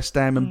back to West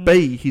Ham and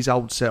be his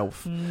old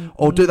self?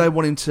 Or do they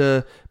want him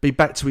to be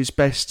back to his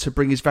best to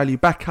bring his value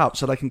back up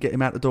so they can get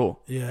him out the door?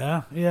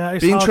 Yeah.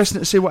 It's be interesting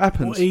to see what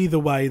happens. Well, either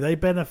way, they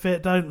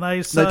benefit, don't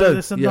they? So they do,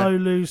 it's a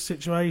no-lose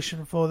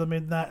situation for them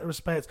in that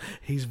respect.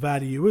 His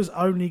value is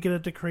only going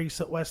to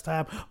decrease at West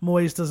Ham.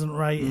 Moyes doesn't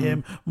rate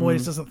him.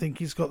 Moyes doesn't think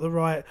he's got the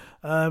right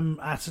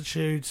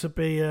attitude to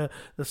be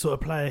the sort of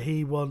player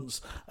he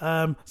wants.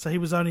 So he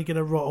was only going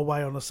to rot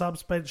away on a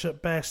subs bench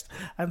at best,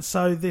 and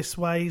so this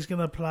way he's going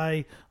to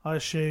play, I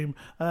assume.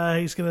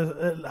 He's going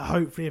to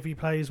hopefully, if he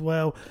plays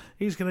well,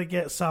 he's going to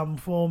get some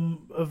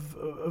form of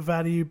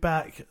value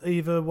back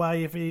either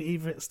way,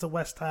 either it's to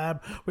West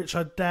Ham, which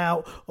I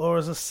doubt, or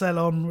as a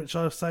sell-on, which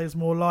I say is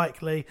more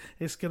likely.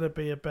 It's going to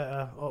be a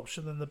better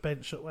option than the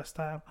bench at West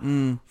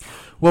Ham.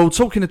 Well,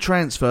 talking of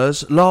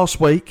transfers, last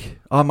week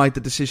I made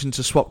the decision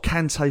to swap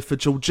Kante for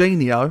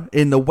Jorginho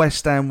in the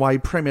West Ham Way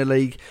Premier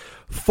League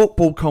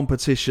football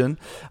competition.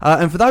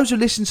 And for those who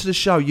listen to the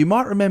show, you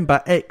might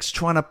remember X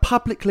trying to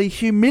publicly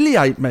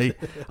humiliate me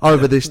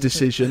over this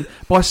decision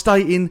by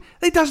stating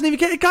he doesn't even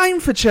get a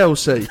game for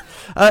Chelsea.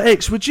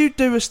 X, would you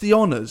do us the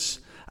honours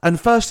and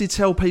firstly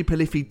tell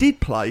people if he did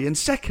play, and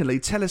secondly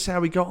tell us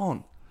how he got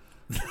on?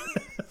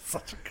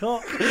 Such a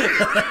cock.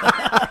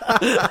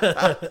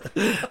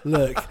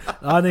 Look,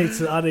 I need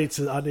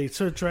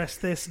to address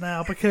this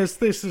now, because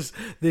this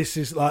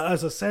is like,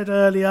 as I said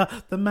earlier,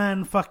 the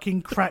man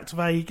fucking cracked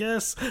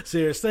Vegas.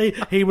 Seriously,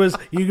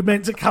 you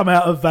meant to come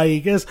out of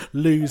Vegas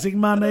losing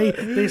money.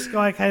 This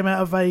guy came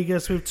out of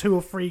Vegas with 2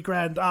 or 3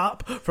 grand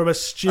up from a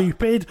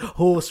stupid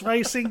horse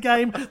racing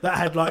game that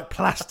had like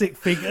plastic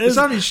figures. It's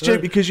only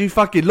stupid because you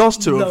fucking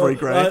lost 2 or 3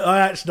 grand. I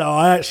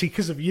actually,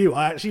 because of you,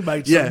 I actually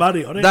made some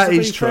money on it. That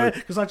is true.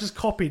 Because I just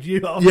copied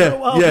you.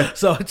 Yeah.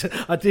 So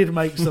I did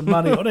make some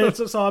money on it.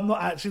 So I'm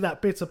not actually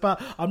that bitter.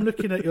 But I'm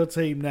looking at your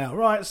team now,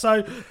 right?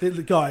 So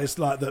the guys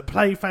like that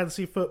play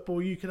fancy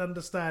football, you can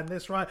understand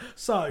this, right?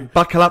 So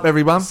buckle up,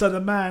 everyone. So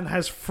the man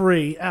has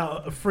 3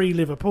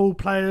 Liverpool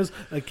players,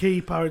 a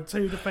keeper, and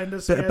 2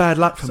 defenders. Bit of bad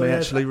luck for me,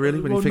 actually,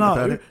 really, when you think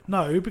about it.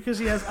 No, because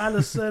he has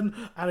Alisson,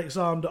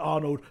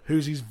 Alexander-Arnold,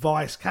 who's his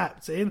vice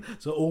captain,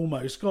 so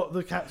almost got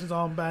the captain's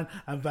armband,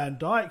 and Van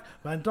Dijk.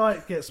 Van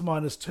Dijk gets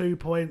 -2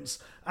 points.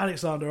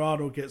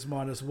 Alexander-Arnold gets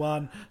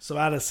 -1, so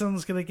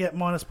Alisson's going to get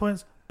minus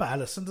points, but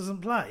Alisson doesn't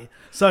play.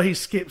 So he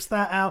skips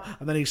that out,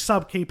 and then his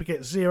sub-keeper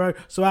gets 0.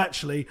 So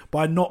actually,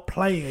 by not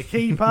playing a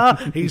keeper,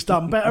 he's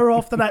done better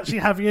off than actually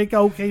having a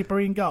goalkeeper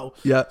in goal.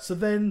 Yeah. So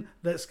then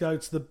let's go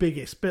to the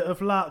biggest bit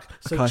of luck.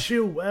 So Okay.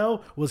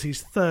 Chilwell was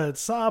his 3rd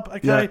sub.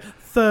 Okay, Yeah.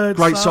 3rd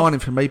Great sub. signing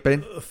for me,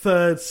 Ben.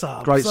 3rd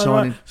sub. Great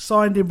signing.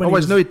 Signed him when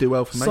Always he was, knew he'd do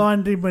well for me.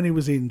 Signed him when he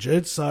was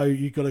injured, so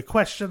you've got to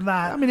question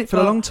that. I'm in it for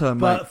the long term,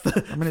 mate.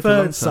 I'm in it for the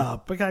long term. 3rd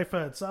sub. Okay,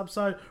 3rd sub.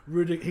 So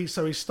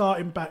he's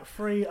starting back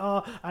 3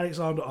 are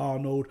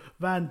Alexander-Arnold,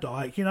 Van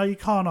Dijk. You know, you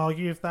can't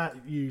argue with that.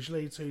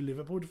 Usually 2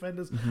 Liverpool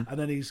defenders, and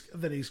then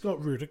he's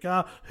got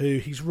Rudiger, who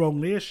he's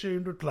wrongly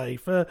assumed would play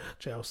for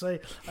Chelsea.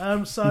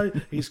 So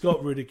he's got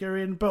Rudiger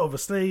in, but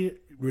obviously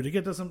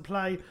Rudiger doesn't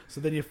play, so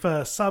then your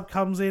first sub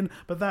comes in,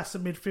 but that's a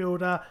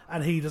midfielder,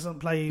 and he doesn't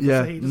play either.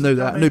 Yeah, so he doesn't knew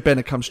that. come in. Knew Ben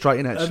had come straight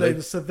in,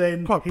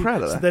 actually. Quite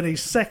proud of that. So then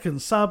his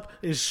second sub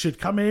should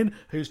come in,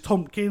 who's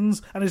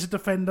Tompkins, and is a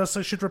defender,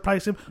 so should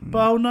replace him.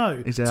 But oh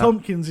no, He's out.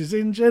 Tompkins is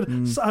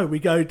injured, so we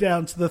go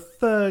down to the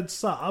 3rd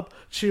sub,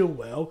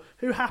 Chilwell,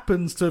 who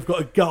happens to have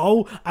got a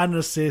goal and an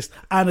assist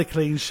and a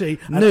clean sheet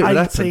and Knew it would 18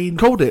 happen.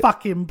 Called it.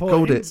 fucking points.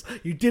 Called it.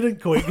 You didn't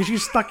call it because you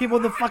stuck him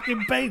on the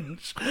fucking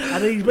bench.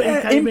 And he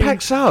Yeah, came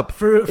impact in sub.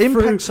 through-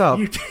 Impact sub.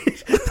 You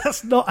did.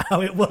 That's not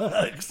how it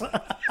works.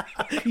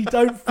 You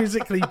don't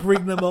physically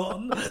bring them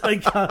on. They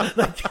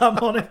come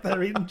on if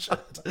they're injured.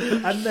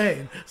 And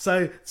then,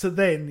 so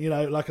then, you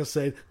know, like I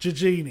said,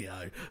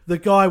 Jorginho, the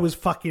guy was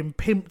fucking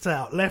pimped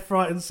out, left,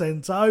 right and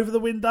centre, over the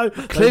window.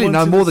 Clearly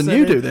know more than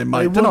you do then,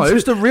 mate. Don't know.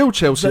 Who's the real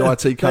Chelsea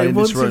ITK in this They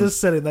wanted room? to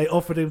sell him. They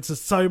offered him to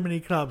so many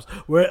clubs.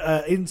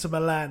 We're Inter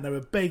Milan. They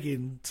were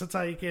begging to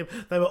take him.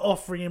 They were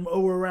offering him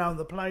all around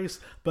the place.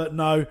 But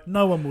no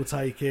one will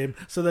take him.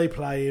 So they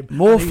play him.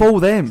 More And he for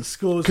them,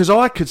 scores. because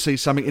I could see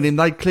something in him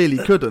they clearly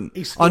couldn't.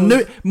 He I scores-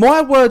 knew.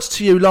 My words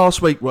to you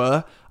last week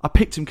were, I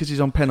picked him because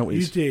he's on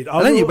penalties. You did.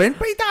 And then you went,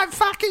 but he don't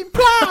fucking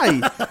play.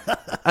 day.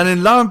 And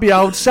then lo and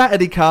behold,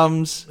 Saturday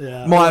comes,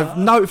 Yeah. my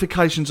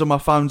notifications on my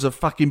phones are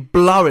fucking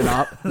blowing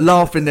up,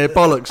 laughing their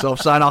bollocks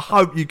off, saying, I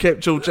hope you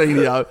kept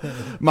Jorginho.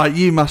 Mate,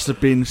 you must have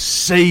been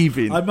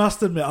seething. I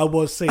must admit, I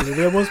was seeing it.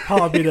 There was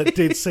part of me that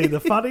did see the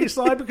funny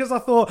side because I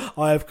thought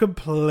I have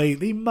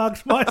completely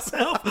mugged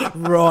myself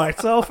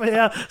right off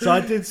here. So I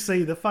did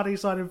see the funny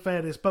side, in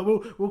fairness. But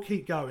we'll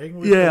keep going.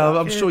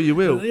 I'm sure you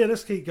will. Yeah,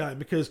 let's keep going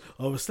because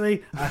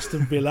obviously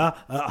Aston Villa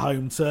at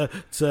home to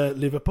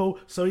Liverpool.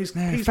 So he's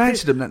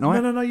fancied them that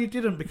night. No, you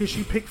didn't, because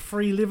you picked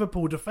 3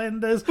 Liverpool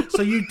defenders.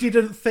 So you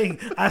didn't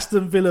think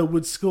Aston Villa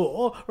would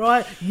score,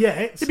 right?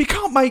 Yet. You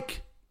can't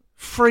make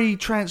 3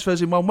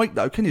 transfers in 1 week,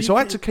 though, can you? So I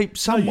had to keep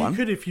someone. No, you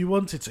could if you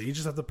wanted to. You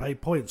just have to pay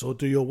points or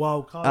do your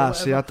wild card.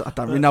 See, I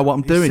don't really know what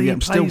I'm doing yet.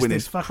 I'm still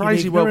winning.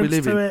 Crazy world we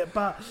live in.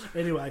 But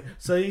anyway,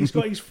 so he's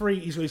got his 3.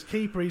 He's got his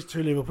keeper, his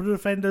 2 Liverpool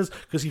defenders,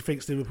 because he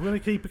thinks Liverpool are going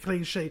to keep a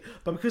clean sheet.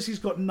 But because he's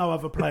got no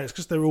other players,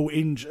 because they're all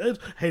injured,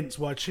 hence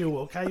why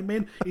Chilwell came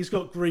in, he's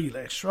got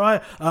Grealish,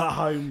 right, at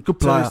home. Good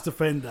player. To his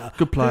defender.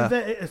 Good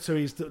player.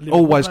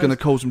 Always going to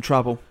cause him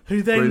trouble.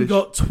 Who then Grealish.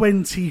 got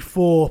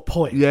 24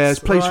 points. Yeah, it's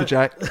pleased for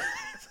Jack.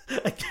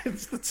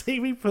 Against the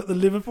team he put the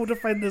Liverpool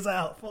defenders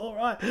out for,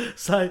 right?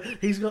 So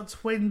he's got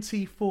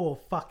 24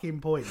 fucking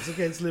points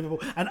against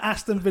Liverpool, and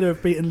Aston Villa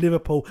have beaten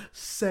Liverpool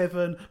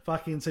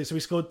 7-2. So he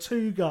scored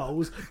 2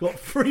 goals, got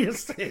 3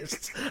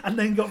 assists, and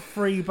then got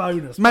 3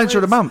 bonus. Manager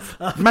of the month.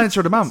 Manager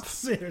of the month.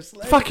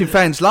 Seriously. Fucking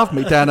fans love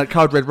me down at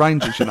Code Red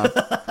Rangers, you know.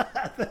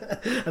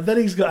 And then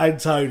he's got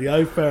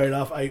Antonio, fair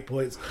enough, 8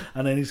 points,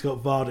 and then he's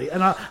got Vardy,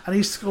 and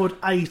he's scored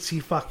 80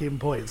 fucking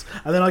points.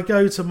 And then I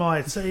go to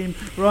my team,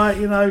 right?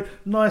 You know,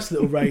 nice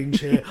little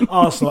range here.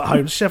 Arsenal at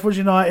home, Sheffield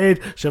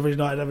United. Sheffield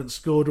United haven't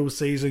scored all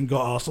season.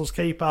 Got Arsenal's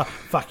keeper,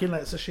 fucking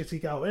lets a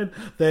shitty goal in.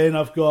 Then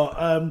I've got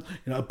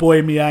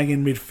Aubameyang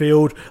in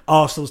midfield.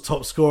 Arsenal's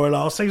top scorer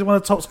last season, one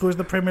of the top scorers in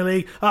the Premier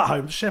League. At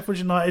home, Sheffield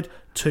United.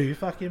 2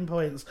 fucking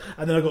points.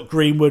 And then I've got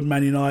Greenwood,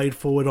 Man United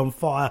forward on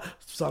fire.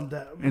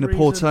 In a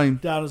poor team.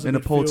 Down as a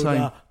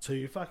midfielder,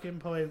 2 fucking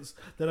points.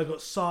 Then I've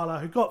got Salah,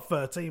 who got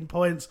 13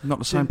 points. Not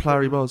the same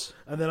player he was.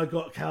 And then I've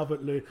got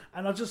Calvert-Lewin.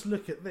 And I just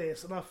look at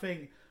this and I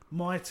think,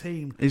 my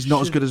team is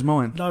not as good as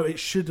mine. No, it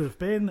should have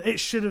been. It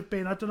should have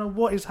been. I don't know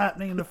what is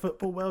happening in the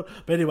football world.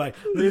 But anyway,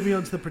 moving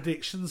on to the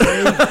predictions.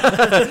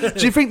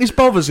 Do you think this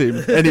bothers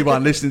him?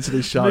 Anyone listening to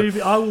this show?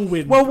 I will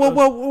win. Well,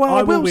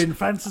 I will win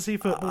fantasy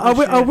football.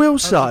 I will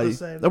say,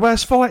 the way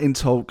it's fighting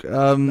talk.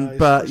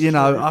 But, you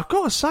know, I've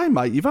got to say,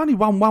 mate, you've only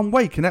won 1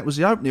 week, and that was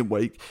the opening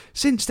week.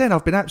 Since then,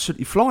 I've been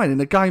absolutely flying in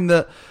a game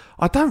that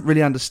I don't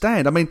really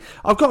understand. I mean,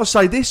 I've got to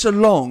say this,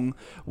 along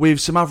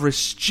with some other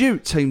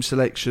astute team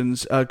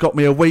selections, got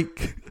me a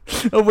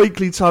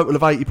weekly total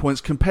of 80 points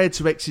compared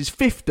to X's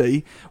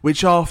 50,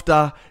 which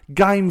after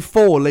game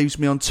 4 leaves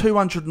me on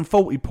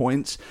 240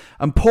 points,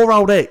 and poor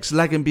old X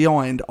lagging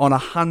behind on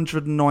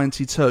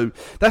 192.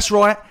 That's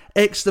right,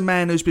 X, the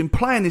man who's been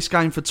playing this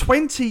game for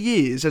 20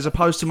 years as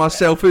opposed to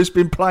myself, who's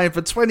been playing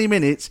for 20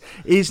 minutes,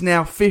 is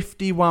now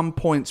 51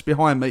 points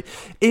behind me.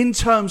 In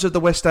terms of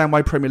the West Ham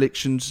Way Premier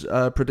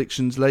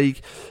Predictions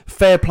League,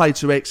 fair play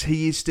to X,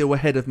 he is still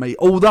ahead of me,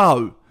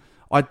 although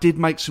I did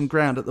make some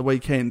ground at the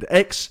weekend.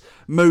 X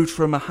moved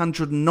from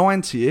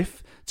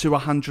 190th to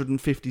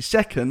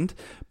 152nd,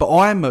 but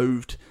I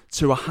moved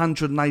to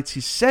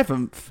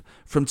 187th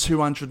from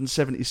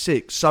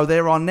 276. So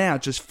there are now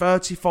just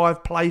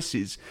 35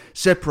 places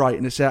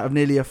separating us out of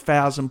nearly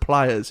 1,000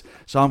 players.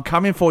 So I'm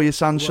coming for you,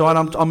 sunshine.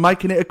 I'm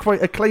making it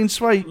a clean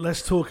sweep.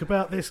 Let's talk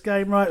about this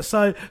game, right?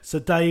 So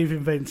Dave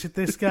invented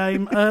this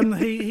game.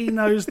 He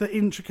knows the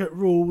intricate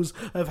rules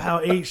of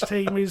how each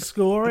team is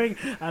scoring,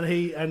 and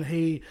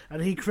he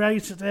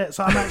created it.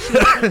 So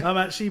I'm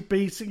actually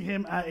beating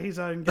him at his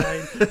own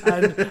game.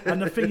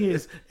 And the thing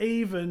is,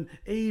 even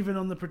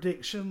on the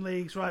prediction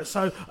leagues, right?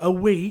 So a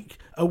week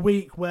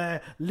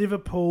where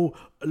Liverpool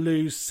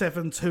lose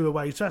 7-2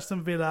 away to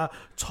Aston Villa,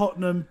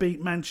 Tottenham beat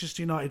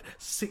Manchester United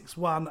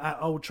 6-1 at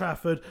Old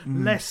Trafford,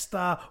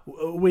 Leicester,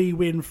 we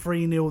win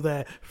 3-0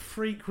 there.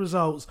 Freak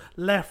results,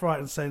 left, right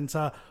and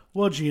centre.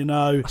 What do you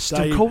know?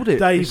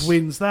 Dave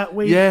wins that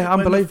week. Yeah,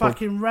 unbelievable. When the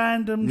fucking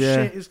random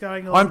shit is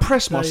going on. I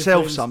impress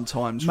myself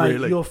sometimes, mate,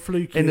 really. You're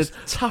fluky. In the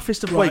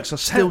toughest of weeks, I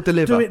still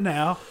deliver. Do it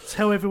now.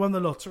 Tell everyone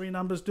the lottery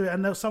numbers. Do it,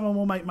 and someone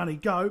will make money.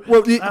 Go.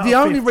 Well, the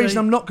only reason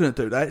I'm not going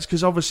to do that is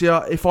because obviously,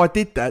 if I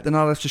did that, then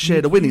I'd have to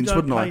share the winnings,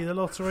 wouldn't I? Pay the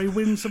lottery,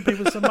 win some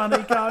people some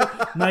money. Go.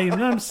 Name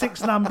them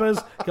 6 numbers.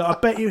 Go. I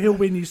bet you he'll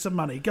win you some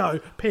money. Go.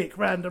 Pick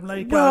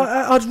randomly. Go.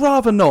 Well, I'd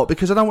rather not,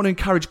 because I don't want to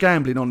encourage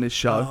gambling on this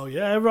show. Oh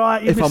yeah,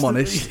 right. If I'm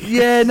honest.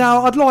 Yeah,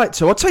 no, I'd like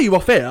to. I'll tell you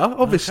off air,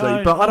 obviously,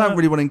 okay, but I don't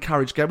really want to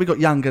encourage gambling. We've got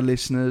younger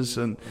listeners,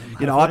 and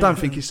I don't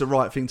think it's the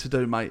right thing to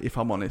do, mate, if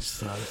I'm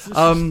honest.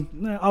 I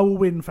will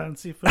win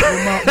fantasy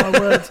football. Mark my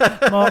words.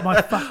 Mark my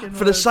fucking words.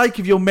 For the sake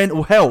of your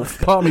mental health,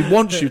 part of me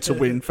wants you to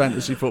win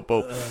fantasy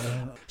football.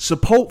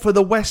 Support for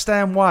the West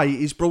Ham Way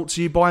is brought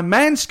to you by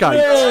Manscaped.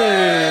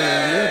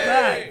 Hey, you're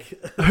back.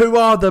 who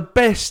are the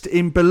best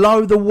in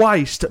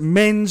below-the-waist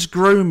men's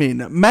grooming.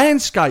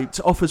 Manscaped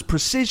offers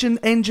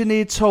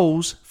precision-engineered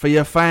tools for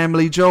your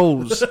family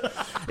jewels.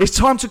 It's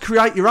time to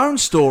create your own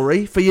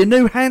story for your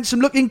new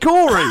handsome-looking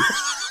Corey.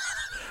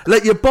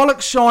 Let your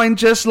bollocks shine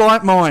just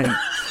like mine.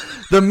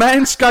 The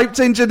Manscaped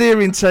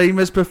engineering team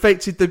has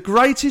perfected the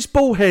greatest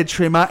ball head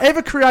trimmer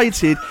ever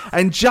created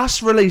and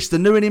just released the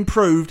new and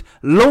improved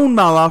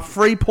Lawnmower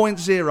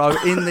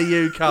 3.0 in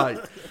the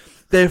UK.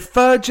 Their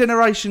third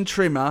generation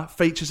trimmer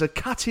features a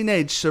cutting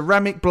edge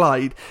ceramic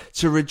blade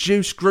to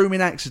reduce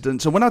grooming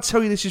accidents. And when I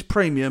tell you this is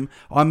premium,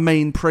 I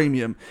mean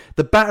premium.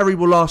 The battery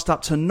will last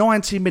up to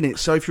 90 minutes.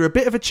 So if you're a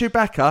bit of a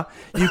Chewbacca,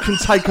 you can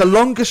take a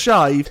longer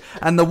shave.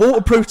 And the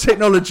waterproof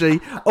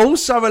technology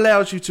also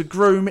allows you to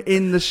groom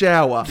in the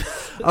shower.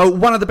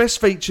 One of the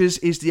best features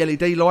is the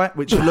LED light,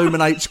 which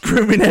illuminates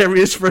grooming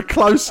areas for a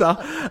closer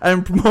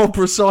and more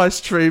precise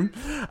trim.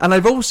 And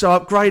they've also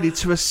upgraded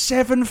to a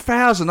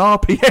 7,000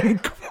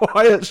 RPM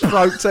quiet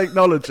stroke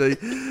technology,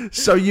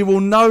 so you will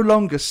no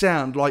longer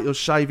sound like you're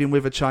shaving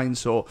with a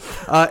chainsaw.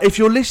 If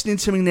you're listening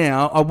to me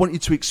now, I want you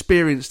to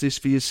experience this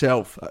for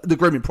yourself. The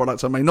grooming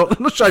products, I mean,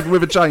 not shaving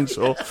with a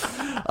chainsaw.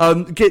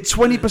 Get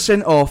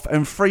 20% off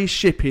and free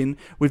shipping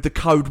with the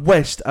code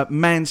WEST at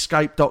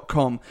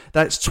manscaped.com.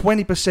 That's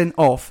 20%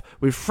 off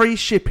with free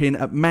shipping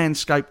at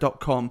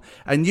manscaped.com,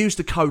 and use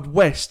the code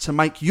WEST to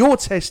make your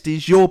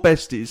testes your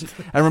besties.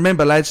 And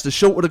remember, lads, the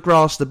shorter the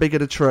grass, the bigger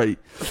the tree.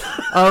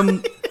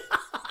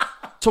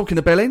 Talking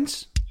to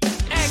Bellends.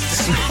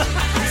 X, he's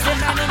the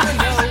man in the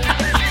know.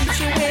 Keeps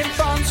you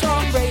informed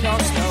from rain or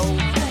snow.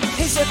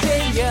 His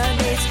opinion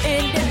is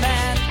in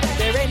demand.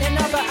 There ain't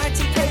another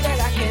ITK that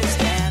I can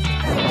stand.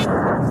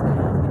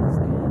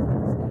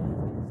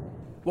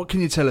 What can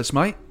you tell us,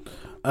 mate?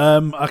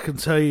 I can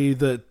tell you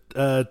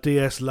that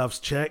DS loves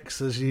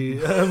checks, as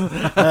you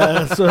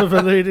sort of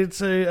alluded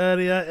to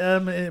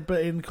earlier,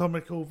 but in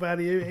comical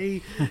value. He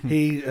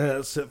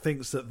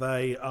thinks that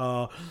they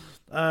are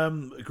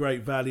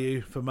great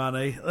value for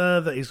money,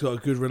 that he's got a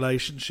good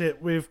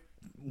relationship with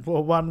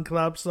one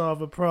club,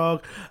 Slavia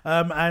Prague,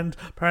 and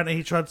apparently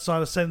he tried to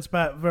sign a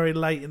centre-back very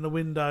late in the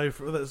window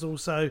that's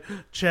also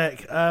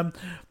Czech.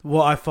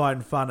 What I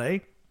find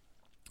funny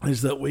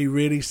is that we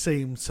really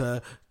seem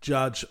to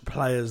judge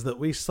players that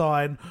we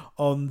sign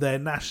on their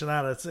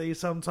nationality.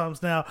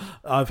 Sometimes now,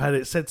 I've had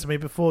it said to me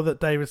before that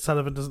David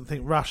Sullivan doesn't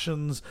think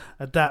Russians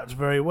adapt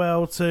very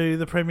well to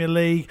the Premier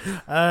League.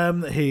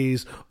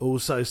 He's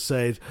also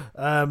said,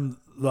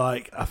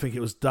 I think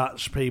it was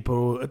Dutch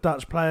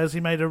players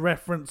he made a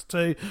reference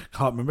to.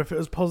 Can't remember if it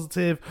was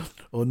positive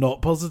or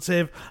not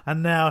positive.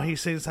 And now he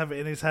seems to have it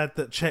in his head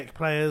that Czech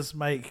players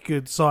make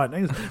good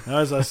signings. Now,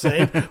 as I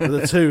said,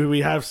 with the two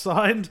we have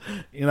signed,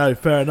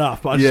 fair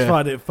enough. But I just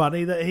find it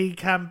funny that he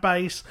can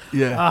base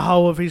a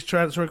whole of his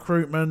transfer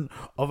recruitment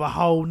of a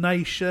whole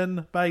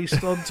nation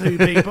based on two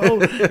people.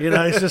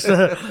 It's just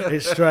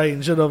it's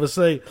strange. And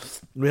obviously,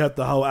 we had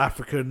the whole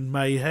African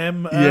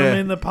mayhem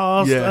in the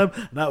past. And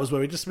that was where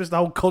we dismissed the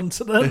whole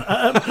continent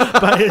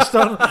based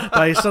on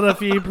a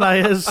few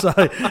players. So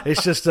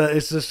it's just a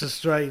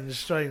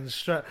strange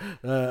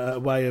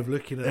way of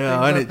looking at things.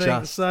 I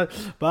think so.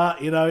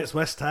 But it's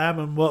West Ham,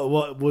 and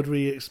what would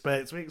we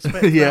expect? We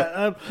expect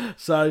that.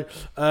 So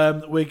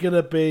we're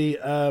gonna be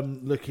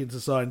looking to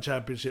sign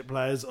Championship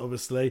players,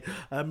 obviously,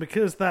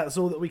 because that's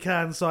all that we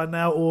can sign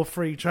now, or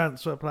free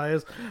transfer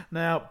players.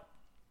 Now,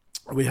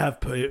 we have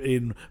put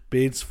in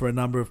bids for a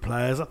number of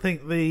players. I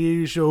think the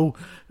usual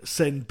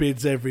send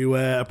bids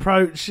everywhere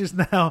approach is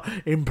now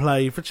in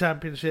play for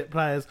Championship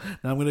players.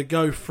 Now I'm going to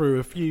go through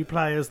a few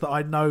players that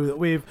I know that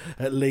we've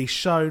at least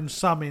shown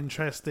some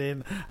interest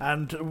in,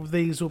 and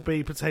these will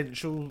be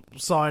potential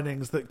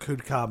signings that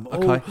could come.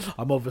 Okay.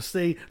 I'm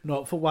obviously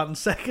not for 1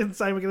 second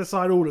saying we're going to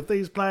sign all of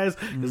these players.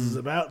 This is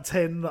about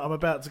 10 that I'm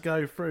about to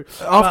go through.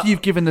 After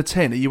you've given the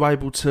 10, are you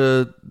able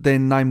to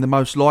then name the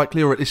most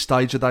likely, or at this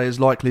stage are they as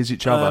likely as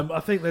each other? I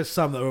think there's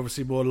some that are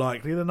obviously more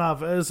likely than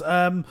others.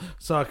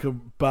 So I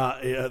can,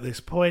 but at this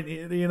point,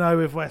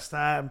 with West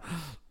Ham,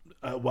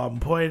 at one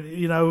point,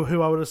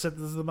 who I would have said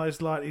was the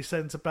most likely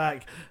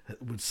centre-back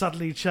would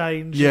suddenly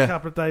change a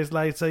couple of days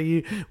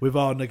later. With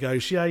our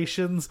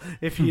negotiations,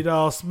 if you'd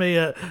asked me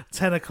at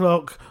 10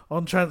 o'clock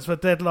on transfer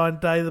deadline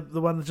day,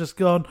 the one that's just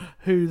gone,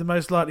 who the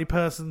most likely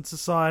person to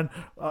sign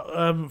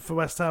for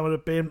West Ham would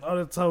have been, I'd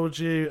have told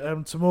you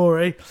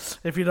Tomori.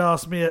 If you'd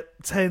asked me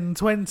at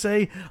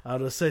 10:20,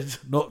 I'd have said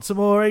not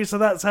Tomori. So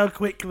that's how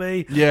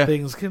quickly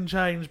things can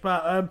change.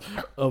 But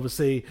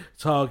obviously,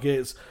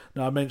 targets.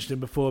 Now, I mentioned him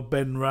before,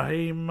 Ben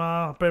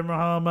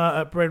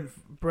Rahama at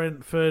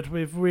Brentford.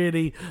 We've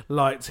really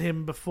liked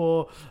him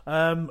before.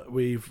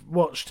 We've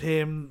watched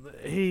him.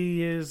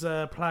 He is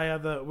a player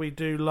that we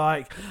do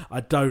like. I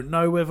don't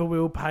know whether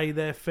we'll pay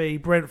their fee.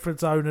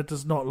 Brentford's owner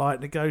does not like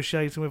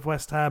negotiating with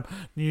West Ham.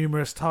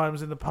 Numerous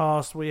times in the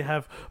past, we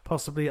have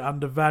possibly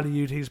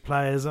undervalued his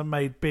players and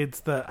made bids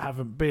that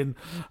haven't been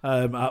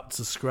up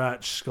to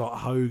scratch. Scott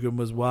Hogan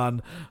was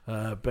one.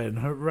 Ben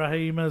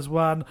Rahima was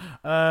one.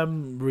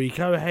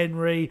 Rico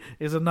Henry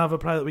is another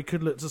player that we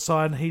could look to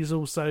sign. He's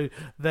also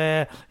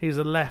there. He's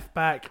a left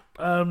back.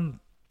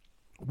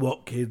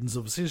 Watkins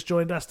obviously has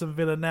joined Aston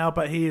Villa now,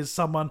 but he is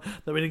someone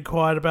that we'd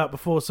inquired about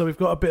before, so we've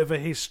got a bit of a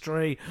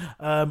history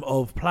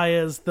of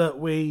players that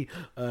we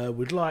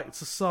would like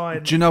to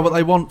sign. Do you know what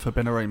they want for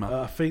Benrahma?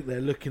 I think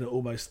they're looking at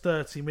almost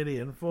 30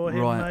 million for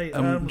him, right.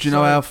 mate. Do you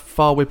know how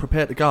far we're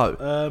prepared to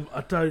go?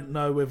 I don't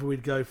know whether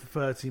we'd go for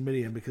 30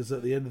 million, because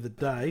at the end of the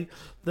day,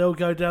 they'll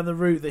go down the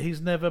route that he's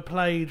never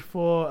played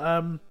for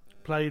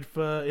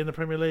in the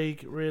Premier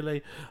League,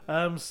 really.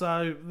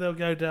 So they'll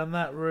go down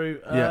that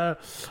route.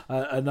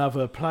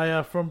 Another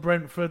player from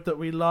Brentford that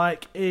we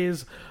like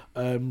is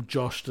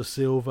Josh Da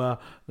Silva.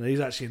 He's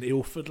actually an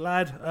Ilford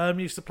lad.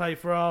 Used to play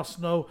for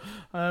Arsenal.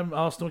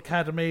 Arsenal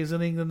Academy. He's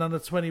an England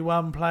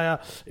under-21 player.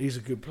 He's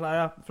a good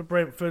player for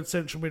Brentford,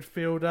 central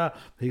midfielder.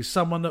 He's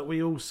someone that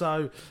we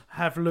also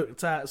have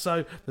looked at.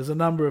 So there's a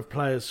number of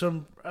players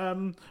from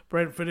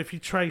Brentford. If you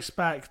trace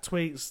back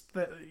tweets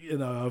that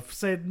I've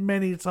said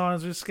many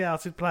times, we've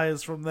scouted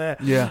players from there.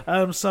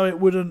 Yeah. So it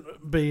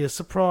wouldn't be a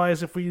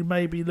surprise if we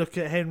maybe look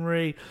at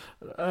Henry,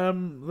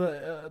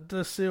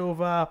 Da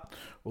Silva,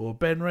 or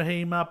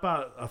Benrahma,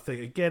 but I think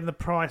again the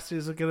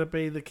prices are going to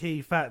be the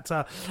key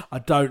factor. I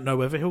don't know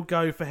whether he'll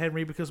go for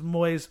Henry, because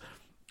Moyes,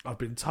 I've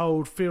been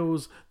told,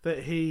 feels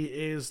that he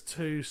is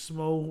too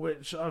small,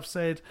 which I've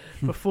said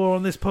before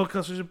on this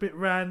podcast was a bit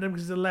random,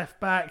 because he's a left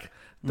back,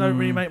 don't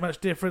really make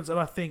much difference. And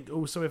I think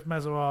also with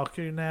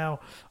Masuaku now,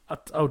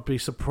 I would be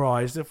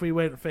surprised if we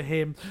went for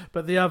him.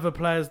 But the other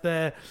players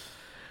there,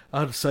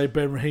 I'd say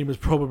Benrahma is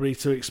probably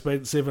too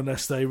expensive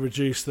unless they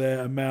reduce their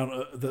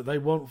amount that they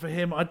want for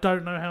him. I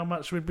don't know how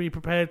much we'd be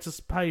prepared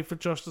to pay for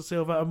Josh Da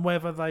Silva, and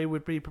whether they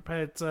would be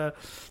prepared to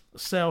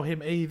sell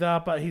him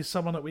either, but he's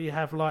someone that we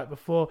have liked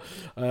before.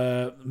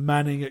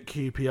 Manning at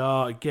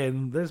QPR,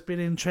 again, there's been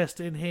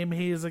interest in him.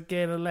 He is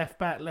again a left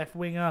back, left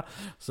winger,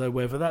 so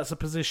whether that's a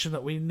position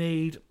that we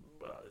need,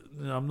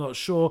 I'm not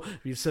sure.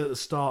 If you said at the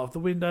start of the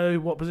window,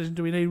 what position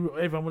do we need?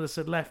 Everyone would have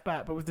said left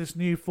back, but with this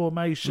new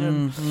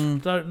formation,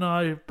 don't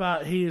know.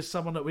 But he is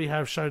someone that we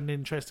have shown an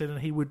interest in,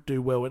 and he would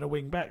do well in a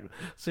wing back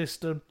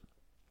system.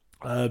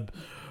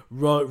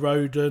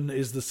 Roden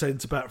is the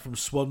centre back from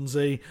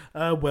Swansea,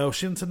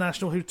 Welsh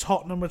international, who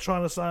Tottenham were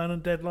trying to sign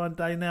on deadline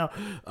day now.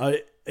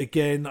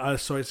 Again,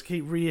 sorry to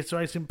keep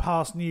reiterating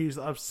past news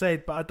that I've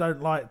said, but I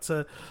don't like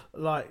to,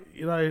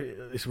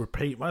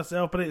 repeat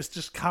myself, but it's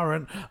just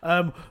current.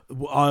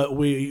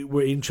 We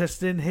were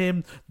interested in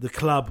him. The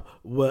club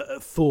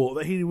thought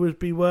that he would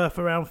be worth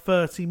around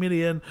 30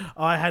 million.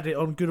 I had it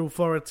on good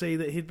authority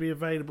that he'd be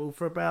available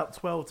for about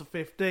 12 to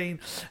 15.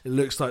 It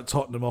looks like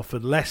Tottenham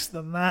offered less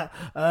than that,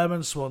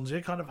 and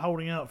Swansea kind of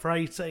holding out for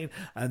 18.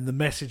 And the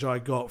message I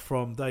got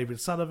from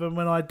David Sullivan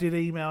when I did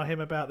email him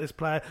about this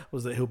player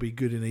was that he'll be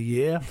good in a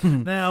year.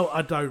 Now,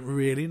 I don't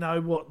really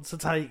know what to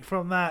take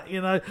from that.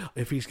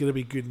 If he's going to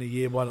be good in a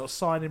year, why not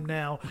sign him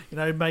now?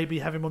 Maybe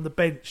have him on the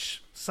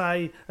bench,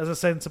 say, as a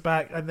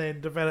centre-back, and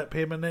then develop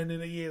him, and then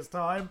in a year's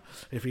time,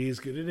 if he is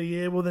good in a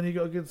year, well, then you've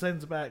got a good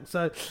centre-back.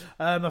 So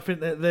I think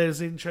that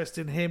there's interest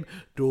in him.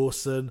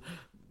 Dawson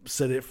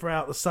said it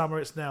throughout the summer.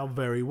 It's now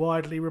very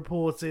widely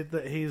reported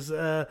that he's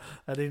an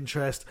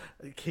interest.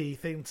 Key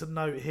thing to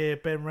note here,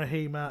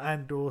 Benrahma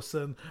and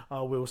Dawson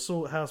are Will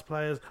Salthouse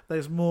players.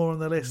 There's more on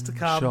the list to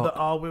come that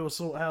are Will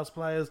Salthouse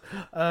players.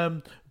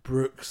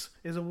 Brooks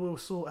is a Will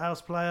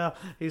Salthouse player.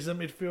 He's a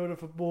midfielder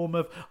for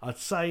Bournemouth. I'd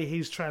say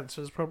his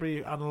transfer is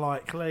probably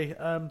unlikely,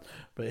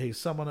 but he's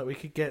someone that we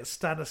could get.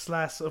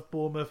 Stanislas of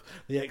Bournemouth,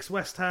 the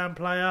ex-West Ham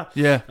player,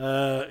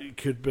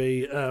 could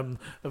be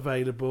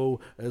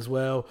available as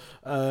well.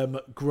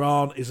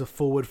 Grant is a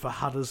forward for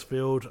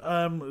Huddersfield.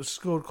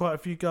 Scored quite a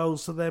few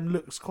goals for them.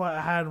 Looks quite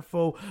a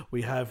handful.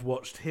 We have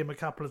watched him a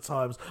couple of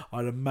times.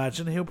 I'd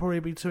imagine he'll probably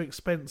be too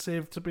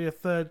expensive to be a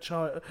third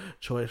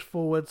choice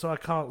forward, so I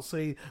can't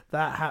see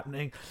that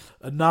happening.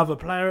 Another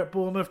player at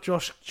Bournemouth,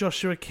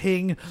 Joshua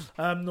King,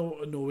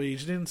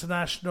 Norwegian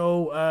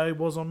international. He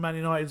was on Man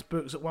United's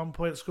books at one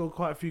point, scored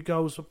quite a few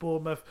goals for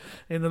Bournemouth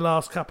in the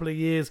last couple of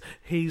years.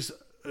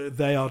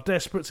 They are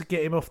desperate to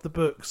get him off the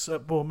books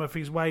at Bournemouth.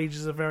 His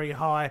wages are very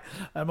high.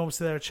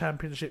 Obviously, they're a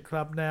championship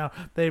club now.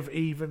 They've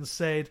even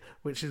said,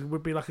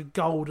 would be like a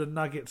golden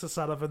nugget to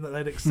Sullivan, that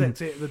they'd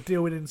accept it, the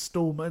deal in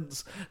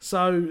instalments.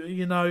 So,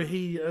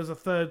 he, as a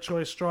third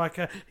choice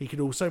striker, he could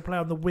also play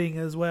on the wing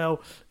as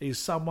well. He's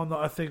someone that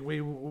I think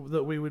we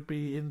would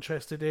be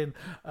interested in.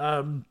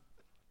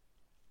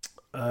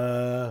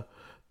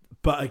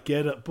 But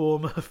again, at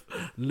Bournemouth,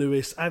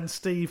 Lewis and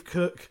Steve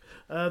Cook,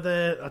 I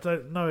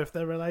don't know if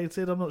they're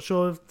related. I'm not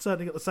sure. They've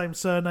certainly got the same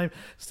surname.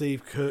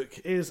 Steve Cook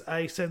is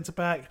a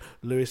centre-back.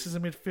 Lewis is a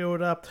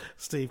midfielder.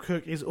 Steve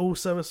Cook is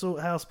also a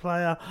Salthouse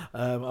player.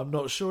 I'm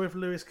not sure if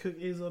Lewis Cook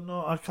is or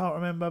not. I can't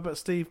remember, but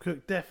Steve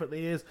Cook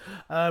definitely is.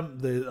 I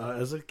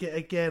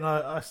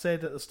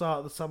said at the start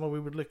of the summer we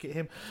would look at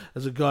him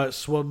as a guy at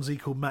Swansea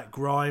called Matt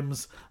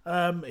Grimes.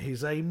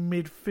 He's a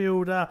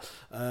midfielder.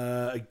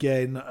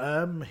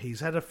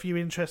 He's had a few few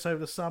interests over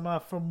the summer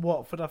from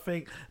Watford, I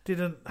think.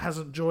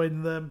 Hasn't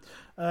joined them.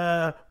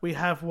 We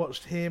have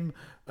watched him.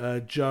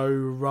 Joe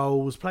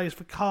Rolls plays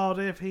for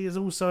Cardiff. He is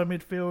also a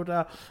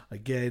midfielder.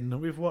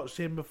 Again, we've watched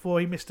him before.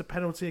 He missed a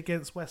penalty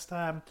against West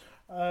Ham.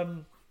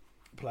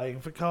 Playing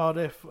for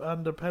Cardiff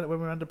when we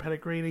were under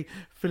Pellegrini.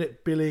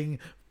 Philip Billing,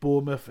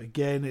 Bournemouth,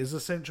 again, is a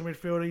central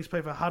midfielder. He's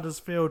played for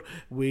Huddersfield.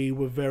 We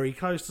were very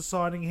close to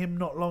signing him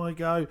not long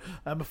ago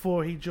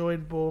before he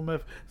joined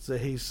Bournemouth. So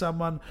he's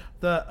someone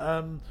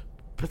that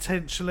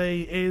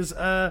potentially is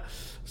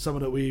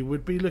someone that we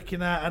would be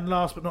looking at. And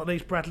last but not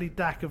least, Bradley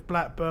Dack of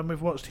Blackburn.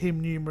 We've watched him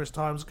numerous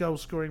times,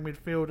 goal-scoring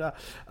midfielder.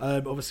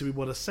 Obviously, we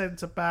want a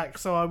centre-back,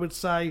 so I would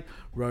say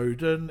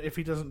Roden, if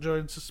he doesn't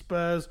join to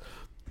Spurs.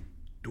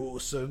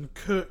 Dawson,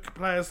 Cook,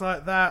 players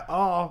like that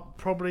are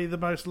probably the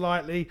most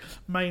likely,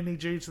 mainly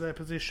due to their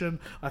position.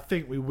 I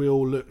think we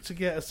will look to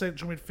get a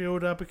central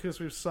midfielder because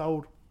we've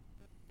sold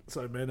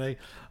so many,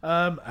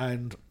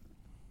 and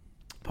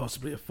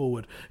possibly a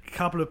forward. A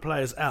couple of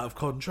players out of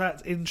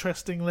contract,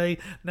 interestingly.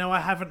 Now, I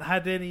haven't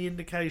had any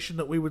indication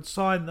that we would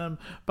sign them,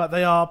 but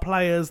they are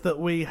players that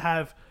we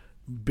have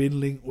been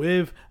linked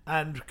with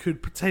and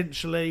could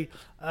potentially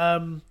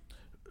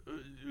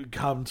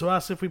come to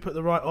us if we put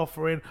the right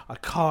offer in. I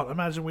can't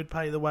imagine we'd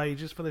pay the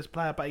wages for this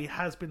player, but he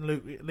has been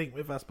linked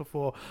with us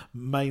before,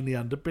 mainly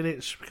under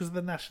Bilic because of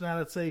the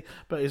nationality.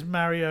 But is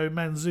Mario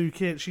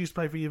Mandzukic. He used to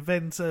play for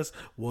Juventus,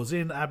 was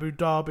in Abu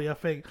Dhabi, I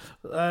think,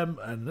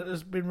 and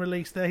has been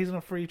released there. He's on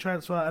a free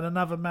transfer. And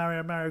another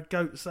Mario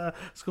Götze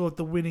scored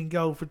the winning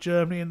goal for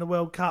Germany in the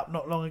World Cup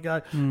not long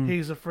ago.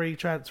 He's a free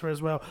transfer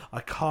as well. I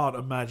can't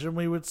imagine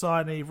we would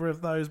sign either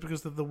of those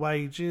because of the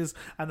wages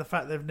and the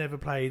fact they've never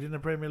played in the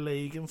Premier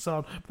League and so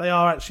on. They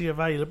are actually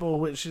available,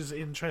 which is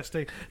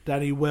interesting.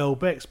 Danny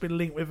Welbeck's been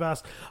linked with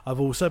us. I've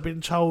also been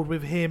told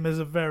with him there's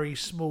a very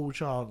small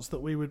chance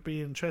that we would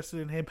be interested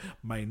in him,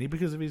 mainly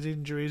because of his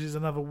injuries. He's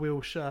another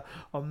Wilshere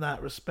on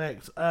that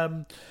respect.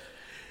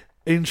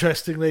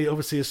 Interestingly,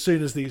 obviously, as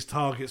soon as these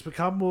targets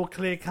become more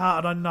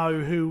clear-cut and I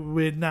know who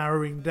we're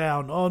narrowing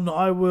down on,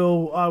 I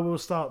will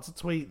start to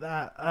tweet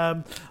that.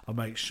 I'll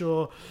make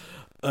sure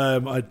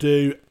I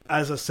do.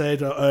 As I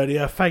said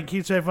earlier, thank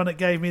you to everyone that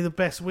gave me the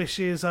best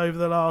wishes over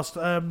the last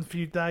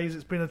few days.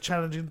 It's been a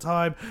challenging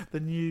time. The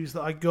news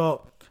that I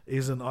got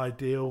isn't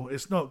ideal.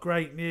 It's not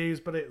great news,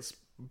 but it's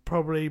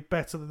probably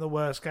better than the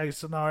worst case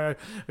scenario,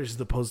 which is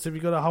the positive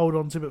you've got to hold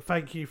on to. But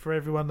thank you for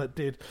everyone that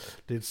did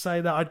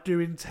say that. I do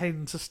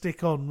intend to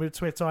stick on with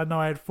Twitter. I know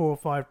I had 4 or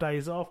 5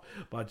 days off,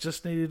 but I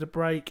just needed a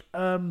break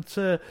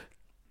to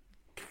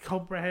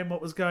comprehend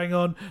what was going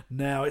on.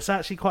 Now it's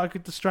actually quite a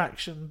good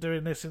distraction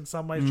doing this in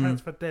some ways.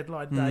 Transfer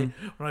deadline day,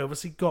 when I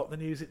obviously got the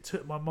news, it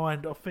took my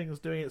mind off things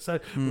doing it. So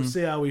we'll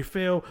see how we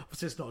feel.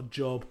 Obviously it's not a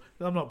job,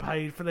 I'm not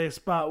paid for this,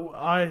 but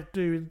I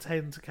do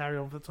intend to carry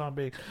on for the time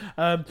being.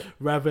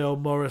 Ravel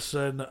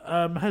Morrison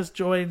has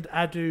joined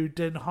ADO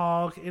Den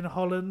Haag in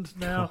Holland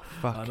now.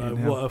 I know,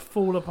 what a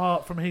fall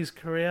apart from his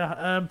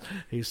career.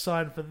 He's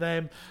signed for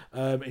them.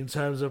 In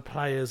terms of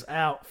players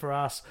out for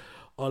us,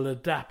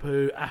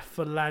 Oladapo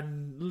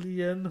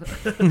Afolayan.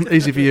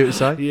 Easy for you to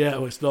say. Yeah,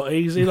 well, it's not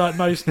easy, like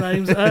most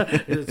names. He's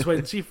a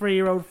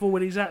 23-year-old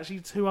forward. He's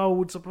actually too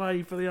old to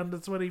play for the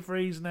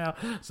under-23s now,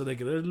 so they're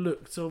going to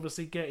look to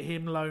obviously get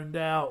him loaned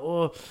out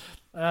or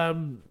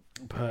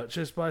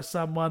purchased by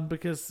someone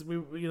because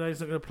he's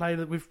not going to play.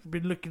 That we've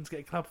been looking to get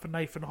a club for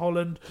Nathan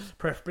Holland,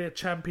 preferably a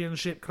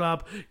championship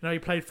club. He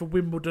played for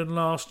Wimbledon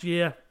last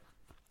year.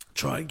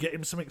 Try and get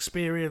him some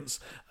experience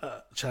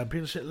at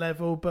championship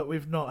level, but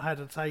we've not had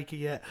a taker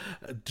yet.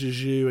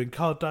 Deju and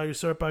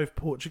Cardoso are both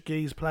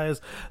Portuguese players.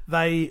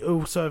 They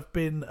also have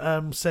been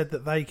said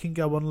that they can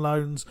go on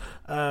loans.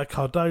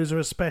 Cardoso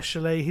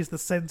especially. He's the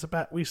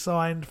centre-back we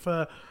signed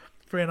for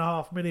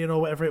 $3.5 million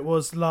or whatever it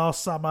was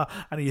last summer,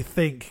 and you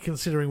think,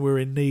 considering we're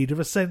in need of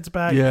a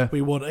centre-back,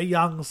 we want a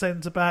young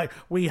centre-back.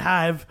 We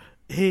have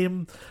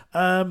him.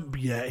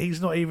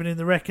 He's not even in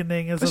the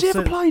reckoning. Has he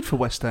ever played for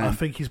West Ham? I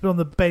think he's been on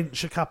the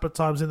bench a couple of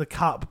times in the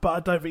Cup, but I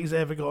don't think he's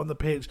ever got on the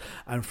pitch.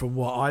 And from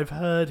what I've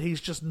heard,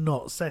 he's just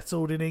not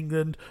settled in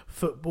England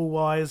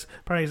football-wise.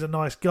 Apparently he's a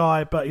nice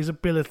guy, but his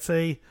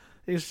ability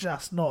is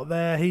just not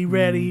there. He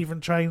rarely even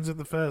trains with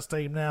the first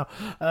team now.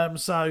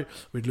 So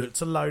we'd look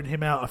to loan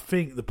him out. I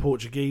think the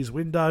Portuguese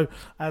window,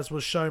 as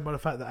was shown by the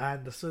fact that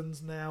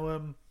Anderson's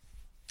now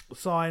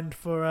signed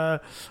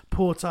for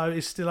Porto,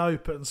 is still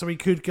open, so he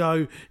could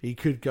go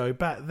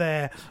back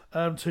there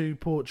to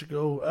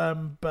Portugal,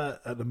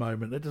 but at the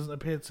moment there doesn't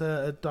appear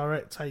to a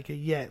direct taker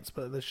yet,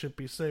 but there should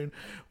be soon.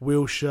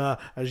 Wilshere,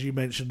 as you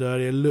mentioned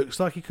earlier, looks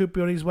like he could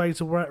be on his way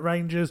to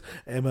Rangers.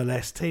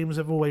 MLS teams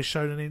have always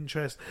shown an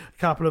interest. A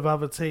couple of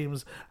other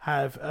teams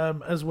have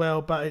as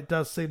well, but it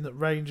does seem that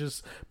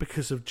Rangers,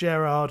 because of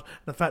Gerrard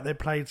and the fact they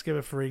played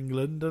together for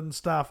England and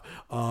stuff,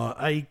 are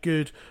a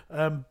good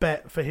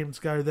bet for him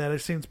to go there. They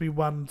seem to be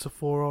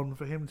 1-4 on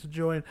for him to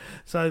join.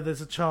 So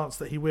there's a chance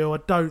that he will. I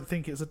don't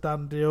think it's a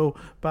done deal,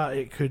 but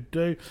it could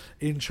do.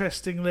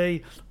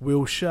 Interestingly,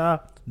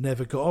 Wilshere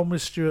never got on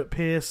with Stuart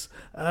Pearce.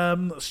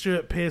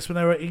 Stuart Pearce, when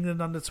they were at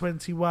England under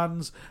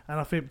 21s, and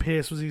I think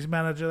Pearce was his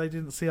manager, they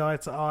didn't see eye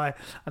to eye.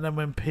 And then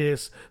when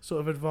Pearce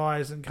sort of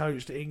advised and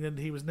coached England,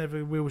 he was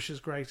never Wilshere's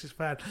greatest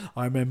fan.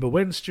 I remember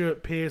when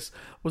Stuart Pearce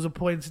was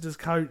appointed as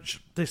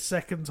coach this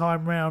second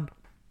time round,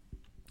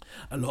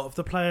 a lot of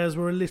the players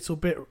were a little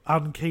bit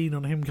unkeen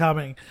on him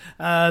coming.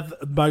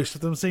 Most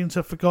of them seem to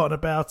have forgotten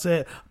about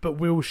it, but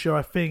Wilshere,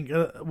 I think,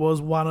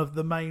 was one of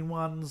the main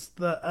ones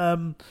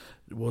that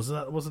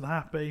wasn't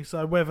happy.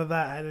 So whether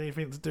that had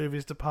anything to do with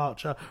his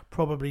departure,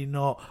 probably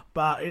not.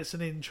 But it's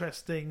an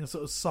interesting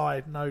sort of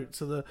side note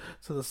to the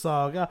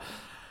saga.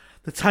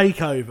 The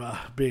takeover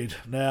bid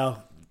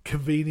now.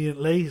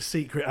 Conveniently,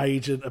 secret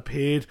agent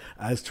appeared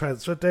as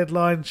transfer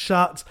deadline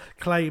shut,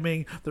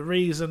 claiming the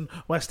reason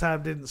West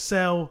Ham didn't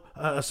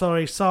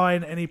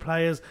sign any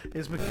players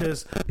is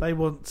because they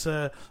want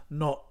to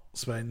not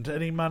spend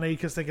any money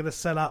because they're going to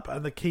sell up,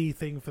 and the key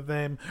thing for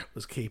them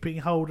was keeping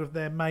hold of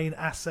their main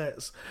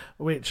assets,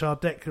 which are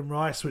Declan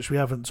Rice, which we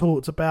haven't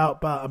talked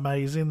about, but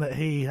amazing that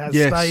he has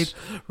stayed.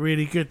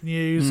 Really good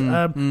news.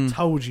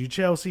 Told you,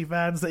 Chelsea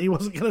fans, that he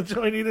wasn't going to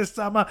join you this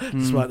summer,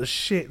 despite the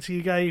shit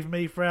you gave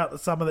me throughout the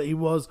summer that he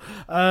was.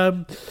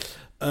 I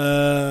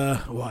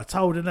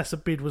told unless a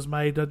bid was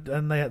made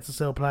and they had to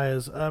sell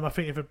players. I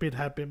think if a bid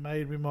had been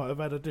made, we might have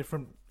had a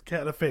different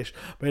kettle of fish.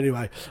 But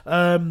anyway,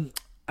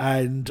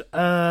 and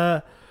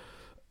Allaire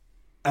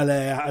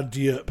and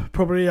Diop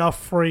probably our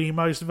three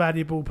most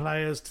valuable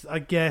players, I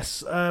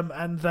guess.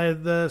 And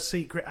the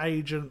secret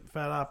agent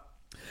fella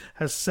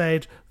has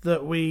said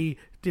that we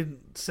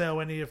didn't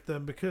sell any of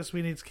them because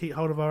we need to keep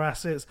hold of our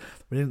assets.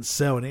 We didn't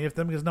sell any of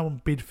them because no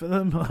one bid for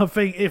them. I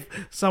think if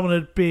someone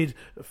had bid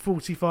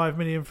 45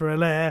 million for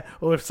Allaire,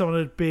 or if someone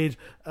had bid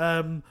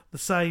the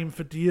same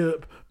for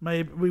Diop,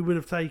 maybe we would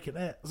have taken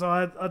it. So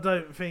I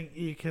don't think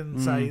you can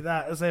say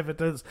that as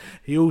evidence.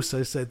 He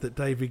also said that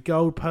David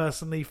Gold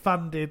personally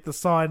funded the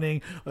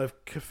signing of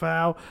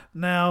Cafu.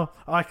 Now,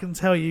 I can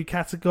tell you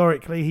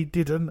categorically he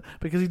didn't,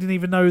 because he didn't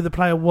even know who the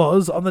player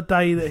was on the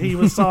day that he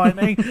was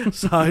signing.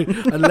 So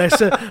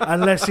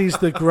unless he's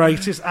the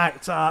greatest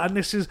actor, and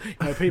this is,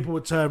 people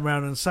would turn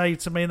around and say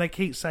to me, and they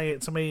keep saying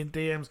it to me in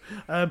DMs,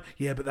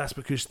 but that's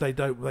because they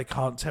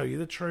can't tell you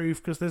the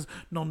truth because there's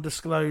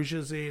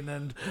non-disclosures in,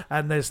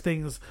 and there's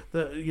things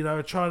that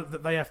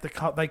that they have to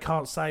cut. They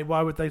can't say.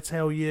 Why would they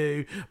tell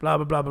you? Blah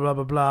blah blah blah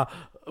blah blah.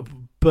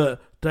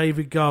 But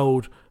David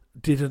Gold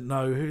didn't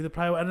know who the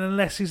player was, and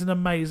unless he's an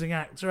amazing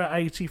actor at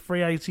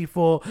 83,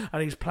 84,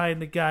 and he's playing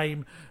the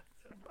game,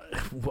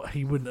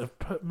 he wouldn't have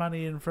put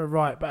money in for a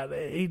right back.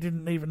 He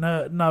didn't even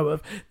know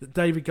of that.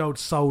 David Gold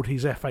sold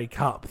his FA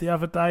Cup the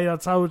other day. I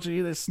told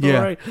you this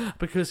story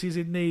because he's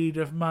in need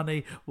of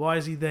money. Why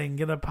is he then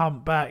going to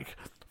pump back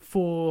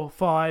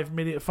 5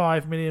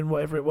 million,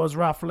 whatever it was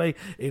roughly,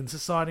 into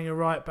signing a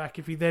right back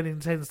if he then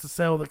intends to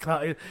sell the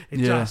club? It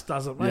just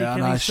doesn't make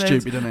any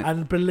sense. Stupid, isn't it?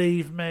 And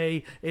believe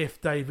me, if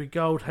David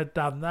Gold had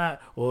done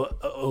that,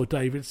 or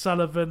David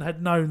Sullivan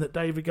had known that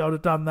David Gold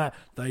had done that,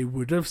 they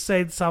would have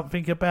said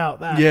something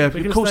about that. Yeah,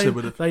 of course they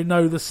would have. They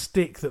know the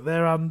stick that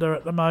they're under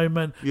at the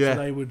moment, so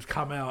they would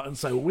come out and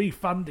say, well, we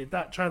funded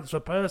that transfer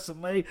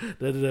personally.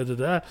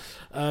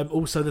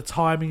 Also, the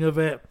timing of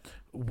it.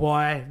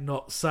 Why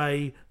not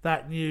say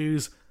that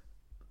news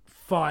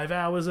 5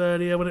 hours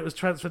earlier when it was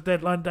transfer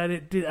deadline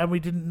day, and we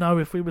didn't know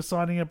if we were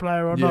signing a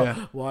player or not?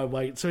 Why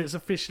wait till it's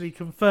officially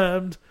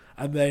confirmed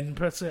and then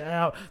put it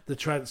out? The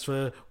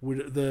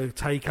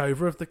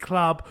takeover of the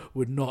club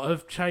would not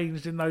have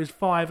changed in those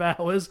 5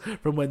 hours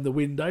from when the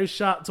window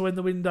shut to when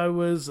the window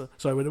was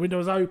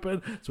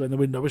open to when the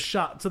window was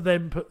shut, to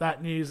then put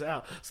that news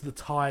out. So the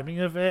timing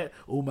of it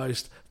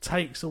almost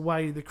takes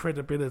away the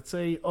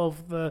credibility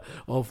of the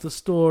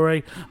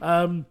story.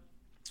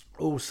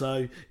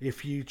 Also,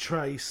 if you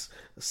trace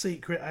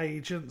secret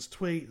agents'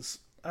 tweets,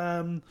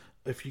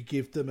 if you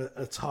give them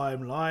a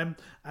timeline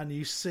and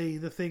you see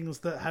the things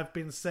that have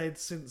been said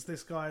since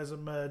this guy has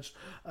emerged,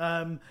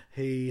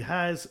 he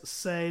has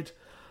said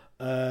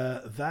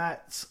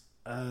that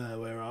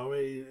where are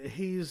we?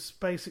 He's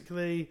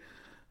basically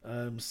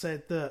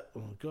said that.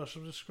 Oh gosh,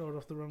 I've just scrolled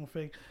off the wrong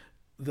thing.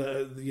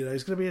 That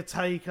there's going to be a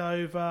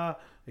takeover,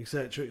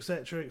 etc.,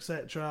 etc.,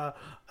 etc.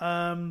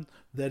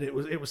 Then it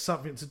was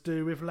something to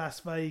do with Las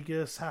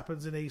Vegas,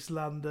 happens in East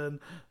London.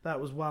 That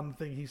was one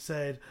thing he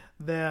said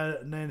there.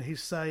 And then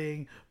he's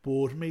saying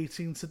board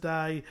meeting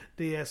today.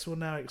 DS will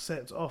now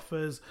accept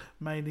offers,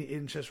 mainly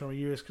interest from a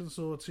US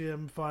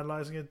consortium,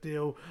 finalising a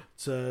deal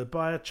to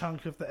buy a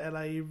chunk of the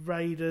LA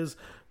Raiders.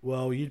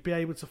 Well, you'd be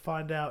able to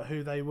find out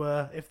who they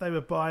were if they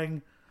were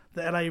buying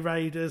the LA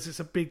Raiders. It's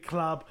a big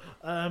club.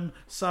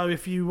 So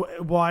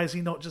why is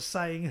he not just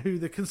saying who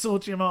the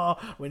consortium are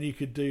when you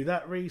could do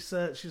that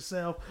research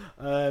yourself?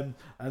 And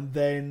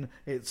then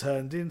it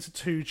turned into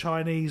 2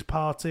 Chinese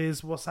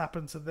parties. What's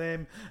happened to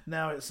them?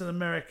 Now it's an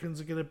Americans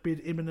are going to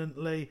bid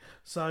imminently.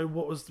 So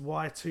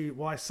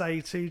why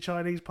say 2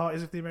 Chinese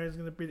parties if the Americans are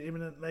going to bid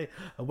imminently?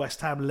 A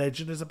West Ham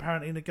legend is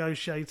apparently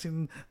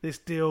negotiating this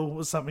deal,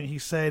 was something he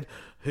said.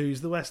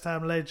 Who's the West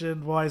Ham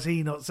legend? Why has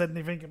he not said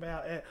anything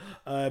about it?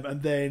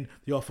 And then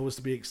the offer was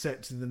to be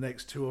accepted in the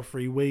next 2 or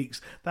 3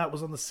 weeks. That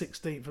was on the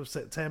 16th of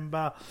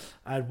September.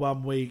 And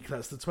 1 week,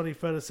 that's the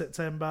 23rd of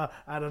September.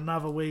 And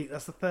another week,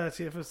 that's the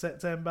 30th of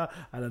September.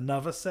 And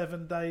another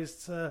 30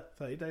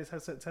 days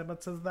has September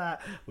to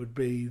that would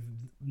be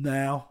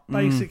now,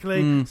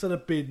 basically. So the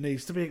bid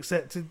needs to be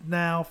accepted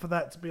now for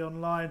that to be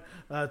online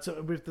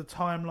with the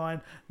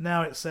timeline.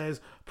 Now it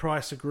says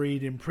price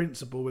agreed in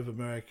principle with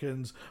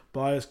Americans,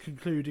 buyers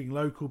concluding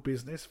local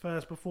business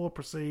first before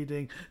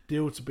proceeding,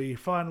 deal to be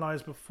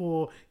finalised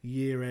before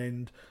year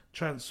end,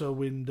 transfer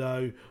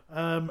window,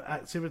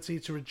 activity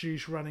to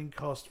reduce running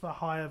cost for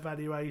higher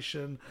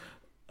valuation.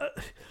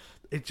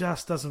 It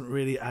just doesn't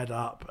really add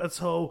up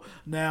at all.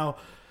 Now,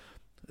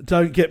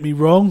 don't get me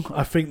wrong,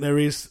 I think there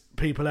is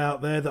people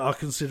out there that are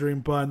considering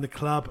buying the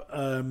club.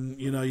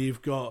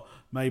 You've got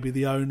maybe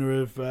the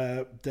owner of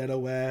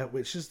Delaware,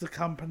 which is the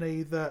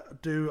company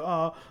that do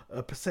a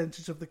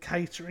percentage of the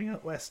catering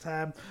at West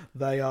Ham.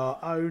 They are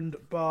owned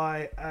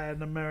by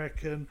an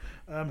American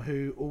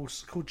who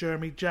also called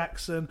Jeremy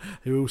Jackson,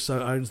 who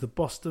also owns the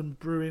Boston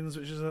Bruins,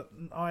 which is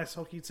an ice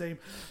hockey team.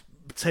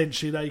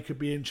 Potentially they could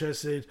be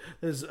interested.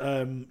 There's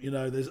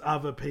there's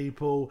other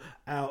people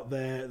out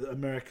there,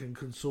 American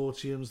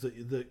consortiums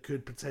that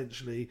could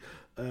potentially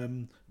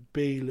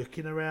be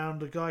looking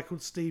around. A guy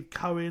called Steve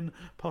Cohen,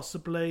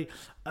 possibly.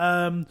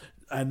 And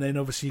then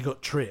obviously you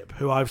got Tripp,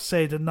 who I've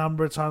said a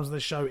number of times on the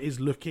show is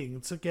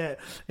looking to get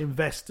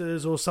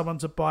investors or someone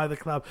to buy the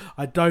club.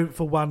 I don't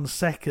for 1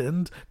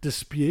 second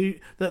dispute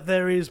that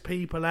there is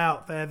people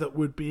out there that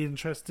would be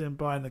interested in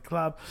buying the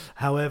club.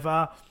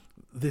 However,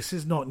 this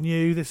is not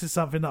new. This is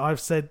something that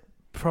I've said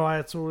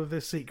prior to all of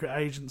this secret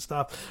agent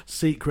stuff.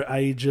 Secret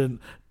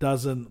agent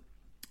doesn't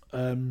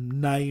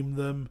name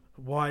them.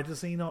 Why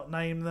does he not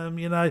name them?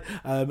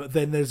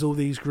 Then there's all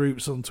these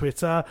groups on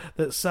Twitter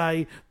that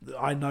say,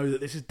 I know that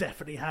this is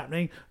definitely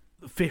happening.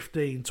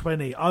 15,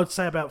 20, I would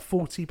say about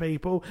 40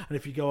 people, and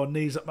if you go on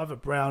Knees Up Mother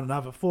Brown and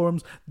other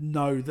forums,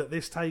 know that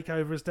this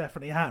takeover is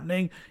definitely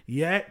happening.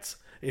 Yet,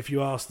 if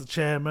you ask the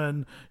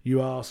chairman,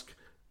 you ask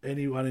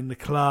anyone in the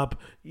club,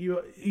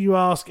 you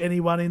ask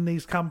anyone in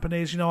these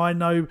companies, I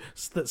know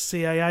that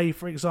CAA,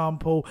 for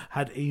example,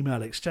 had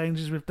email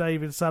exchanges with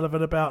David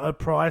Sullivan about a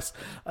price,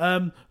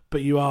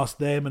 but you ask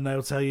them and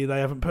they'll tell you they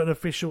haven't put an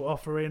official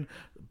offer in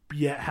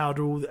yet.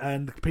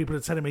 And people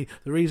are telling me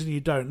the reason you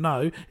don't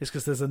know is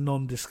because there's a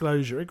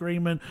non-disclosure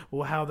agreement.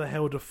 Well, how the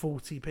hell do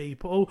 40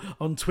 people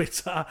on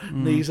Twitter,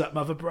 Knees Up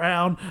Mother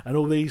Brown, and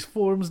all these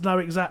forums know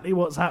exactly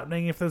what's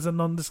happening if there's a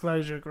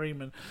non-disclosure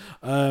agreement?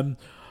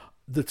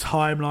 The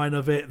timeline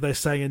of it, they're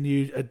saying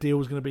a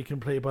deal is going to be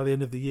completed by the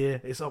end of the year.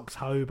 It's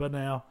October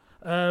now.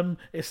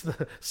 It's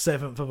the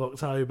 7th of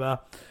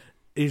October.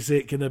 Is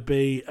it going to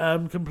be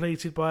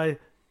completed by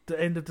the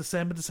end of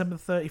December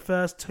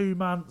 31st? 2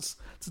 months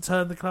to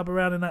turn the club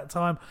around in that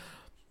time?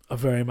 I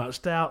very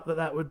much doubt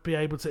that would be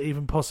able to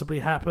even possibly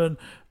happen.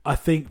 I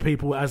think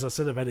people, as I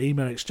said, have had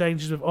email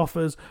exchanges with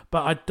offers,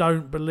 but I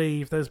don't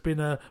believe there's been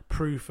a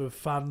proof of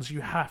funds.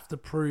 You have to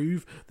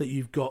prove that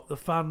you've got the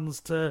funds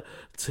to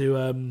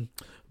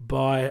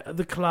buy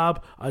the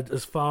club.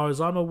 As far as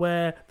I'm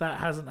aware,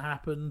 that hasn't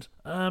happened.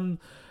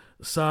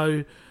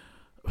 So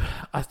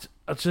I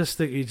just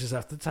think you just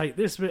have to take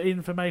this bit of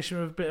information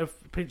with a bit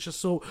of pinch of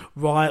salt.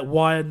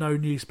 Why are no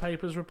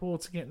newspapers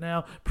reporting it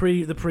now?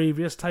 The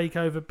previous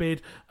takeover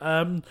bid,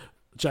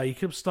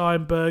 Jacob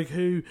Steinberg,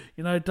 who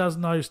does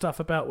know stuff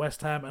about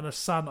West Ham, and a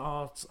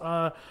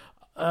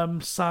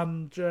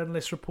Sun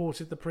journalist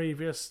reported the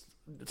previous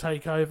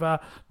takeover.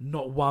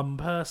 Not one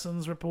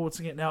person's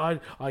reporting it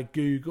now. I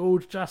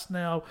googled just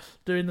now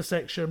doing the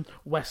section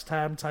West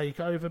Ham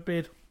takeover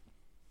bid,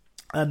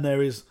 and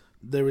there is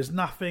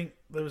nothing.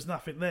 There was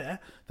nothing there.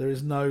 There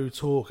is no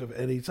talk of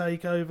any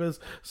takeovers.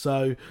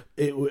 So,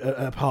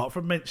 apart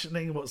from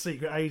mentioning what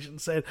secret agent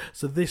said,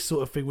 so this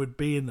sort of thing would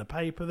be in the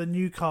paper. The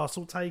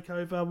Newcastle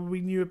takeover we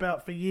knew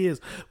about for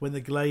years. When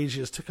the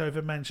Glaziers took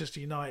over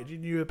Manchester United, you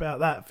knew about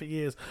that for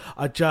years.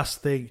 I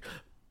just think,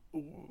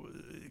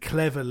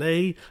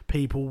 cleverly,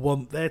 people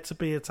want there to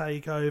be a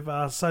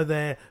takeover, so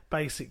they're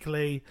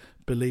basically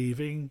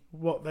believing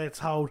what they're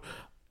told.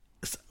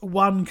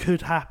 One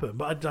could happen,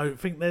 but I don't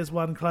think there's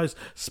one close.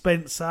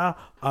 Spencer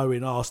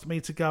Owen asked me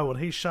to go on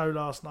his show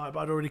last night, but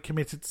I'd already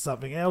committed to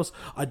something else.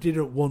 I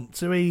didn't want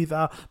to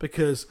either,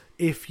 because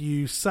if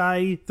you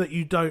say that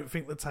you don't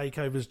think the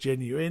takeover's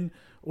genuine,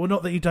 well,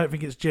 not that you don't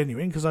think it's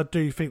genuine, because I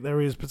do think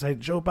there is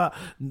potential, but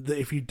that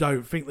if you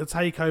don't think the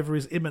takeover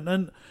is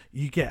imminent,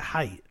 you get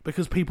hate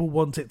because people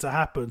want it to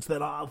happen. So they're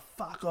like, oh,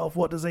 fuck off,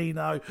 what does he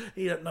know?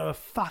 He don't know a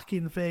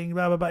fucking thing,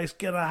 blah, blah, blah. It's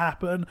going to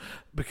happen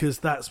because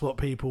that's what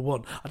people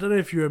want. I don't know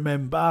if you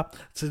remember,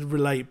 to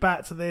relate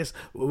back to this,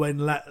 when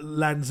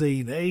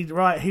Lanzini,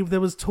 right,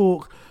 there was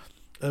talk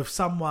of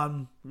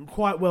someone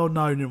quite well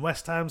known in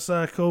West Ham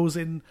circles,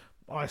 in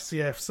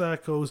ICF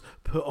circles,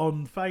 put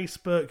on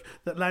Facebook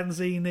that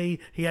Lanzini,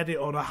 he had it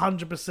on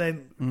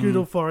 100% good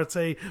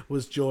authority,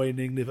 was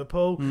joining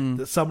Liverpool,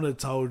 that someone had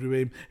told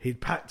him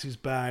he'd packed his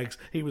bags,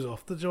 he was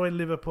off to join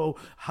Liverpool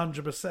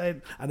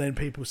 100%, and then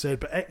people said,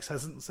 but X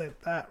hasn't said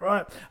that,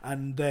 right?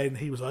 And then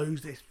he was like,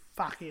 who's this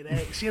fucking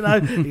X, you know,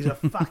 he's a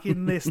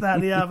fucking this,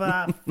 that, the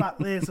other, fuck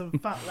this and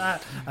fuck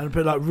that, and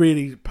like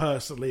really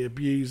personally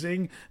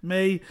abusing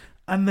me.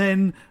 And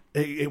then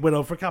it went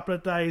on for a couple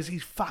of days.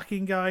 He's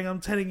fucking going, I'm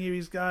telling you,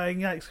 he's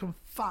going, X can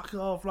fuck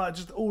off, like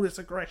just all this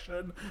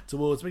aggression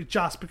towards me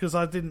just because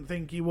I didn't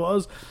think he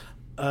was.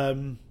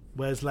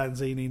 Where's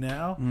Lanzini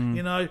now?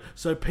 You know,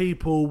 so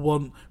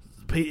people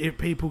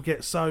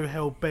get so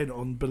hell-bent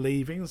on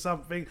believing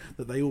something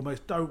that they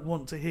almost don't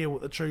want to hear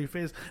what the truth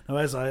is. Now,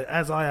 as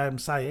I am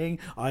saying,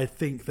 I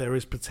think there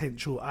is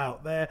potential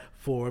out there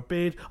for a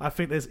bid. I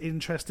think there's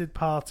interested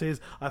parties.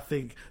 I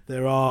think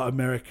there are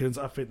Americans.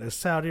 I think there's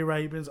Saudi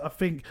Arabians. I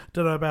think,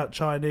 don't know about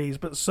Chinese,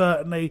 but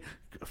certainly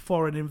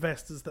foreign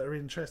investors that are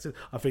interested.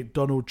 I think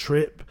Donald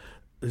Tripp,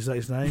 is that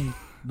his name?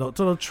 Not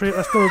Donald Tripp,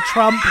 that's Donald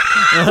Trump.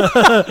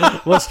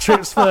 What's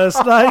Tripp's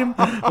first name?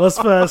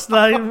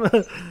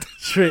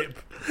 Tripp.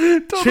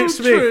 Tripp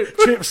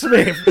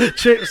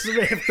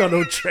Smith,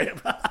 Donald Tripp.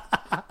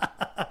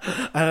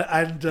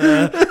 and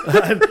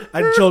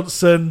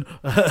Johnson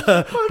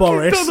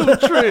Boris.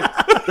 Donald Tripp.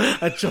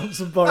 And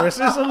Johnson Boris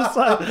is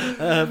also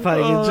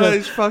paying interest. That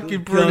is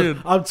fucking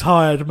brilliant. God, I'm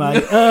tired,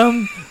 mate.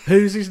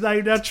 Who's his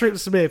name now? Tripp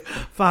Smith.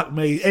 Fuck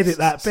me. Edit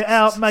that bit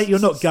out, mate. You're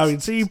not going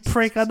to, you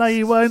prick. I know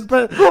you won't,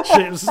 but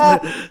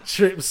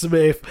Tripp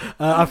Smith.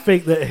 I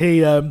think that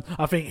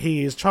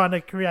he is trying to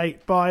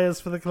create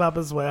buyers for the club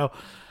as well.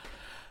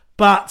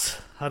 But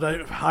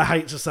I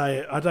hate to say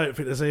it, I don't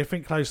think there's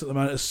anything close at the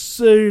moment. As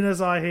soon as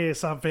I hear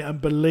something,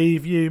 and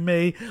believe you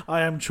me,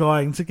 I am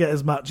trying to get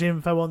as much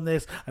info on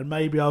this, and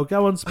maybe I'll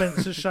go on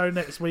Spencer's show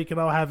next week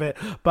and I'll have it.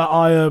 But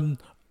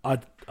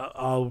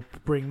I'll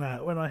bring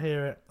that when I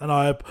hear it, and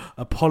I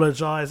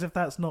apologise if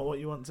that's not what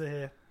you want to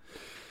hear.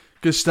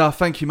 Good stuff,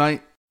 thank you, mate.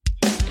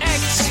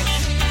 X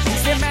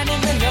is the man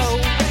in the know.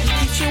 He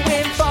keeps you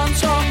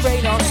informed on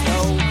rain or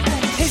snow.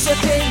 His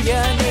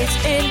opinion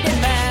is in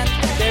demand.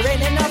 There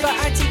ain't another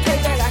ITK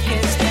that I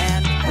can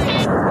stand.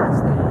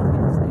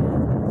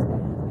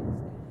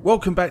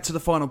 Welcome back to the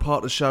final part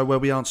of the show where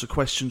we answer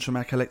questions from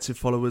our collective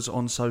followers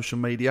on social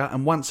media.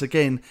 And once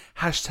again,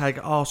 hashtag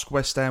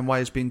AskWestHamWay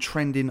has been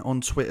trending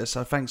on Twitter,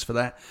 so thanks for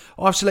that.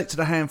 I've selected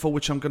a handful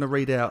which I'm going to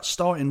read out,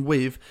 starting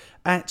with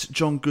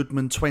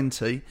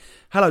 @JohnGoodman20.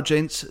 Hello,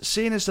 gents.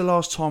 Seeing as the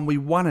last time we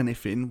won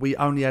anything, we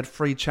only had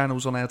 3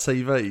 channels on our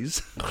TVs,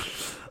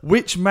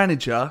 which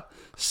manager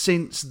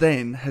since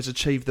then has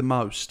achieved the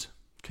most?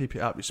 Keep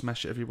it up, you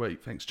smash it every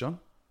week. Thanks, John.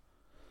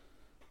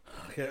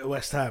 Okay,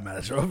 West Ham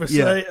manager, obviously.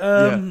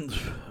 Yeah.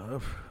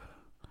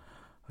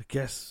 I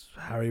guess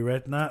Harry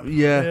Redknapp.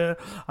 Yeah.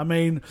 I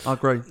mean, I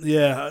agree.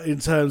 Yeah, in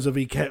terms of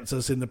he kept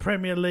us in the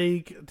Premier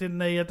League,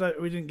 didn't he?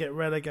 We didn't get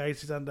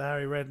relegated under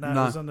Harry Redknapp.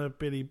 No. It was under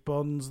Billy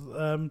Bonds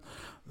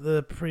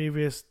the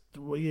previous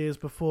years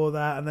before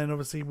that, and then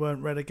obviously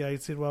weren't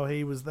relegated while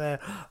he was there.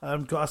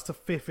 Got us to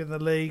 5th in the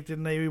league,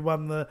 didn't he? We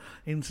won the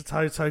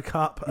Intertoto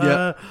Cup.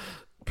 Yep.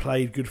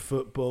 Played good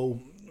football,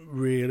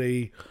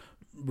 really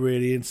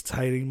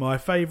entertaining. My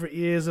favourite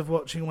years of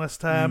watching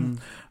West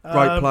Ham.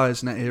 Great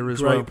players in that era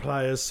as well. Great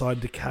players,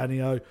 signed Di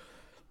Canio,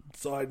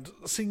 signed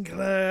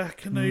Sinclair,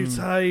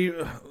 Canute,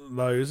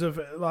 loads of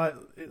like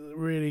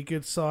really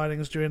good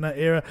signings during that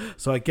era.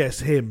 So I guess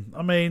him.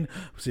 I mean,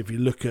 if you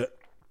look at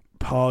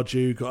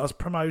Pardew, got us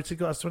promoted,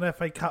 got us to an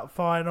FA Cup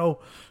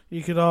final.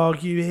 You could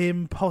argue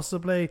him,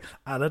 possibly.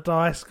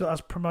 Allardyce got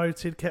us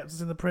promoted, kept us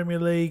in the Premier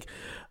League.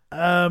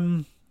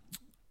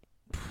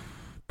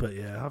 But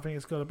yeah, I think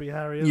it's got to be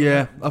Harry.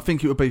 Yeah, I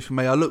think it would be for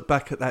me. I look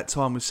back at that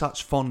time with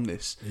such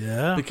fondness.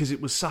 Yeah. Because it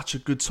was such a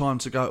good time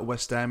to go to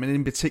West Ham, and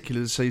in particular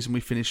the season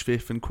we finished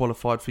 5th and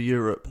qualified for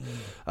Europe.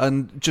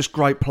 And just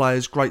great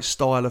players, great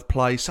style of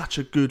play, such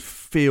a good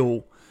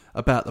feel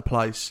about the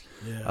place.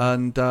 Yeah.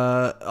 And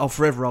I'll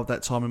forever hold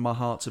that time in my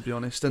heart, to be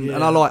honest. And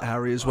I like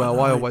Harry as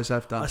well. I always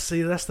have done. I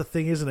see, that's the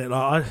thing, isn't it?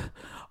 Like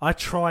I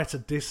try to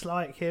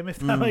dislike him, if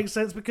that makes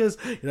sense, because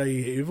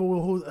you've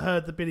all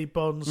heard the Billy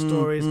Bonds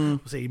stories.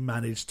 He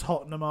managed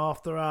Tottenham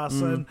after us,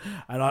 and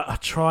I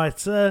try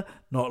to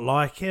not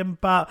like him,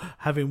 but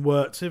having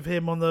worked with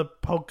him on the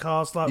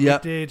podcast like we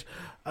did,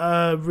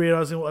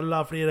 realising what a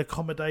lovely and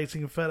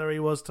accommodating fella he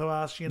was to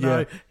us,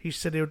 he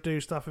said he'll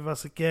do stuff with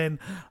us again,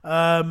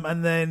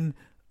 and then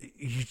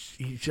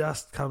he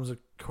just comes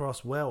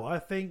across well, I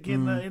think,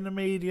 in the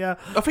media.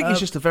 I think he's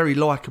just a very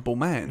likeable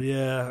man.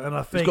 Yeah, and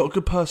I think he's got a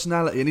good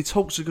personality, and he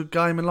talks a good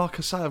game. And like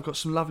I say, I've got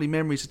some lovely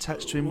memories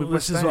attached to him with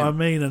West Ham. This is what I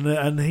mean,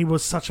 and he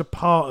was such a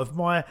part of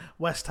my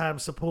West Ham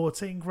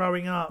supporting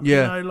growing up.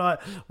 Yeah. You know,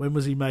 like, when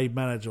was he made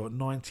manager? What,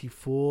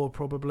 94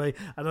 probably,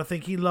 and I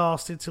think he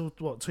lasted till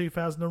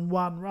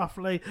 2001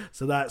 roughly.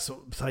 So that's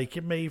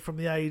taking me from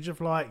the age of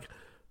like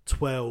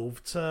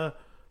 12 to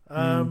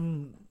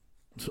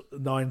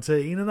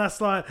 19, and that's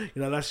like,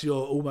 that's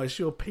almost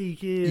your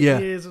peak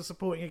years of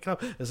supporting a club,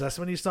 because that's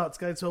when you start to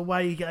go to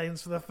away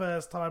games for the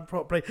first time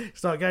properly,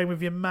 start going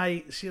with your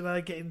mates,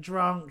 getting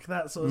drunk,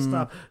 that sort of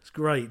stuff. It's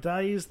great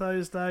days,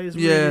 those days.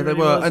 Yeah, they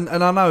were. Was.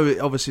 And I know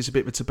obviously it's a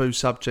bit of a taboo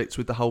subject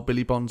with the whole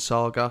Billy Bond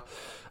saga.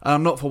 And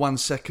I'm not for 1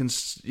 second,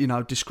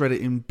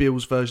 discrediting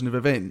Bill's version of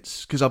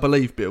events, because I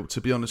believe Bill, to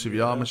be honest with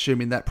you. I'm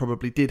assuming that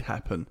probably did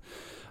happen.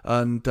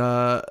 And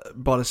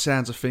by the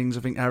sounds of things,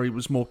 I think Harry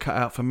was more cut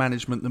out for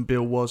management than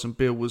Bill was, and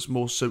Bill was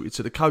more suited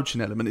to the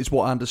coaching element, is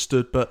what I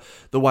understood. But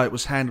the way it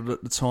was handled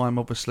at the time,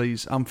 obviously,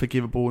 is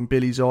unforgivable in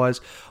Billy's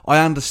eyes. I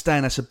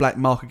understand that's a black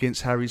mark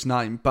against Harry's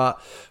name, but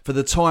for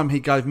the time he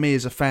gave me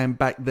as a fan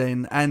back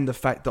then, and the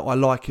fact that I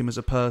like him as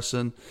a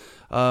person,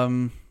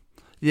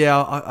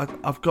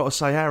 I've got to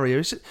say Harry.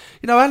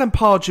 Alan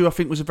Pardew, I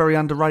think, was a very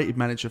underrated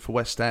manager for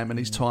West Ham in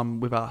his time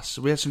with us.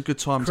 We had some good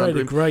times under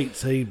him. Great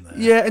team there.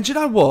 Yeah, and do you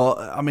know what?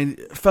 I mean,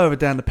 further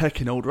down the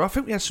pecking order, I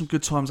think we had some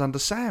good times under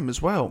Sam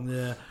as well.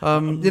 Yeah.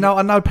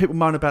 I know people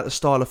moan about the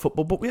style of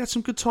football, but we had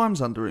some good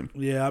times under him.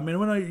 Yeah, I mean,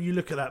 when you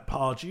look at that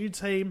Pardew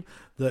team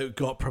that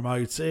got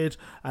promoted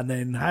and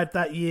then had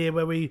that year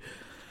where we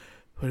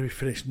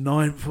finished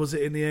 9th, was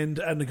it, in the end,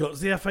 and got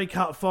to the FA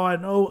Cup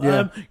final.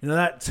 Yeah.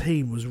 That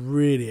team was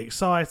really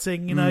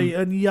exciting,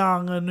 and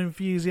young and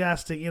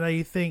enthusiastic.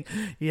 You think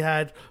you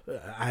had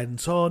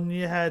Anton,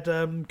 you had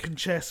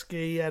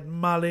Konchesky, you had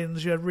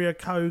Mullins, you had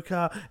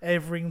Reo-Coker,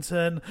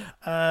 Everington,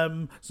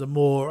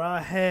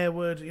 Zamora,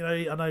 Harewood.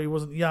 I know he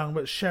wasn't young,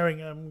 but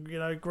Sheringham,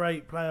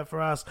 great player for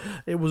us.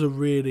 It was a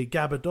really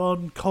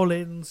Gabadon,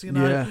 Collins,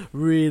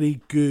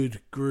 really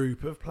good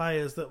group of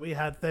players that we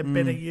had. Then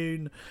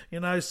Benayoun,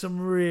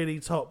 some really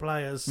top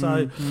players.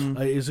 So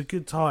it was a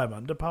good time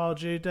under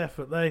Pardew,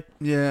 definitely.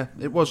 Yeah,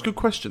 it was. Good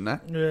question,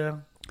 that. Yeah.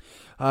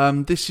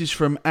 This is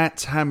from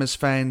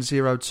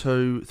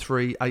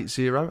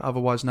 @HammersFan02380,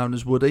 otherwise known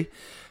as Woody.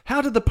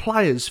 How do the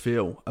players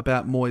feel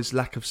about Moyes'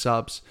 lack of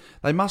subs?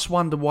 They must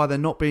wonder why they're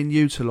not being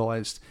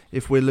utilised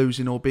if we're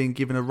losing, or being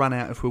given a run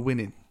out if we're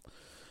winning.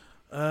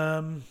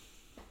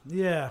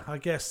 Yeah, I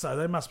guess so.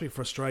 They must be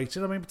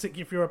frustrated. I mean,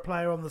 particularly if you're a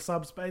player on the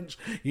subs bench,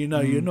 you're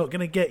not going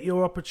to get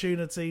your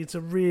opportunity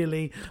to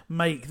really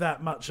make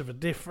that much of a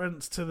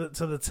difference to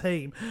the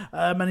team,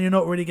 and you're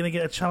not really going to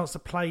get a chance to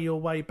play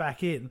your way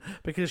back in,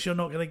 because you're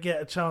not going to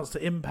get a chance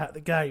to impact the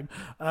game.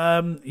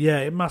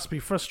 It must be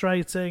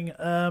frustrating.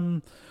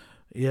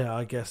 Yeah,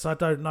 I guess. I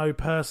don't know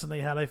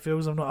personally how they feel,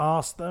 because I've not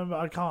asked them, but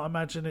I can't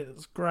imagine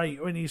it's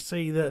great when you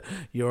see that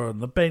you're on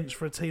the bench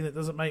for a team that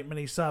doesn't make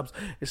many subs.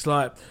 It's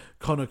like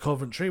Connor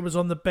Coventry was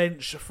on the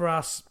bench for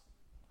us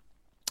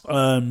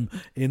in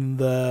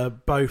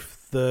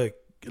both the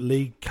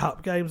League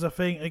Cup games, I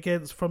think,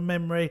 from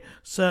memory.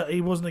 Certainly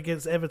he wasn't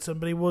against Everton,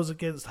 but he was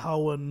against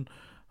Hull and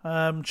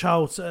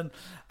Charlton,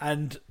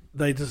 and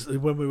they just,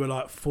 when we were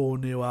like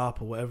 4-0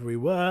 up or whatever we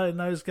were in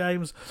those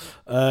games,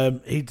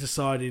 he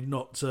decided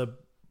not to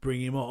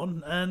bring him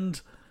on,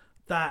 and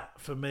that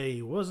for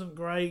me wasn't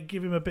great.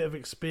 Give him a bit of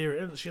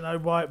experience,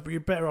 right? You're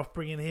better off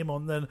bringing him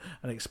on than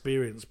an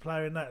experienced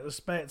player in that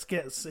respect.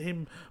 Gets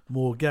him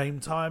more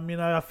game time.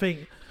 I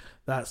think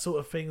that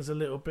sort of thing's a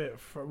little bit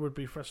would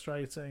be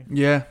frustrating.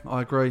 Yeah,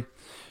 I agree.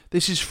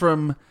 This is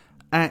from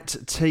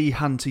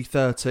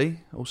 @THunty30,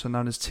 also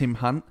known as Tim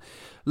Hunt.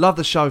 Love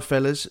the show,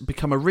 fellas.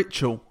 Become a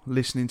ritual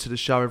listening to the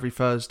show every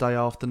Thursday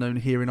afternoon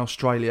here in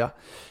Australia.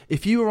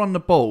 If you were on the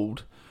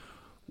board,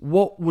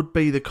 what would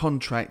be the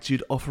contract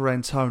you'd offer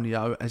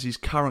Antonio as his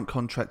current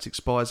contract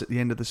expires at the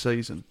end of the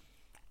season?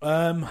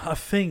 I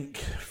think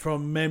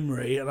from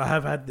memory, and I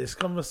have had this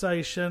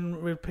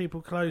conversation with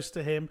people close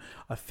to him,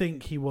 I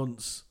think he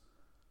wants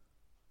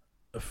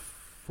a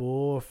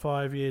 4 or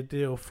 5 year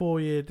deal,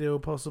 4-year deal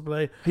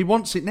possibly. He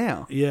wants it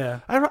now? Yeah.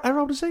 How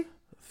old is he?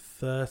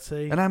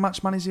 30. And how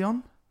much money is he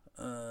on?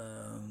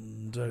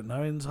 Don't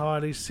know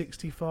entirely.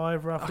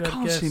 65 roughly. I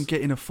can't see him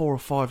getting a 4 or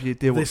 5 year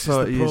deal at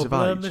 30 years of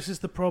age. This is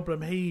the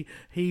problem. He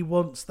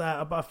wants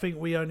that, but I think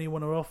we only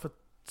want to offer.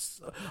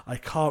 I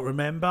can't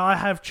remember. I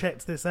have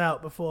checked this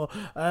out before.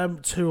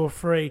 2 or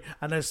 3,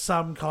 and there's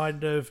some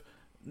kind of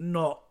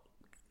not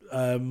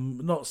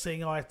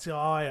seeing eye to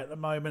eye at the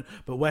moment.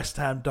 But West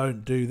Ham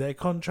don't do their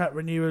contract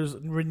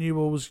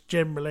renewals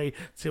generally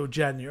till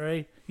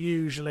January.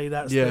 usually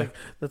that's Yeah.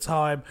 the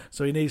time.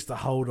 So he needs to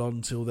hold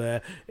on till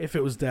there. If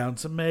it was down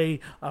to me,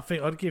 I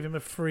think I'd give him a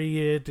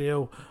 3-year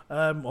deal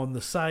on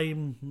the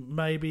same,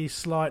 maybe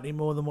slightly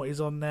more than what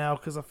he's on now,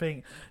 because I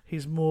think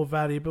he's more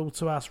valuable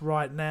to us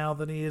right now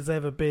than he has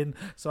ever been.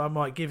 So I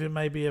might give him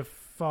maybe a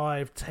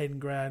 5-10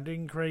 grand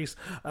increase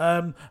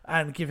and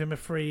give him a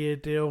 3-year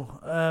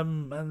deal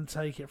and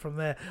take it from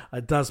there.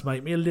 It does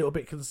make me a little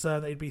bit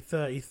concerned that he'd be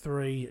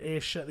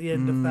 33-ish at the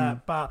end of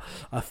that, but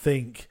I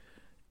think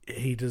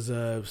he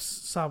deserves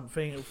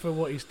something for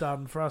what he's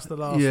done for us the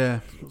last...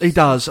 Yeah, he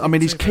does. I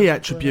mean, his key 2020.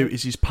 attribute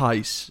is his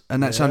pace,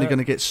 and that's only going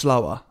to get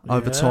slower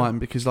over Yeah. time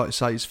because, like I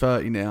say, he's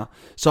 30 now.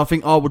 So I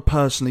think I would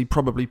personally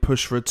probably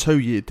push for a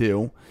 2-year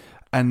deal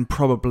and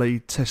probably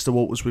test the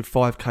waters with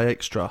 5k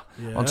extra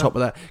on top of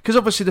that. Because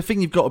obviously the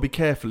thing you've got to be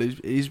careful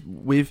is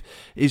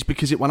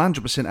because it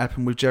 100%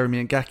 happened with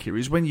Jeremy Ngakia,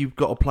 is when you've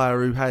got a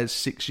player who has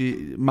 6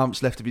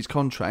 months left of his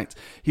contract,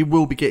 he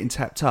will be getting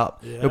tapped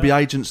up. Yeah. There'll be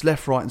agents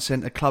left, right and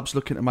centre, clubs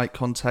looking to make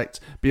contact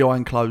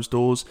behind closed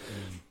doors.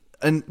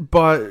 And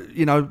by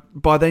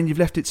then you've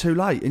left it too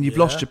late and you've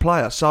lost your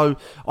player. So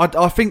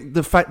I think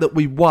the fact that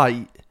we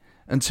wait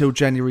until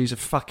January is a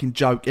fucking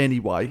joke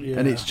anyway,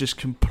 and it's just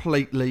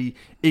completely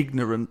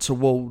ignorant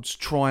towards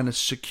trying to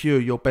secure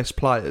your best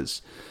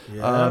players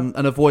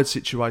and avoid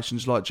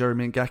situations like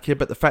Jeremy Ngakia.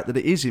 But the fact that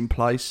it is in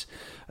place,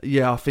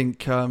 I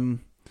think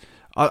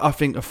I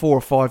think a 4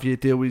 or 5 year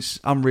deal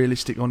is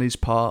unrealistic on his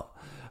part.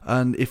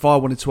 And if I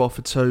wanted to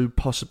offer 2,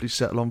 possibly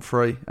settle on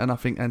 3. And I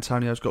think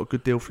Antonio's got a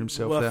good deal for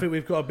himself Well, there. I think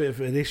we've got a bit of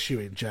an issue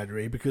in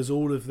January because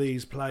all of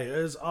these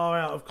players are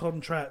out of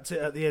contract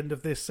at the end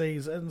of this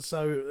season.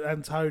 So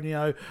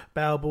Antonio,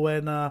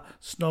 Balbuena,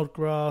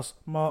 Snodgrass,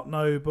 Mark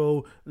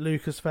Noble,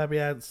 Lucas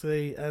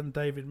Fabianski and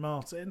David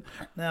Martin.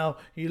 Now,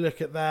 you look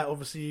at that,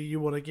 obviously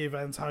you want to give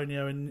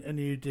Antonio a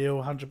new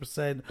deal,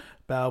 100%.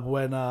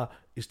 Balbuena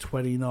is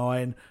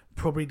 29,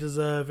 probably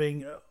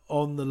deserving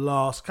on the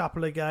last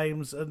couple of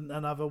games and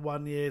another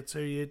 1 year,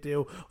 2 year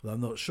deal. Well, I'm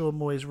not sure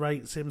Moyes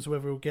rates him, so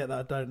whether he'll get that,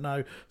 I don't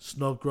know.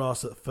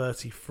 Snodgrass at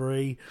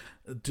 33.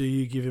 Do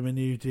you give him a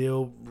new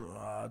deal?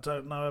 I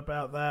don't know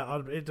about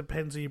that. It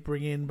depends who you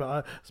bring in,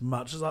 but as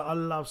much as I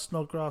love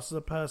Snodgrass as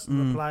a person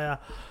and a player,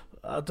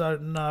 I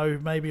don't know.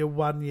 Maybe a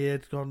 1 year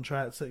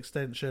contract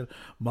extension.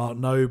 Mark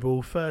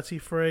Noble,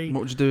 33.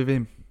 What would you do with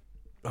him?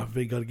 I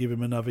think I'd give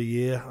him another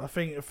year. I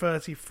think at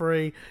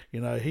 33,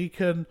 he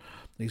can...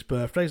 His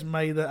birthday's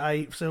May the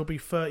 8th, so he'll be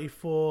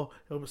 34.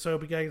 So he'll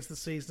be going into the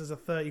season as a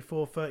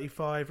 34,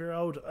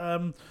 35-year-old.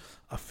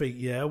 I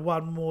think,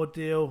 1 more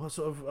deal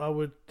I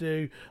would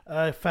do.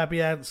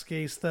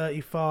 Fabianski's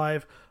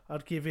 35.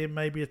 I'd give him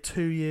maybe a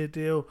 2-year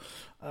deal.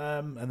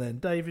 And then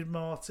David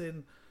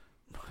Martin...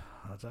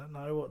 I don't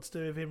know what to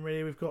do with him,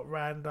 really. We've got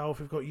Randolph,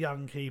 we've got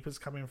young keepers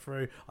coming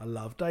through. I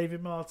love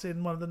David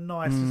Martin, one of the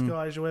nicest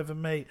guys you'll ever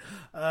meet.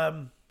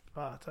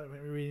 But I don't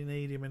think we really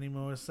need him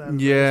anymore.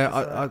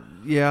 I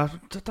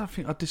don't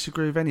think I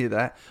disagree with any of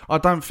that. I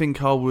don't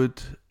think I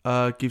would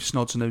give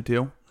Snods a new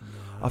deal. No.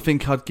 I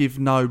think I'd give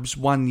Nobes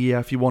 1 year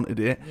if you wanted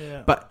it.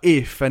 Yeah. But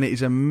if, and it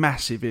is a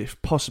massive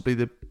if, possibly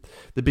the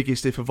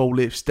biggest if of all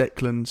ifs,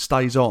 Declan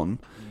stays on,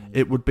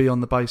 it would be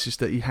on the basis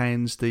that he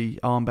hands the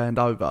armband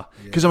over.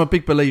 Because I'm a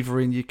big believer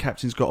in your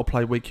captain's got to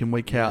play week in,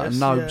 week out, and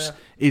Nobes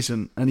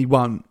isn't, and he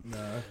won't.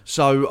 No.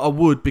 So I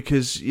would,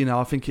 because,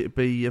 I think it'd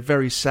be a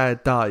very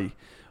sad day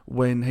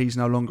when he's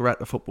no longer at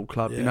the football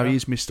club. He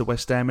is Mr.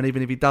 West Ham, and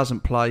even if he doesn't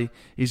play,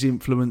 his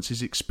influence,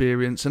 his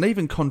experience, and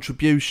even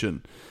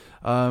contribution,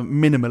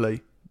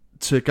 minimally,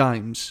 to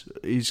games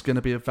is going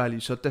to be of value.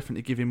 So I'd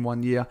definitely give him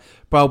 1 year.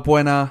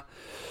 Balbuena,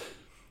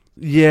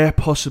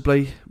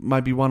 possibly,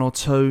 maybe 1 or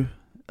 2.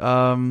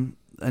 And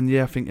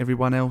I think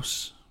everyone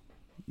else,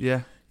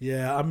 Yeah,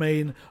 I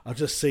mean, I've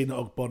just seen that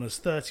Ogbona's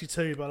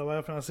 32, by the way.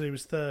 I think I said he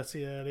was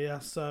 30 earlier.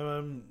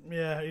 So,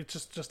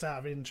 it's just out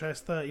of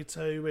interest,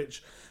 32,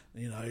 which,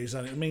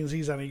 it means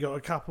he's only got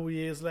a couple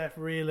years left,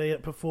 really,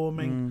 at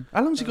performing.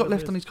 How long's he got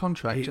left on his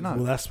contract, do you know?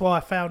 Well, that's why I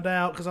found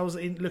out, because I was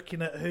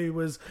looking at who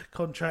was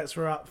contracts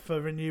were up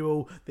for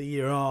renewal the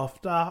year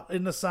after,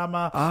 in the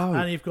summer. Oh.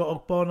 And you've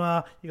got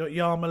Ogbonna, you've got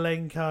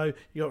Yarmolenko,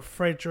 you've got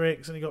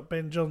Fredericks, and you've got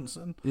Ben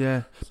Johnson.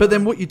 Yeah. But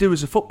then what you do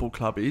as a football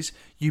club is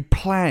you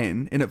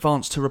plan in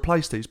advance to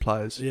replace these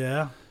players.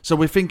 Yeah. So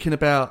we're thinking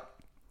about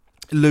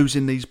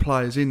losing these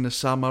players in the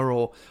summer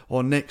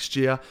or next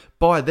year.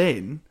 By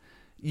then,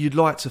 you'd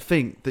like to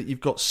think that you've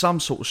got some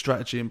sort of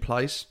strategy in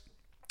place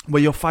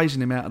where you're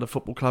phasing him out of the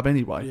football club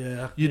anyway.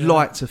 Yeah. You'd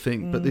like to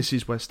think, but this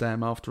is West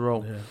Ham after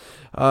all.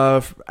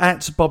 Yeah.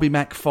 At Bobby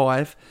Mac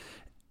 5,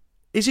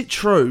 is it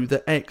true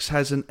that X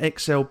has an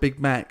XL Big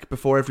Mac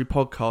before every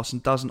podcast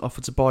and doesn't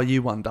offer to buy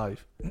you one,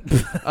 Dave?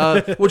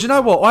 Well, do you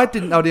know what? I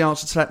didn't know the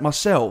answer to that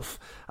myself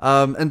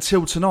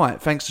until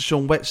tonight, thanks to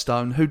Sean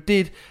Whetstone, who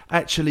did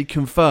actually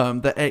confirm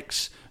that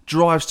X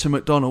drives to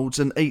McDonald's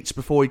and eats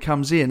before he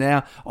comes in.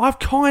 Now, I've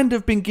kind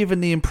of been given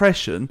the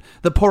impression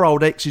that poor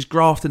old X is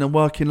grafting and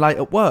working late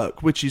at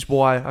work, which is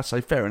why I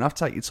say, fair enough,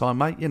 take your time,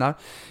 mate, you know,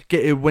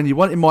 get it when you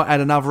want. It might add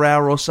another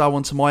hour or so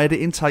onto my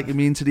editing, taking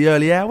me into the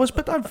early hours,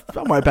 but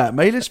don't worry about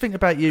me. Let's think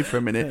about you for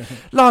a minute.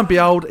 Lo and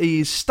behold, he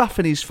is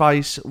stuffing his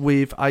face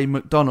with a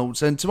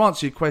McDonald's. And to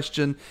answer your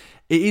question,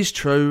 it is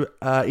true,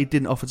 he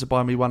didn't offer to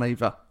buy me one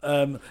either.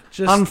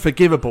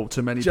 Unforgivable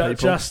to many people.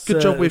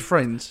 Good job we're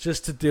friends.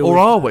 Just to deal or with,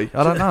 are we?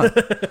 I don't know.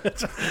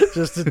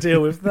 Just to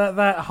deal with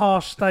that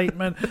harsh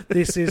statement.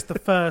 This is the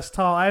first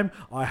time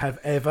I have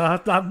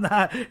ever done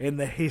that in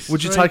the history.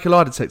 Would you take a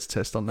lie detector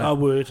test on that? I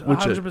would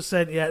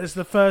 100%. You? Yeah, this is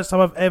the first time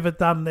I've ever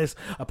done this.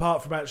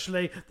 Apart from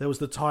actually, there was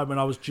the time when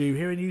I was due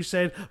here, and you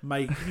said,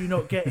 "Mate, can you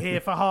not get here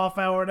for half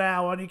hour, an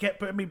hour?" And you kept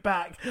putting me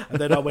back. And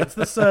then I went to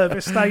the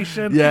service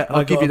station. Yeah,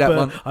 I'll give you that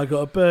one. I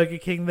got a Burger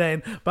King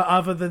then, but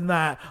other than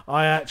that,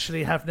 I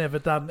actually have never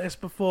done this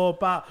before.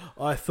 But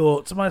I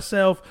thought to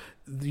myself,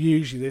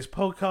 usually this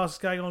podcast is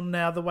going on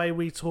now the way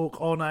we talk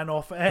on and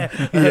off air.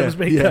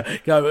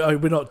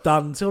 We're not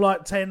done until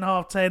like 10,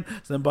 half 10.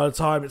 So then by the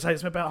time, it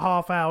takes me about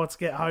half hour to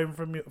get home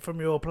from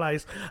your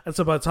place. And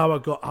so by the time I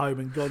got home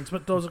and gone to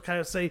McDonald's or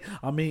KFC,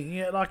 I'm eating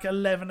at like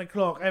 11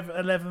 o'clock,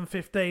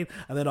 11:15,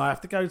 and then I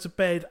have to go to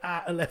bed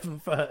at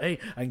 11:30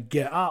 and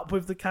get up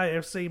with the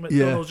KFC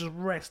McDonald's just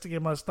resting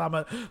in my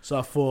stomach. So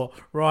I thought,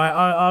 right,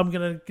 I'm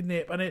going to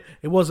nip. And it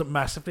wasn't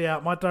massively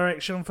out my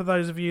direction. For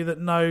those of you that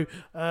know,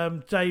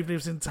 Dave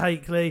lives in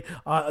Takeley.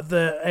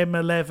 The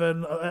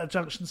M11 at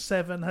Junction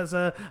 7 has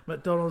a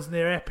McDonald's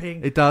near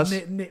Epping. It does.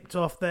 Nipped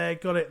off there,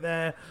 got it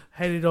there,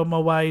 headed on my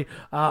way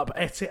up,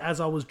 ate it as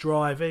I was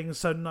driving,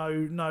 so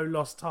no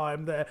lost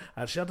time there.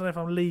 Actually, I don't know if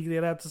I'm legally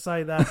allowed to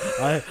say that.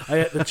 I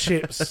ate the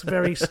chips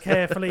very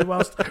carefully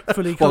whilst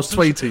fully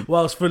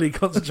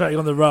concentrating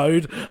on the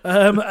road.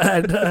 And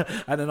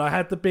then I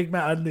had the Big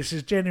Mac, and this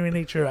is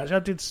genuinely true. Actually, I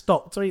did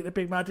stop to eat the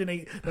Big Mac. I didn't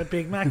eat the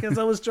Big Mac as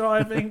I was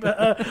driving, but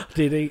I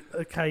did eat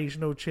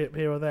occasional chip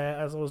here or there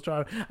as I was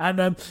driving.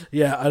 And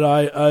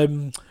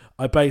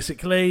I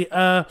basically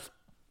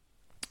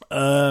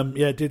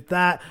did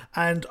that,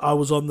 and I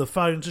was on the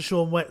phone to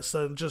Sean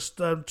Whetstone just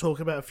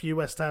talking about a few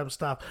West Ham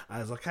stuff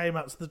as I came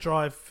up to the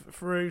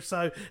drive-through,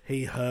 so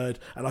he heard,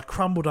 and I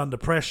crumbled under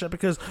pressure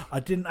because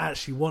I didn't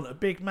actually want a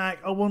Big Mac.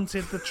 I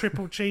wanted the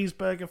triple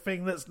cheeseburger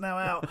thing that's now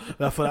out.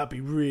 I thought that'd be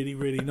really,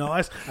 really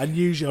nice, and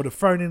usually I'd have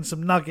thrown in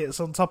some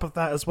nuggets on top of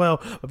that as well,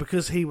 but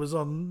because he was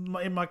in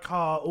my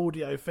car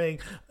audio thing,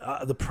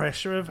 the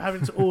pressure of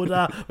having to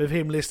order with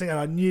him listening, and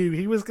I knew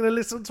he was going to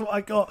listen to what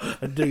I got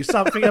and do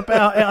something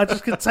about it. I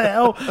just could tell.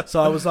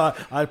 So I was like,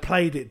 I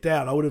played it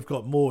down. I would have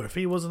got more if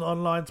he wasn't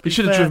online. You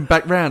should have driven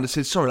back round and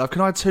said, "Sorry, love,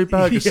 can I have 2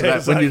 burgers to that?"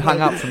 Exactly. When you'd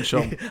hung up from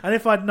Sean. And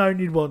if I'd known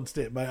you'd wanted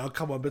it, mate,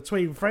 come on,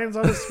 between friends,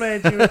 I'd have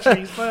spared you a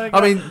cheeseburger.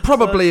 I mean,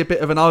 probably a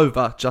bit of an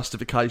over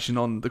justification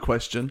on the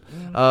question,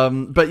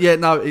 but yeah,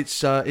 no,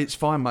 it's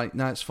fine, mate.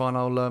 No, it's fine.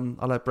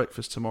 I'll have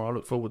breakfast tomorrow. I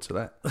look forward to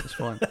that. It's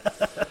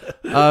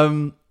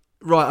fine.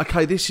 Right,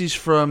 okay, this is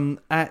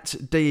from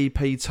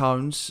 @DEP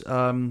Tones,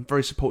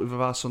 very supportive of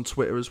us on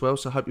Twitter as well,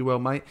 so I hope you're well,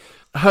 mate.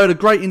 I heard a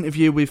great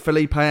interview with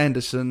Felipe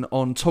Anderson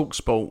on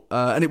TalkSport,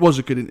 and it was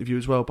a good interview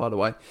as well, by the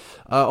way.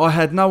 I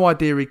had no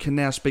idea he can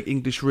now speak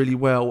English really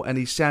well, and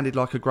he sounded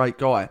like a great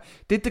guy.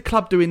 Did the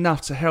club do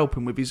enough to help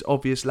him with his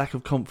obvious lack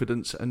of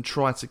confidence and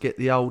try to get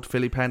the old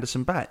Felipe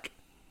Anderson back?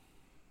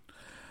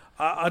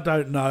 I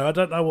don't know. I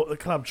don't know what the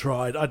club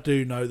tried. I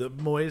do know that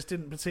Moyes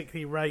didn't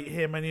particularly rate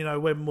him,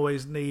 and when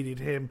Moyes needed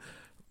him,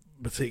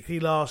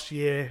 particularly last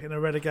year in a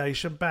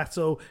relegation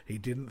battle, he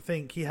didn't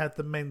think he had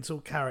the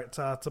mental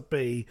character to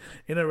be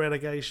in a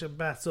relegation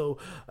battle.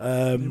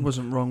 He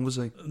wasn't wrong, was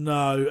he?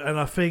 No, and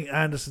I think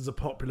Anderson's a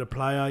popular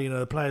player.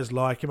 The players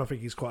like him. I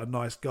think he's quite a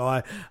nice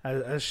guy,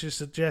 as she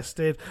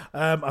suggested.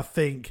 I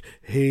think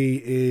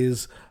he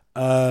is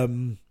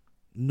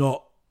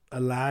not a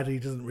lad. He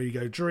doesn't really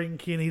go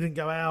drinking. He didn't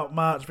go out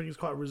much. I think he's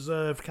quite a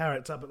reserved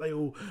character, but they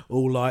all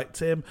liked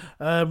him,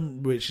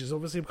 which is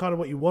obviously kind of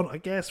what you want, I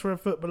guess, for a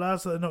footballer,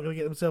 so they're not going to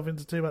get themselves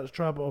into too much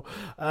trouble.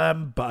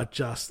 But I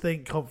just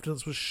think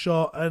confidence was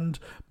shot, and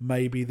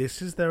maybe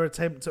this is their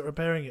attempt at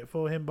repairing it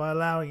for him by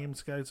allowing him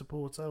to go to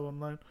Porto on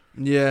loan.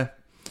 Yeah.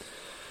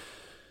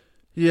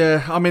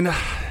 I mean,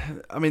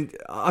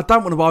 I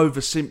don't want to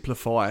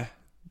oversimplify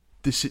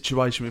this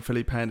situation with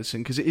Felipe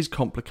Anderson because it is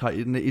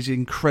complicated and it is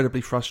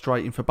incredibly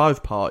frustrating for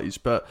both parties,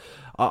 but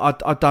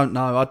I don't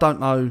know. I don't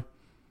know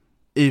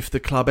if the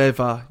club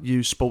ever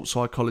use sports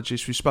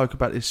psychologists. We spoke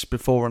about this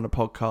before on the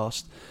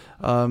podcast.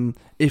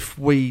 If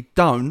we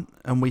don't,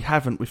 and we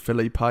haven't with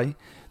Felipe,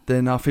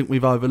 then I think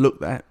we've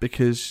overlooked that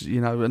because,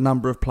 a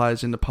number of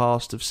players in the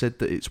past have said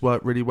that it's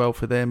worked really well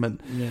for them.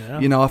 And,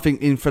 I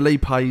think in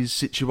Felipe's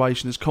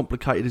situation, as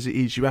complicated as it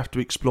is, you have to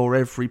explore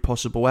every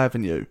possible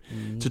avenue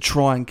to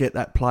try and get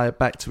that player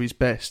back to his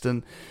best.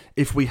 And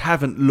if we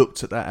haven't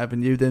looked at that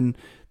avenue, then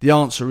the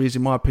answer is,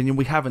 in my opinion,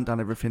 we haven't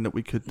done everything that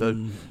we could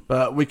do.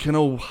 But we can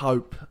all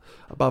hope,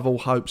 above all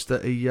hopes,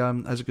 that he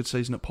has a good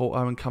season at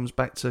Porto and comes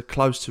back to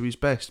close to his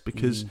best,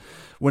 because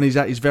when he's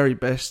at his very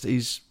best,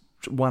 he's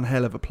one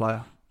hell of a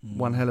player.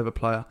 One hell of a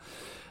player.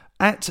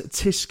 At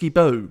Tisky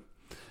Boo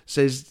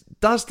says,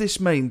 does this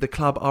mean the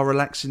club are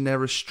relaxing their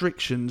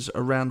restrictions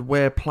around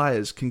where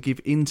players can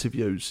give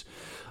interviews?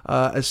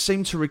 As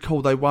seem to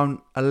recall they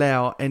won't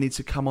allow any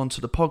to come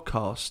onto the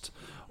podcast,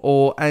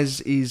 or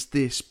as is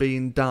this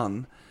being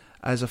done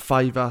as a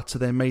favour to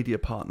their media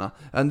partner?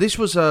 And this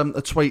was a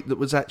tweet that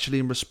was actually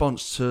in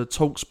response to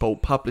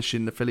TalkSport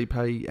publishing the Felipe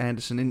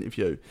Anderson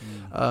interview.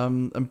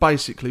 And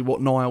basically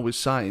what Niall was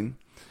saying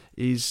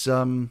is,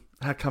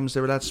 how comes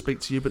they're allowed to speak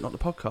to you but not the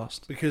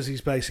podcast? Because he's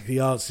basically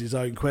answered his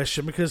own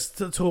question. Because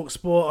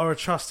TalkSport are a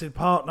trusted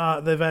partner.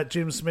 They've had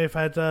Jim Smith,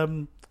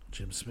 Jim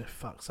Smith,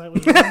 fuck's sake,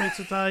 was with me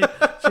today.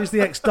 She's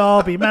the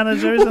ex-Derby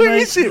manager, isn't What he?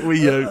 is it with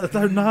you? I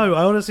don't know.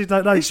 I honestly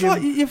don't know. It's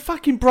like your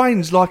fucking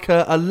brain's like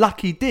a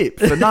lucky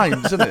dip for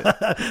names, isn't it?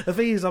 The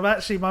thing is,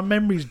 my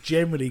memory's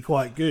generally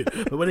quite good,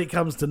 but when it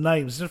comes to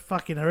names, it's just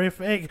fucking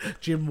horrific.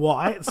 Jim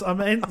White,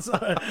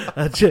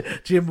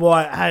 Jim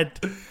White had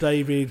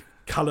David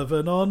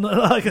Cullivan on.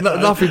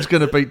 Nothing's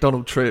going to beat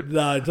Donald Tripp.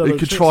 No, You Donald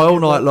could Tripp's try a all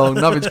good night one. long.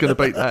 Nothing's going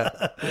to beat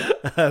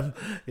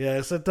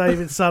that. So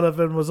David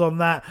Sullivan was on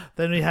that.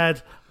 Then we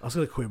had, I was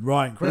going to call him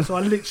Ryan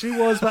Cresswell. I literally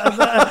was.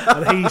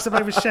 And he used to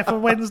play with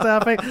Sheffield Wednesday,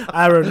 I think.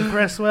 Aaron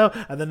Cresswell.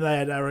 And then they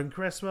had Aaron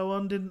Cresswell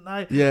on, didn't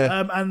they?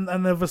 Yeah.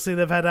 And obviously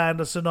they've had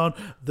Anderson on.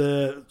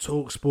 The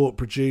TalkSport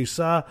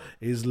producer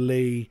is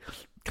Lee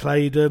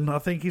Claydon, I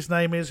think his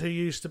name is, who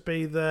used to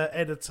be the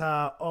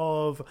editor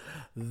of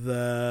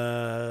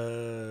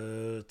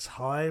the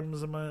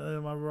Times. Am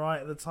I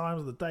right? The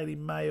Times, the Daily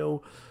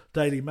Mail.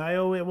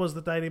 It was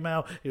the Daily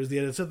Mail. He was the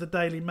editor of the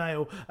Daily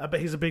Mail, but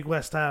he's a big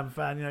West Ham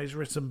fan. He's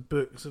written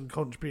books and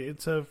contributed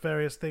to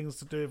various things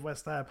to do with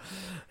West Ham.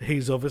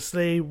 He's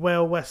obviously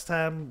well West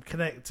Ham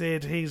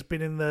connected. He's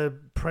been in the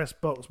press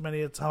box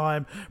many a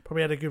time.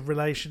 Probably had a good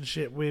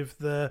relationship with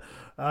the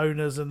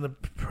owners and the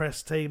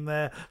press team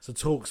there. So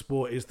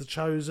TalkSport is the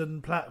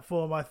chosen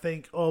platform, I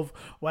think, of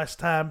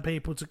West Ham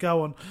people to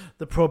go on.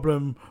 The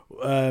problem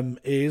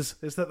is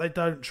that they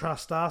don't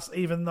trust us,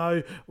 even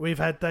though we've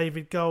had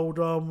David Gold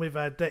on, we've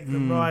had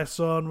Declan Rice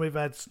on, we've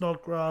had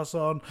Snodgrass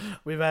on,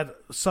 we've had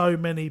so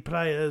many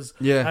players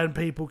and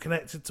people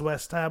connected to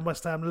West Ham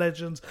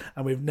legends,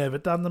 and we've never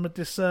done them a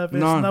disservice.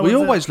 No, we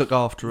always look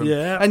after them.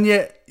 Yeah. And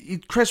yet,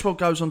 Cresswell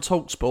goes on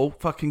TalkSport,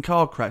 fucking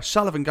car crash.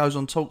 Sullivan goes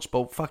on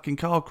TalkSport, fucking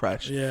car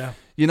crash. Yeah.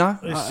 You know,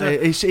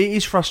 it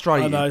is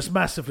frustrating. I know, it's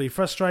massively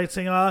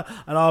frustrating. And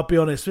I'll be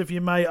honest with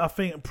you, mate, I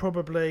think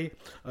probably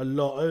a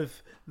lot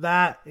of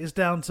that is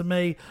down to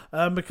me,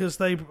 because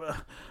they,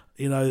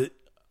 I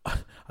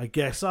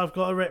guess I've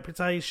got a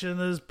reputation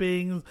as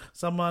being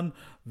someone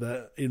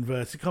that,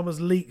 inverted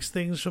commas, leaks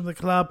things from the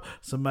club,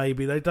 so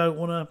maybe they don't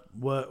want to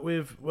work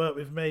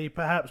with me,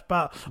 perhaps.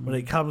 But when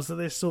it comes to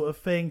this sort of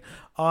thing,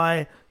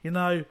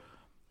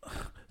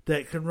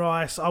 Declan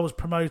Rice, I was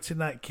promoting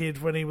that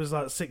kid when he was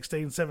like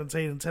 16,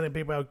 17 and telling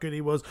people how good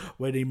he was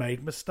when he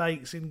made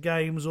mistakes in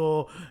games,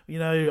 or,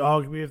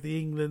 arguing with the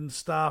England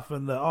stuff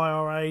and the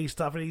IRA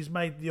stuff, and he's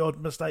made the odd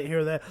mistake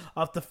here or there.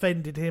 I've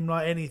defended him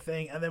like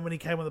anything, and then when he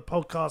came on the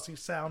podcast, he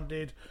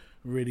sounded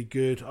really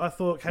good. I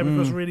thought came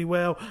across really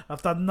well.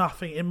 I've done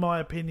nothing, in my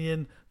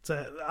opinion,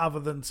 other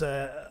than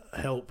to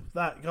help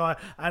that guy,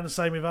 and the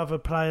same with other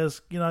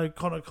players,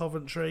 Connor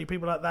Coventry,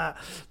 people like that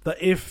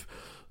if...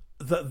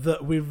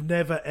 That we've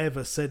never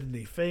ever said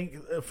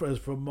anything,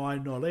 from my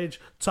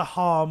knowledge, to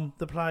harm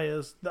the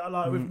players.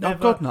 We've never,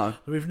 God, no.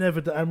 We've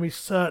never, and we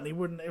certainly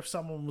wouldn't if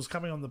someone was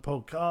coming on the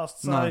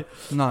podcast. So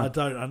No. I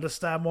don't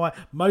understand why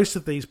most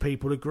of these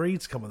people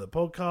agreed to come on the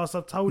podcast.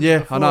 I've told you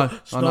before. I know.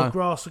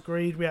 Snodgrass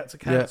agreed. We had to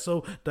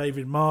cancel. Yeah.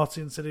 David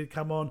Martin said he'd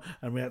come on,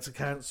 and we had to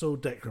cancel.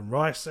 Declan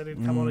Rice said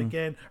he'd come on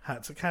again.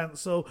 Had to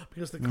cancel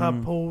because the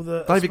club pulled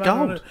the David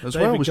Gold as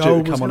well was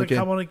due to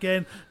come on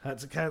again. Had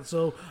to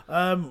cancel.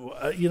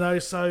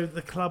 So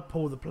the club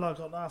pulled the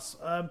plug on us,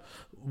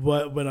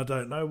 when I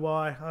don't know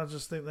why. I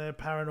just think they're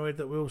paranoid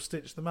that we'll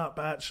stitch them up,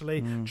 but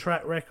actually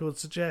track records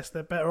suggest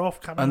they're better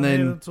off coming on here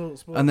than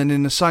TalkSport. And then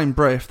in the same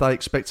breath, they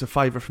expect a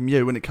favour from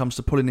you when it comes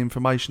to pulling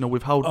information or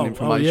withholding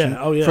information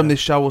from this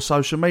show or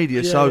social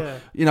media. How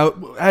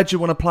do you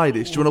want to play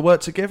this? Do you want to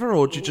work together,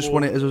 or do you just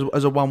want it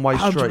as a one-way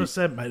street?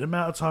 100%, mate. The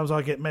amount of times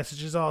I get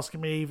messages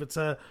asking me either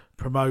to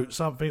promote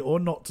something or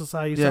not to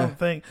say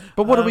something.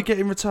 But what do we get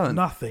in return?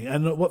 Nothing.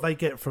 And what they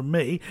get from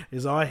me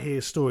is I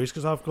hear stories,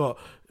 because I've got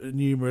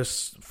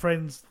numerous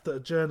friends that are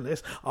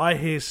journalists. I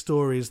hear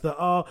stories that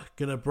are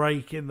going to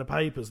break in the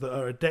papers that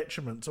are a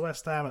detriment to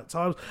West Ham at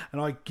times, and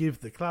I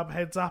give the club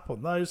heads up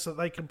on those so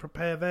they can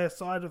prepare their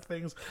side of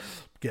things.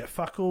 Get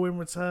fuck all in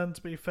return,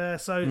 to be fair.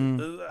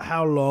 So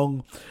how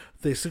long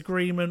this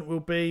agreement will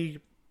be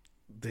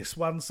this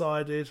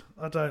one-sided,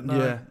 I don't know.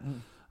 Yeah.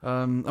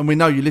 And we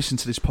know you listen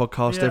to this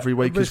podcast every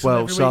week as well,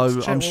 every so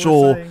week I'm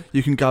sure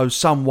you can go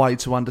some way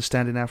to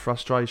understanding our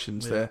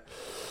frustrations there.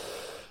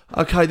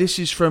 Okay, this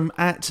is from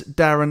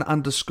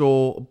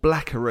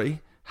 @Darren_Blackery.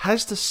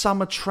 Has the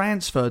summer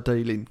transfer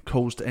dealing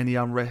caused any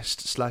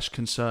unrest /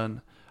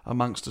 concern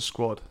amongst the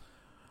squad?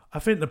 I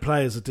think the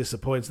players are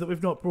disappointed that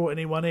we've not brought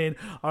anyone in.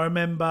 I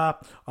remember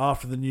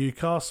after the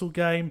Newcastle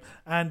game,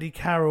 Andy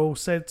Carroll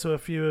said to a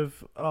few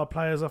of our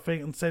players, I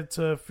think, and said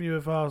to a few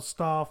of our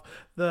staff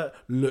that,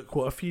 look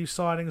what a few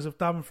signings have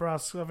done for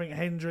us. I think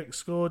Hendrick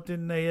scored,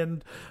 didn't he?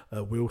 And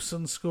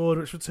Wilson scored,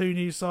 which were 2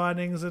 new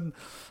signings. And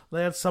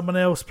they had someone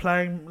else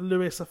playing,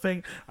 Lewis, I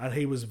think. And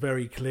he was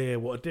very clear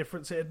what a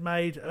difference it had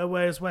made,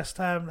 whereas West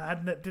Ham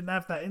didn't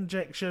have that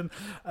injection.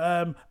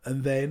 And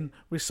then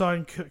we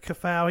signed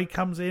Cathal. He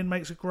comes in,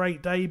 makes a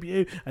great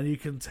debut, and you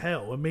can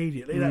tell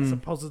immediately that's a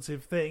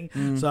positive thing.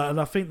 So, and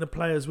I think the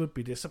players would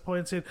be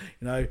disappointed.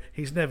 You know,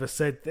 he's never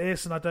said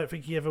this, and I don't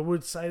think he ever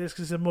would say this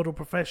because he's a model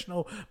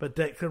professional. But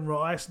Declan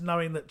Rice,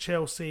 knowing that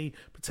Chelsea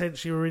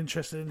potentially were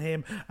interested in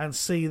him, and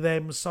see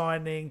them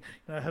signing,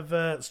 you know,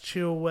 Havertz,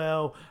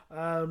 Chilwell,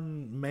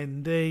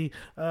 Mendy,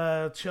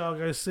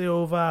 Thiago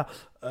Silva,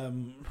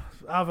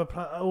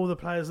 all the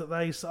players that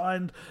they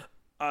signed,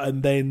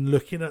 and then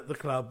looking at the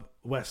club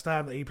West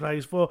Ham that he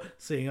plays for,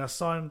 seeing us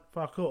sign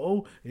fuck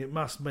all, it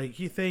must make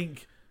you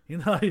think, you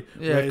know,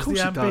 where's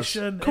the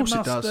ambition? Of course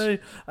it does. Do,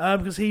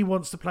 because he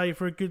wants to play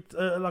for a good,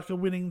 like a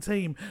winning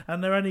team,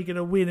 and they're only going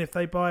to win if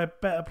they buy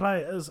better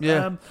players.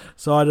 Yeah.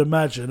 So I'd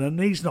imagine, and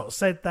he's not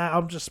said that,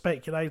 I'm just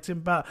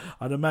speculating, but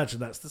I'd imagine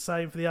that's the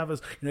same for the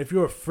others. You know, if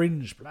you're a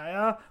fringe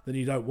player, then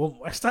you don't want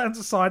West Ham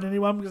to sign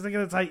anyone because they're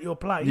going to take your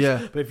place.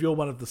 Yeah. But if you're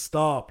one of the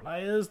star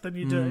players, then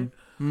you do.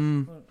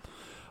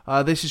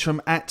 This is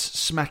from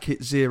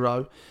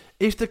 @SmackIt0.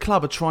 If the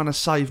club are trying to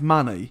save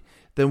money,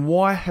 then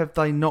why have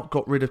they not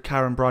got rid of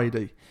Karen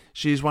Brady?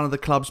 She is one of the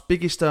club's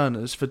biggest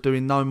earners for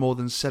doing no more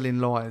than selling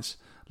lies.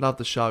 Love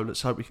the show.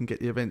 Let's hope we can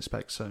get the events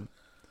back soon.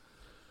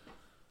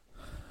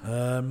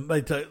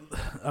 They don't.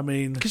 I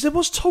mean, because there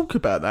was talk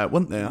about that,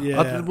 wasn't there?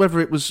 Yeah. Whether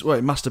it was, well,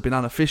 it must have been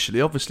unofficially,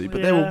 obviously,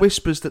 but there were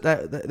whispers that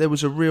there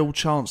was a real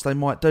chance they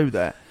might do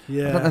that.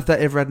 Yeah. I don't know if that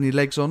ever had any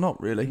legs or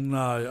not, really.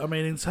 No, I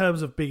mean, in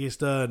terms of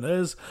biggest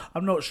earners,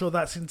 I'm not sure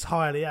that's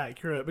entirely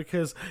accurate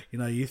because, you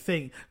know, you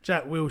think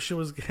Jack Wilshere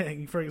was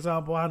getting, for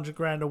example,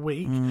 $100,000 a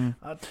week.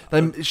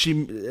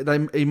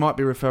 He might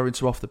be referring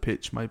to off the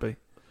pitch, maybe.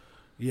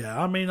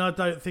 Yeah, I mean, I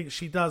don't think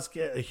she does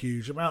get a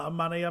huge amount of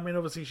money. I mean,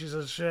 obviously, she's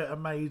a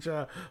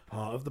major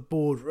part of the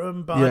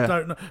boardroom, but I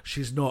don't know.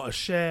 She's not a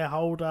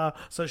shareholder,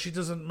 so she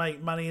doesn't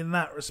make money in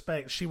that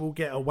respect. She will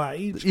get a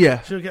wage.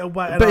 Yeah. She'll get a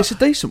wage. But it's a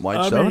decent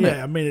wage, though, isn't it?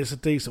 Yeah, I mean, it's a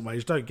decent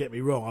wage. Don't get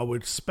me wrong. I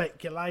would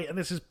speculate, and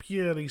this is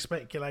purely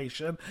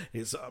speculation.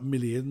 It's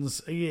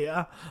millions a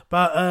year,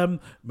 but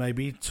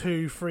maybe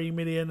 2-3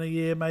 million a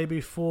year,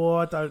 maybe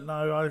 4. I don't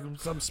know.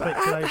 I'm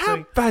speculating.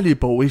 How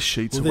valuable is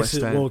she to West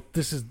Ham? Well,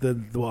 this is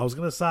what I was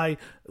going to say.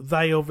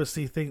 They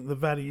obviously think the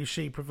value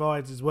she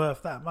provides is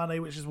worth that money,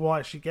 which is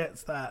why she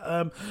gets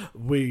that.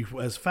 We,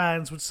 as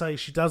fans, would say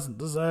she doesn't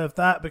deserve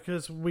that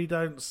because we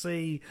don't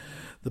see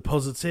the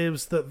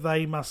positives that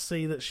they must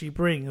see that she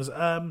brings.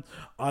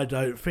 I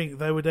don't think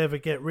they would ever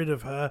get rid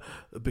of her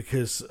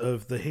because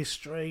of the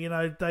history. You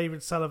know,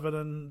 David Sullivan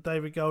and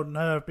David Golden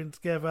have been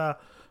together,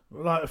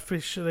 like,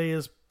 officially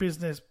as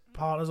business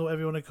partners or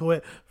whatever you want to call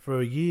it,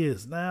 for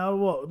years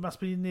now. It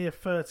must be near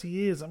 30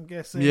 years, I'm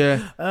guessing.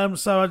 Yeah.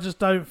 So I just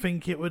don't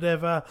think it would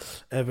ever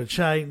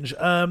change.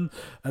 And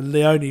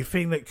the only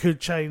thing that could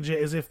change it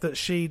is if that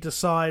she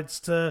decides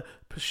to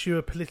pursue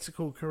a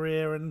political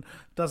career and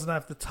doesn't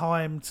have the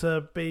time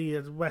to be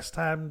a West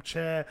Ham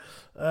chair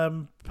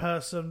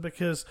person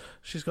because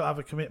she's got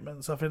other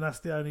commitments. I think that's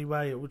the only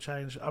way it will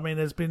change. I mean,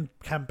 there's been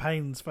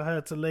campaigns for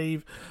her to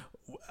leave.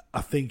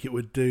 I think it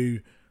would do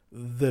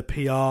the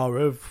PR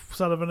of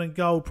Sullivan and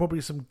Gold probably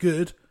some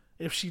good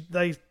if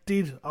they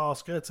did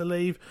ask her to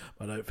leave.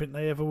 I don't think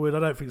they ever would.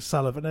 I don't think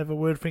Sullivan ever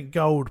would. I think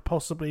Gold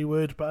possibly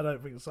would, but I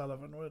don't think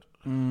Sullivan would.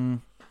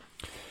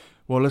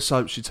 Well, let's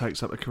hope she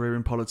takes up a career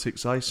in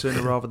politics,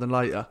 sooner rather than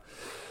later.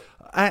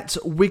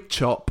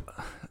 @Wigchop,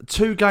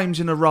 2 games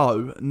in a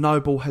row,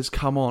 Noble has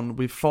come on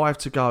with 5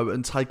 to go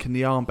and taken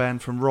the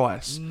armband from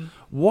Rice.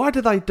 Why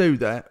do they do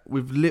that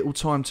with little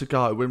time to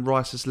go when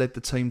Rice has led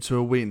the team to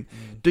a win?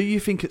 Do you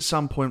think at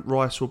some point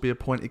Rice will be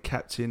appointed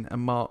captain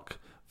and Mark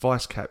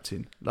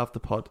vice-captain? Love the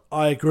pod.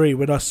 I agree.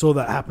 When I saw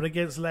that happen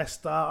against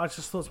Leicester, I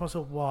just thought to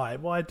myself, why?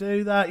 Why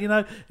do that? You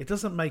know, it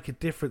doesn't make a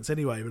difference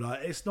anyway.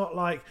 But it's not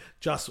like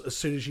just as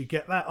soon as you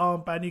get that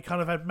armband, you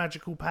kind of have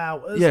magical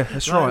powers. Yeah,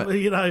 that's right.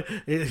 You know,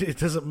 it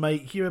doesn't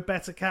make you a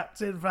better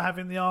captain for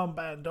having the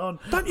armband on.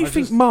 Don't you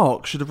think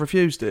Mark should have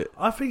refused it?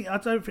 I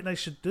don't think they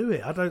should do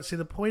it. I don't see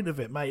the point of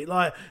it, mate.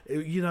 Like,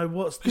 you know,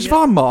 what's the... Because if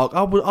I'm Mark,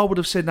 I would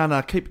have said,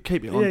 no, keep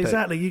it on. Yeah,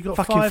 exactly. You got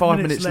fucking 5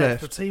 minutes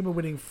left. The team are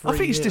winning 3. I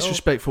think it's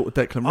disrespectful to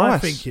Declan Rice. I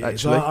think it is.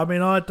 Actually, I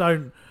mean, I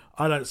don't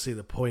I don't see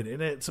the point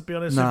in it, to be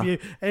honest No. with you.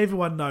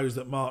 Everyone knows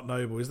that Mark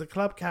Noble is the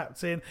club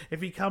captain.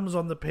 If he comes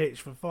on the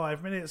pitch for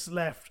 5 minutes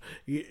left,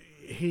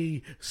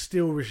 he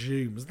still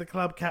resumes the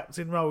club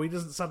captain role. He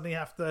doesn't suddenly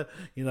have to,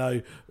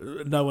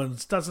 no one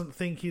doesn't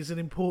think he's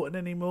important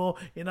anymore.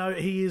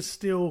 He is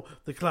still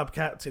the club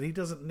captain. He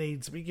doesn't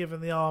need to be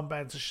given the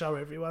armband to show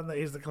everyone that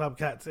he's the club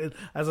captain.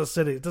 As I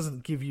said, it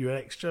doesn't give you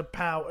extra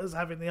power as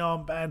having the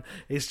armband.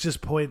 It's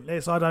just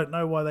pointless. I don't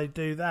know why they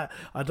do that.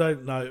 I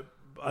don't know.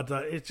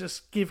 It's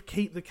just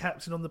keep the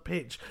captain on the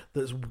pitch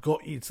that's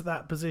got you to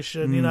that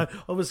position.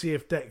 Obviously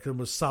if Declan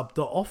was subbed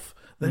off,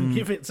 then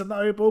give it to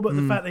Noble. But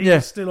the fact that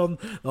he's still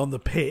on the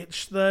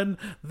pitch, then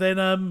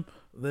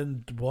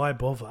why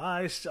bother?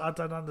 I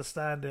don't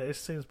understand it. It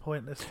seems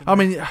pointless. I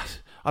mean,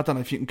 I don't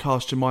know if you can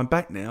cast your mind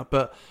back now,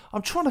 but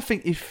I'm trying to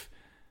think if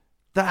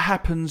that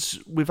happens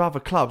with other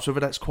clubs,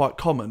 whether that's quite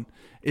common,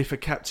 if a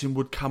captain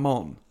would come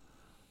on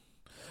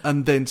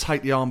and then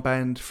take the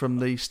armband from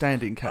the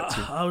standing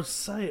captain. I would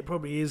say it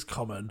probably is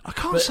common. I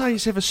can't say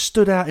it's ever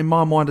stood out in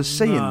my mind as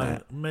seeing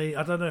that.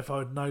 I don't know if I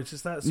would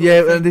notice that.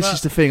 And this is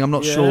the thing. I'm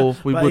not sure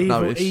we would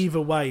notice. Either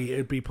way, it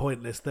would be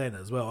pointless then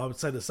as well. I would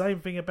say the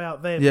same thing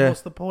about them. Yeah.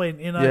 What's the point?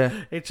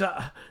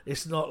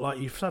 It's not like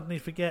you suddenly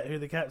forget who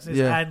the captain is.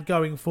 Yeah. And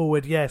going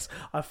forward, yes,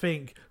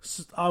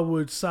 I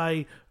would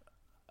say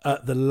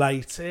at the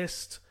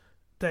latest,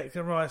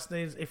 Declan Rice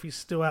needs, if he's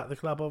still at the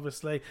club,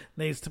 obviously,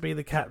 needs to be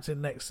the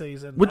captain next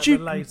season. The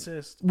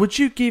latest. Would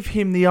you give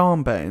him the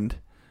armband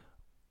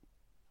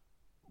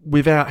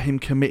without him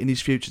committing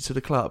his future to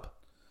the club?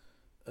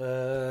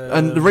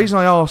 And the reason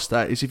I ask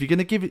that is if you're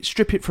going to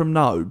strip it from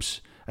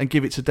Nobes and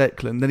give it to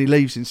Declan, then he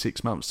leaves in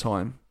 6 months'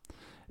 time.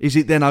 Is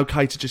it then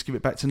okay to just give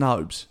it back to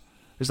Nobes?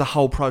 Has the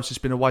whole process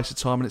been a waste of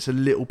time and it's a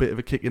little bit of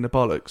a kick in the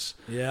bollocks?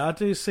 Yeah, I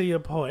do see your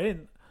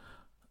point.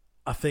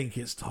 I think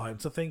it's time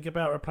to think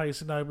about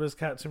replacing Noble as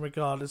captain,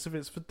 regardless if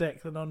it's for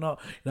Declan or not.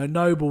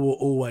 Noble will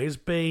always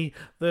be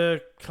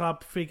the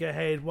club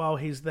figurehead while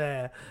he's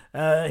there.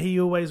 He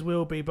always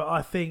will be, but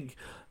I think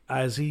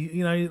as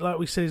he, like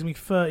we said, he's going to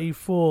be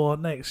 34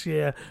 next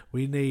year.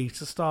 We need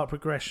to start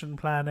progression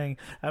planning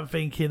and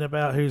thinking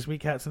about who's going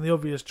to be captain. The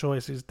obvious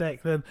choice is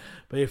Declan,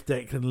 but if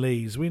Declan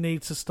leaves, we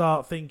need to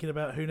start thinking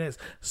about who next.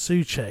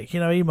 Souček,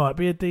 he might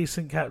be a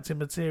decent captain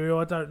material.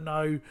 I don't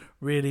know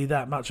really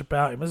that much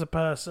about him as a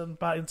person,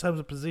 but in terms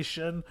of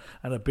position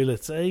and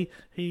ability,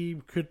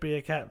 he could be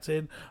a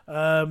captain.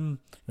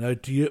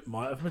 Diop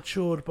might have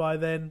matured by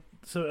then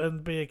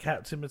and be a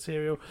captain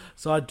material.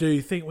 So I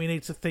do think we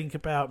need to think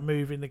about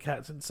moving the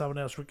captain to someone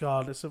else,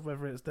 regardless of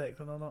whether it's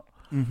Declan or not.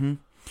 Mm-hmm.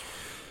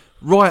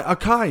 Right,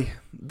 okay.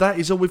 That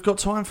is all we've got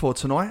time for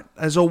tonight.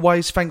 As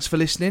always, thanks for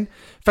listening.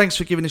 Thanks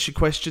for giving us your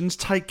questions.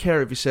 Take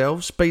care of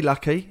yourselves. Be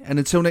lucky. And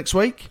until next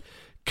week,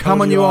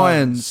 come on you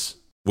irons.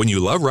 When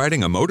you love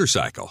riding a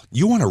motorcycle,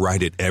 you want to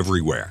ride it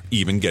everywhere,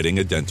 even getting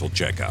a dental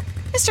checkup.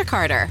 Mr.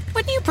 Carter,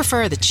 wouldn't you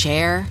prefer the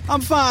chair? I'm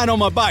fine on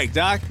my bike,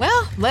 Doc.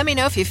 Well, let me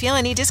know if you feel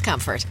any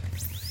discomfort.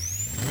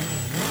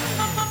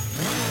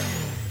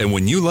 And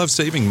when you love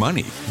saving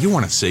money, you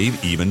want to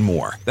save even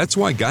more. That's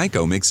why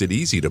Geico makes it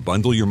easy to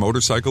bundle your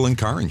motorcycle and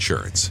car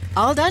insurance.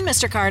 All done,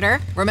 Mr. Carter.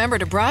 Remember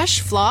to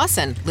brush, floss,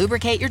 and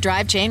lubricate your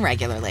drive chain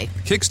regularly.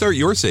 Kickstart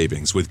your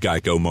savings with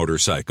Geico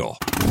Motorcycle.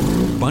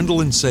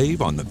 Bundle and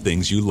save on the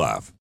things you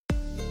love.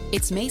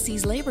 It's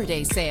Macy's Labor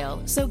Day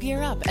sale, so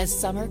gear up as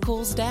summer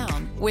cools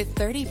down with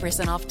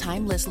 30% off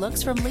timeless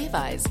looks from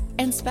Levi's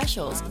and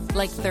specials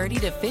like 30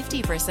 to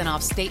 50%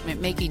 off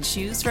statement-making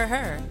shoes for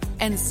her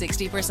and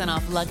 60%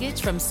 off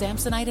luggage from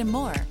Samsonite and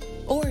more.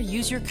 Or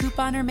use your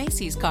coupon or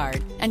Macy's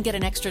card and get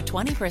an extra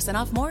 20%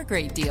 off more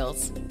great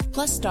deals.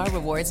 Plus, Star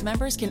Rewards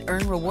members can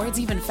earn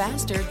rewards even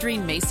faster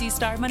during Macy's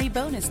Star Money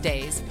Bonus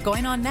Days,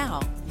 going on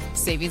now.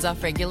 Savings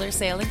off regular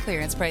sale and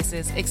clearance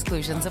prices.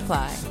 Exclusions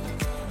apply.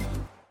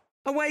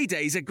 Away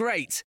days are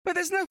great, but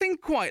there's nothing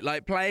quite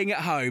like playing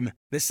at home.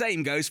 The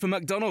same goes for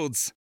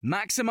McDonald's.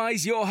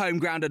 Maximise your home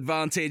ground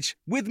advantage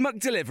with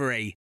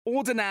McDelivery.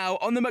 Order now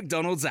on the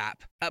McDonald's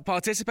app. At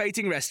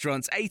participating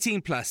restaurants,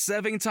 18 plus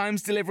serving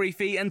times, delivery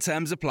fee and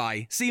terms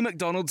apply. See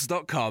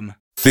mcdonalds.com.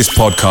 This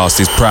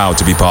podcast is proud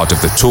to be part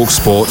of the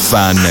TalkSport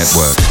Fan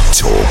Network.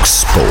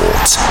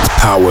 TalkSport.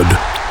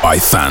 Powered by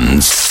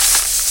fans.